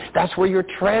mind is. That's where your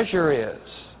treasure is.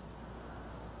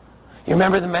 You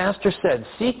remember the Master said,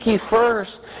 seek ye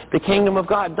first the kingdom of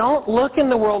God. Don't look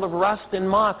in the world of rust and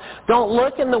moth. Don't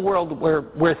look in the world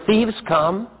where thieves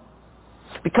come.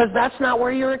 Because that's not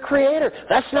where you're a creator.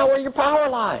 That's not where your power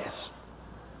lies.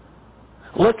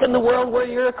 Look in the world where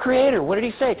you're a creator. What did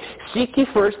he say? Seek ye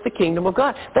first the kingdom of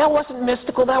God. That wasn't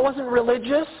mystical. That wasn't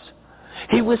religious.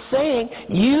 He was saying,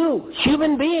 you,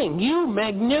 human being, you,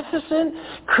 magnificent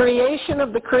creation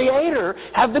of the Creator,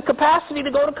 have the capacity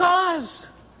to go to cause.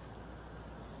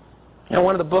 You know,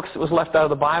 one of the books that was left out of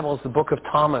the Bible is the book of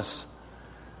Thomas.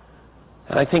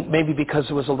 And I think maybe because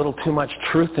there was a little too much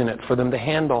truth in it for them to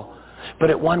handle. But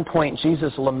at one point,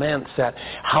 Jesus laments at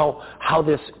how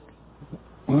this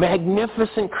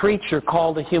magnificent creature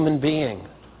called a human being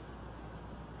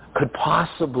could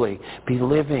possibly be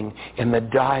living in the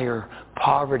dire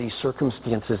poverty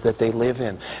circumstances that they live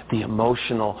in. The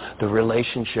emotional, the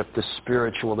relationship, the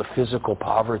spiritual, the physical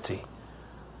poverty.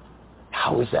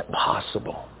 How is that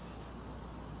possible?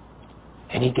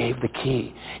 And he gave the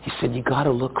key. He said, you got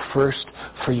to look first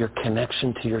for your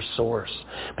connection to your source.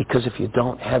 Because if you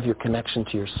don't have your connection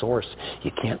to your source,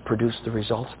 you can't produce the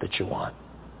results that you want.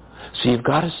 So you've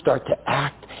got to start to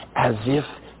act as if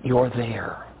you're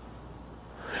there.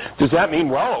 Does that mean,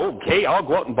 well, okay, I'll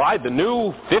go out and buy the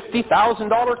new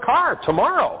 $50,000 car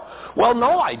tomorrow? Well,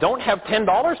 no, I don't have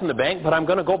 $10 in the bank, but I'm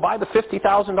going to go buy the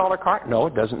 $50,000 car. No,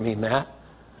 it doesn't mean that.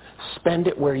 Spend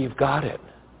it where you've got it.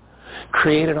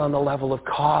 Create it on the level of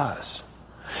cause.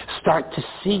 Start to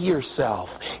see yourself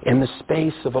in the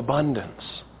space of abundance.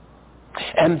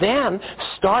 And then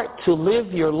start to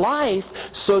live your life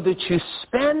so that you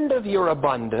spend of your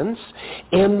abundance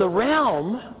in the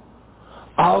realm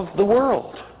of the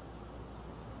world.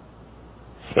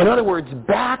 In other words,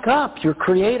 back up your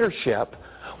creatorship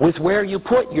with where you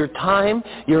put your time,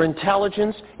 your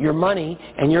intelligence, your money,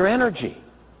 and your energy.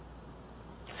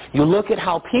 You look at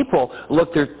how people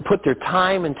put their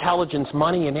time, intelligence,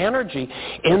 money, and energy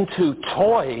into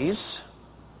toys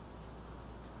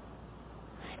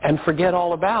and forget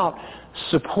all about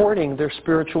supporting their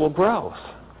spiritual growth.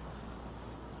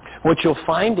 What you'll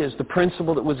find is the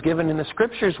principle that was given in the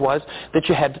scriptures was that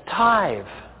you had to tithe.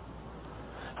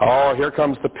 Oh, here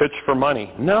comes the pitch for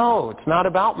money. No, it's not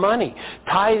about money.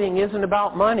 Tithing isn't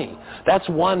about money. That's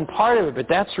one part of it, but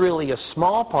that's really a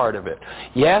small part of it.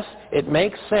 Yes, it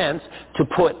makes sense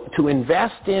to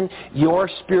invest in your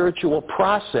spiritual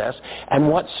process and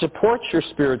what supports your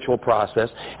spiritual process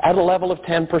at a level of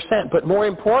 10%. But more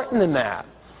important than that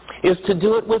is to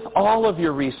do it with all of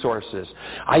your resources.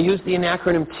 I use the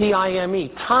acronym TIME,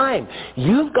 time.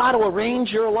 You've got to arrange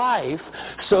your life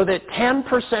so that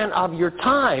 10% of your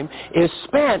time is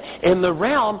spent in the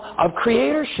realm of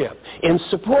creatorship, in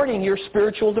supporting your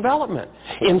spiritual development,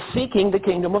 in seeking the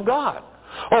kingdom of God.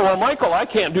 Oh, well, Michael, I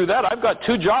can't do that. I've got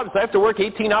 2 jobs. I have to work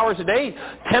 18 hours a day.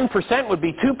 10% would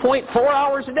be 2.4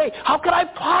 hours a day. How could I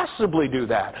possibly do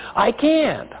that? I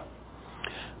can't.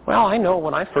 Well, I know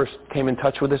when I first came in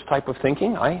touch with this type of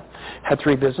thinking, I had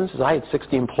 3 businesses. I had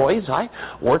 60 employees. I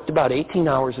worked about 18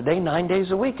 hours a day, 9 days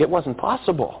a week. It wasn't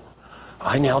possible.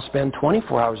 I now spend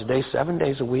 24 hours a day, 7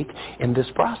 days a week in this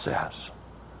process.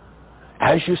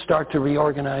 As you start to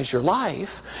reorganize your life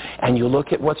and you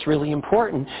look at what's really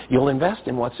important, you'll invest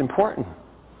in what's important.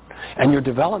 And your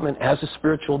development as a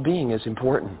spiritual being is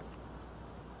important.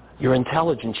 Your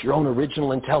intelligence, your own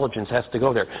original intelligence has to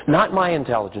go there. Not my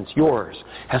intelligence, yours,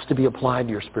 has to be applied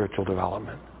to your spiritual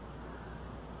development.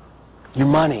 Your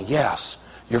money, yes,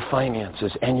 your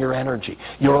finances, and your energy.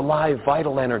 Your alive,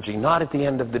 vital energy, not at the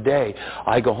end of the day,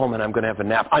 I go home and I'm going to have a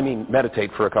nap. I mean, meditate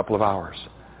for a couple of hours.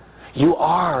 You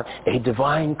are a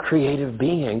divine creative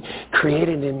being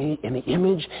created in the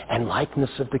image and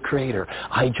likeness of the Creator.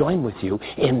 I join with you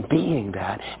in being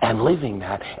that and living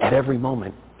that at every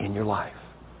moment in your life.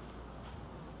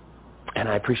 And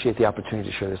I appreciate the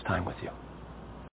opportunity to share this time with you.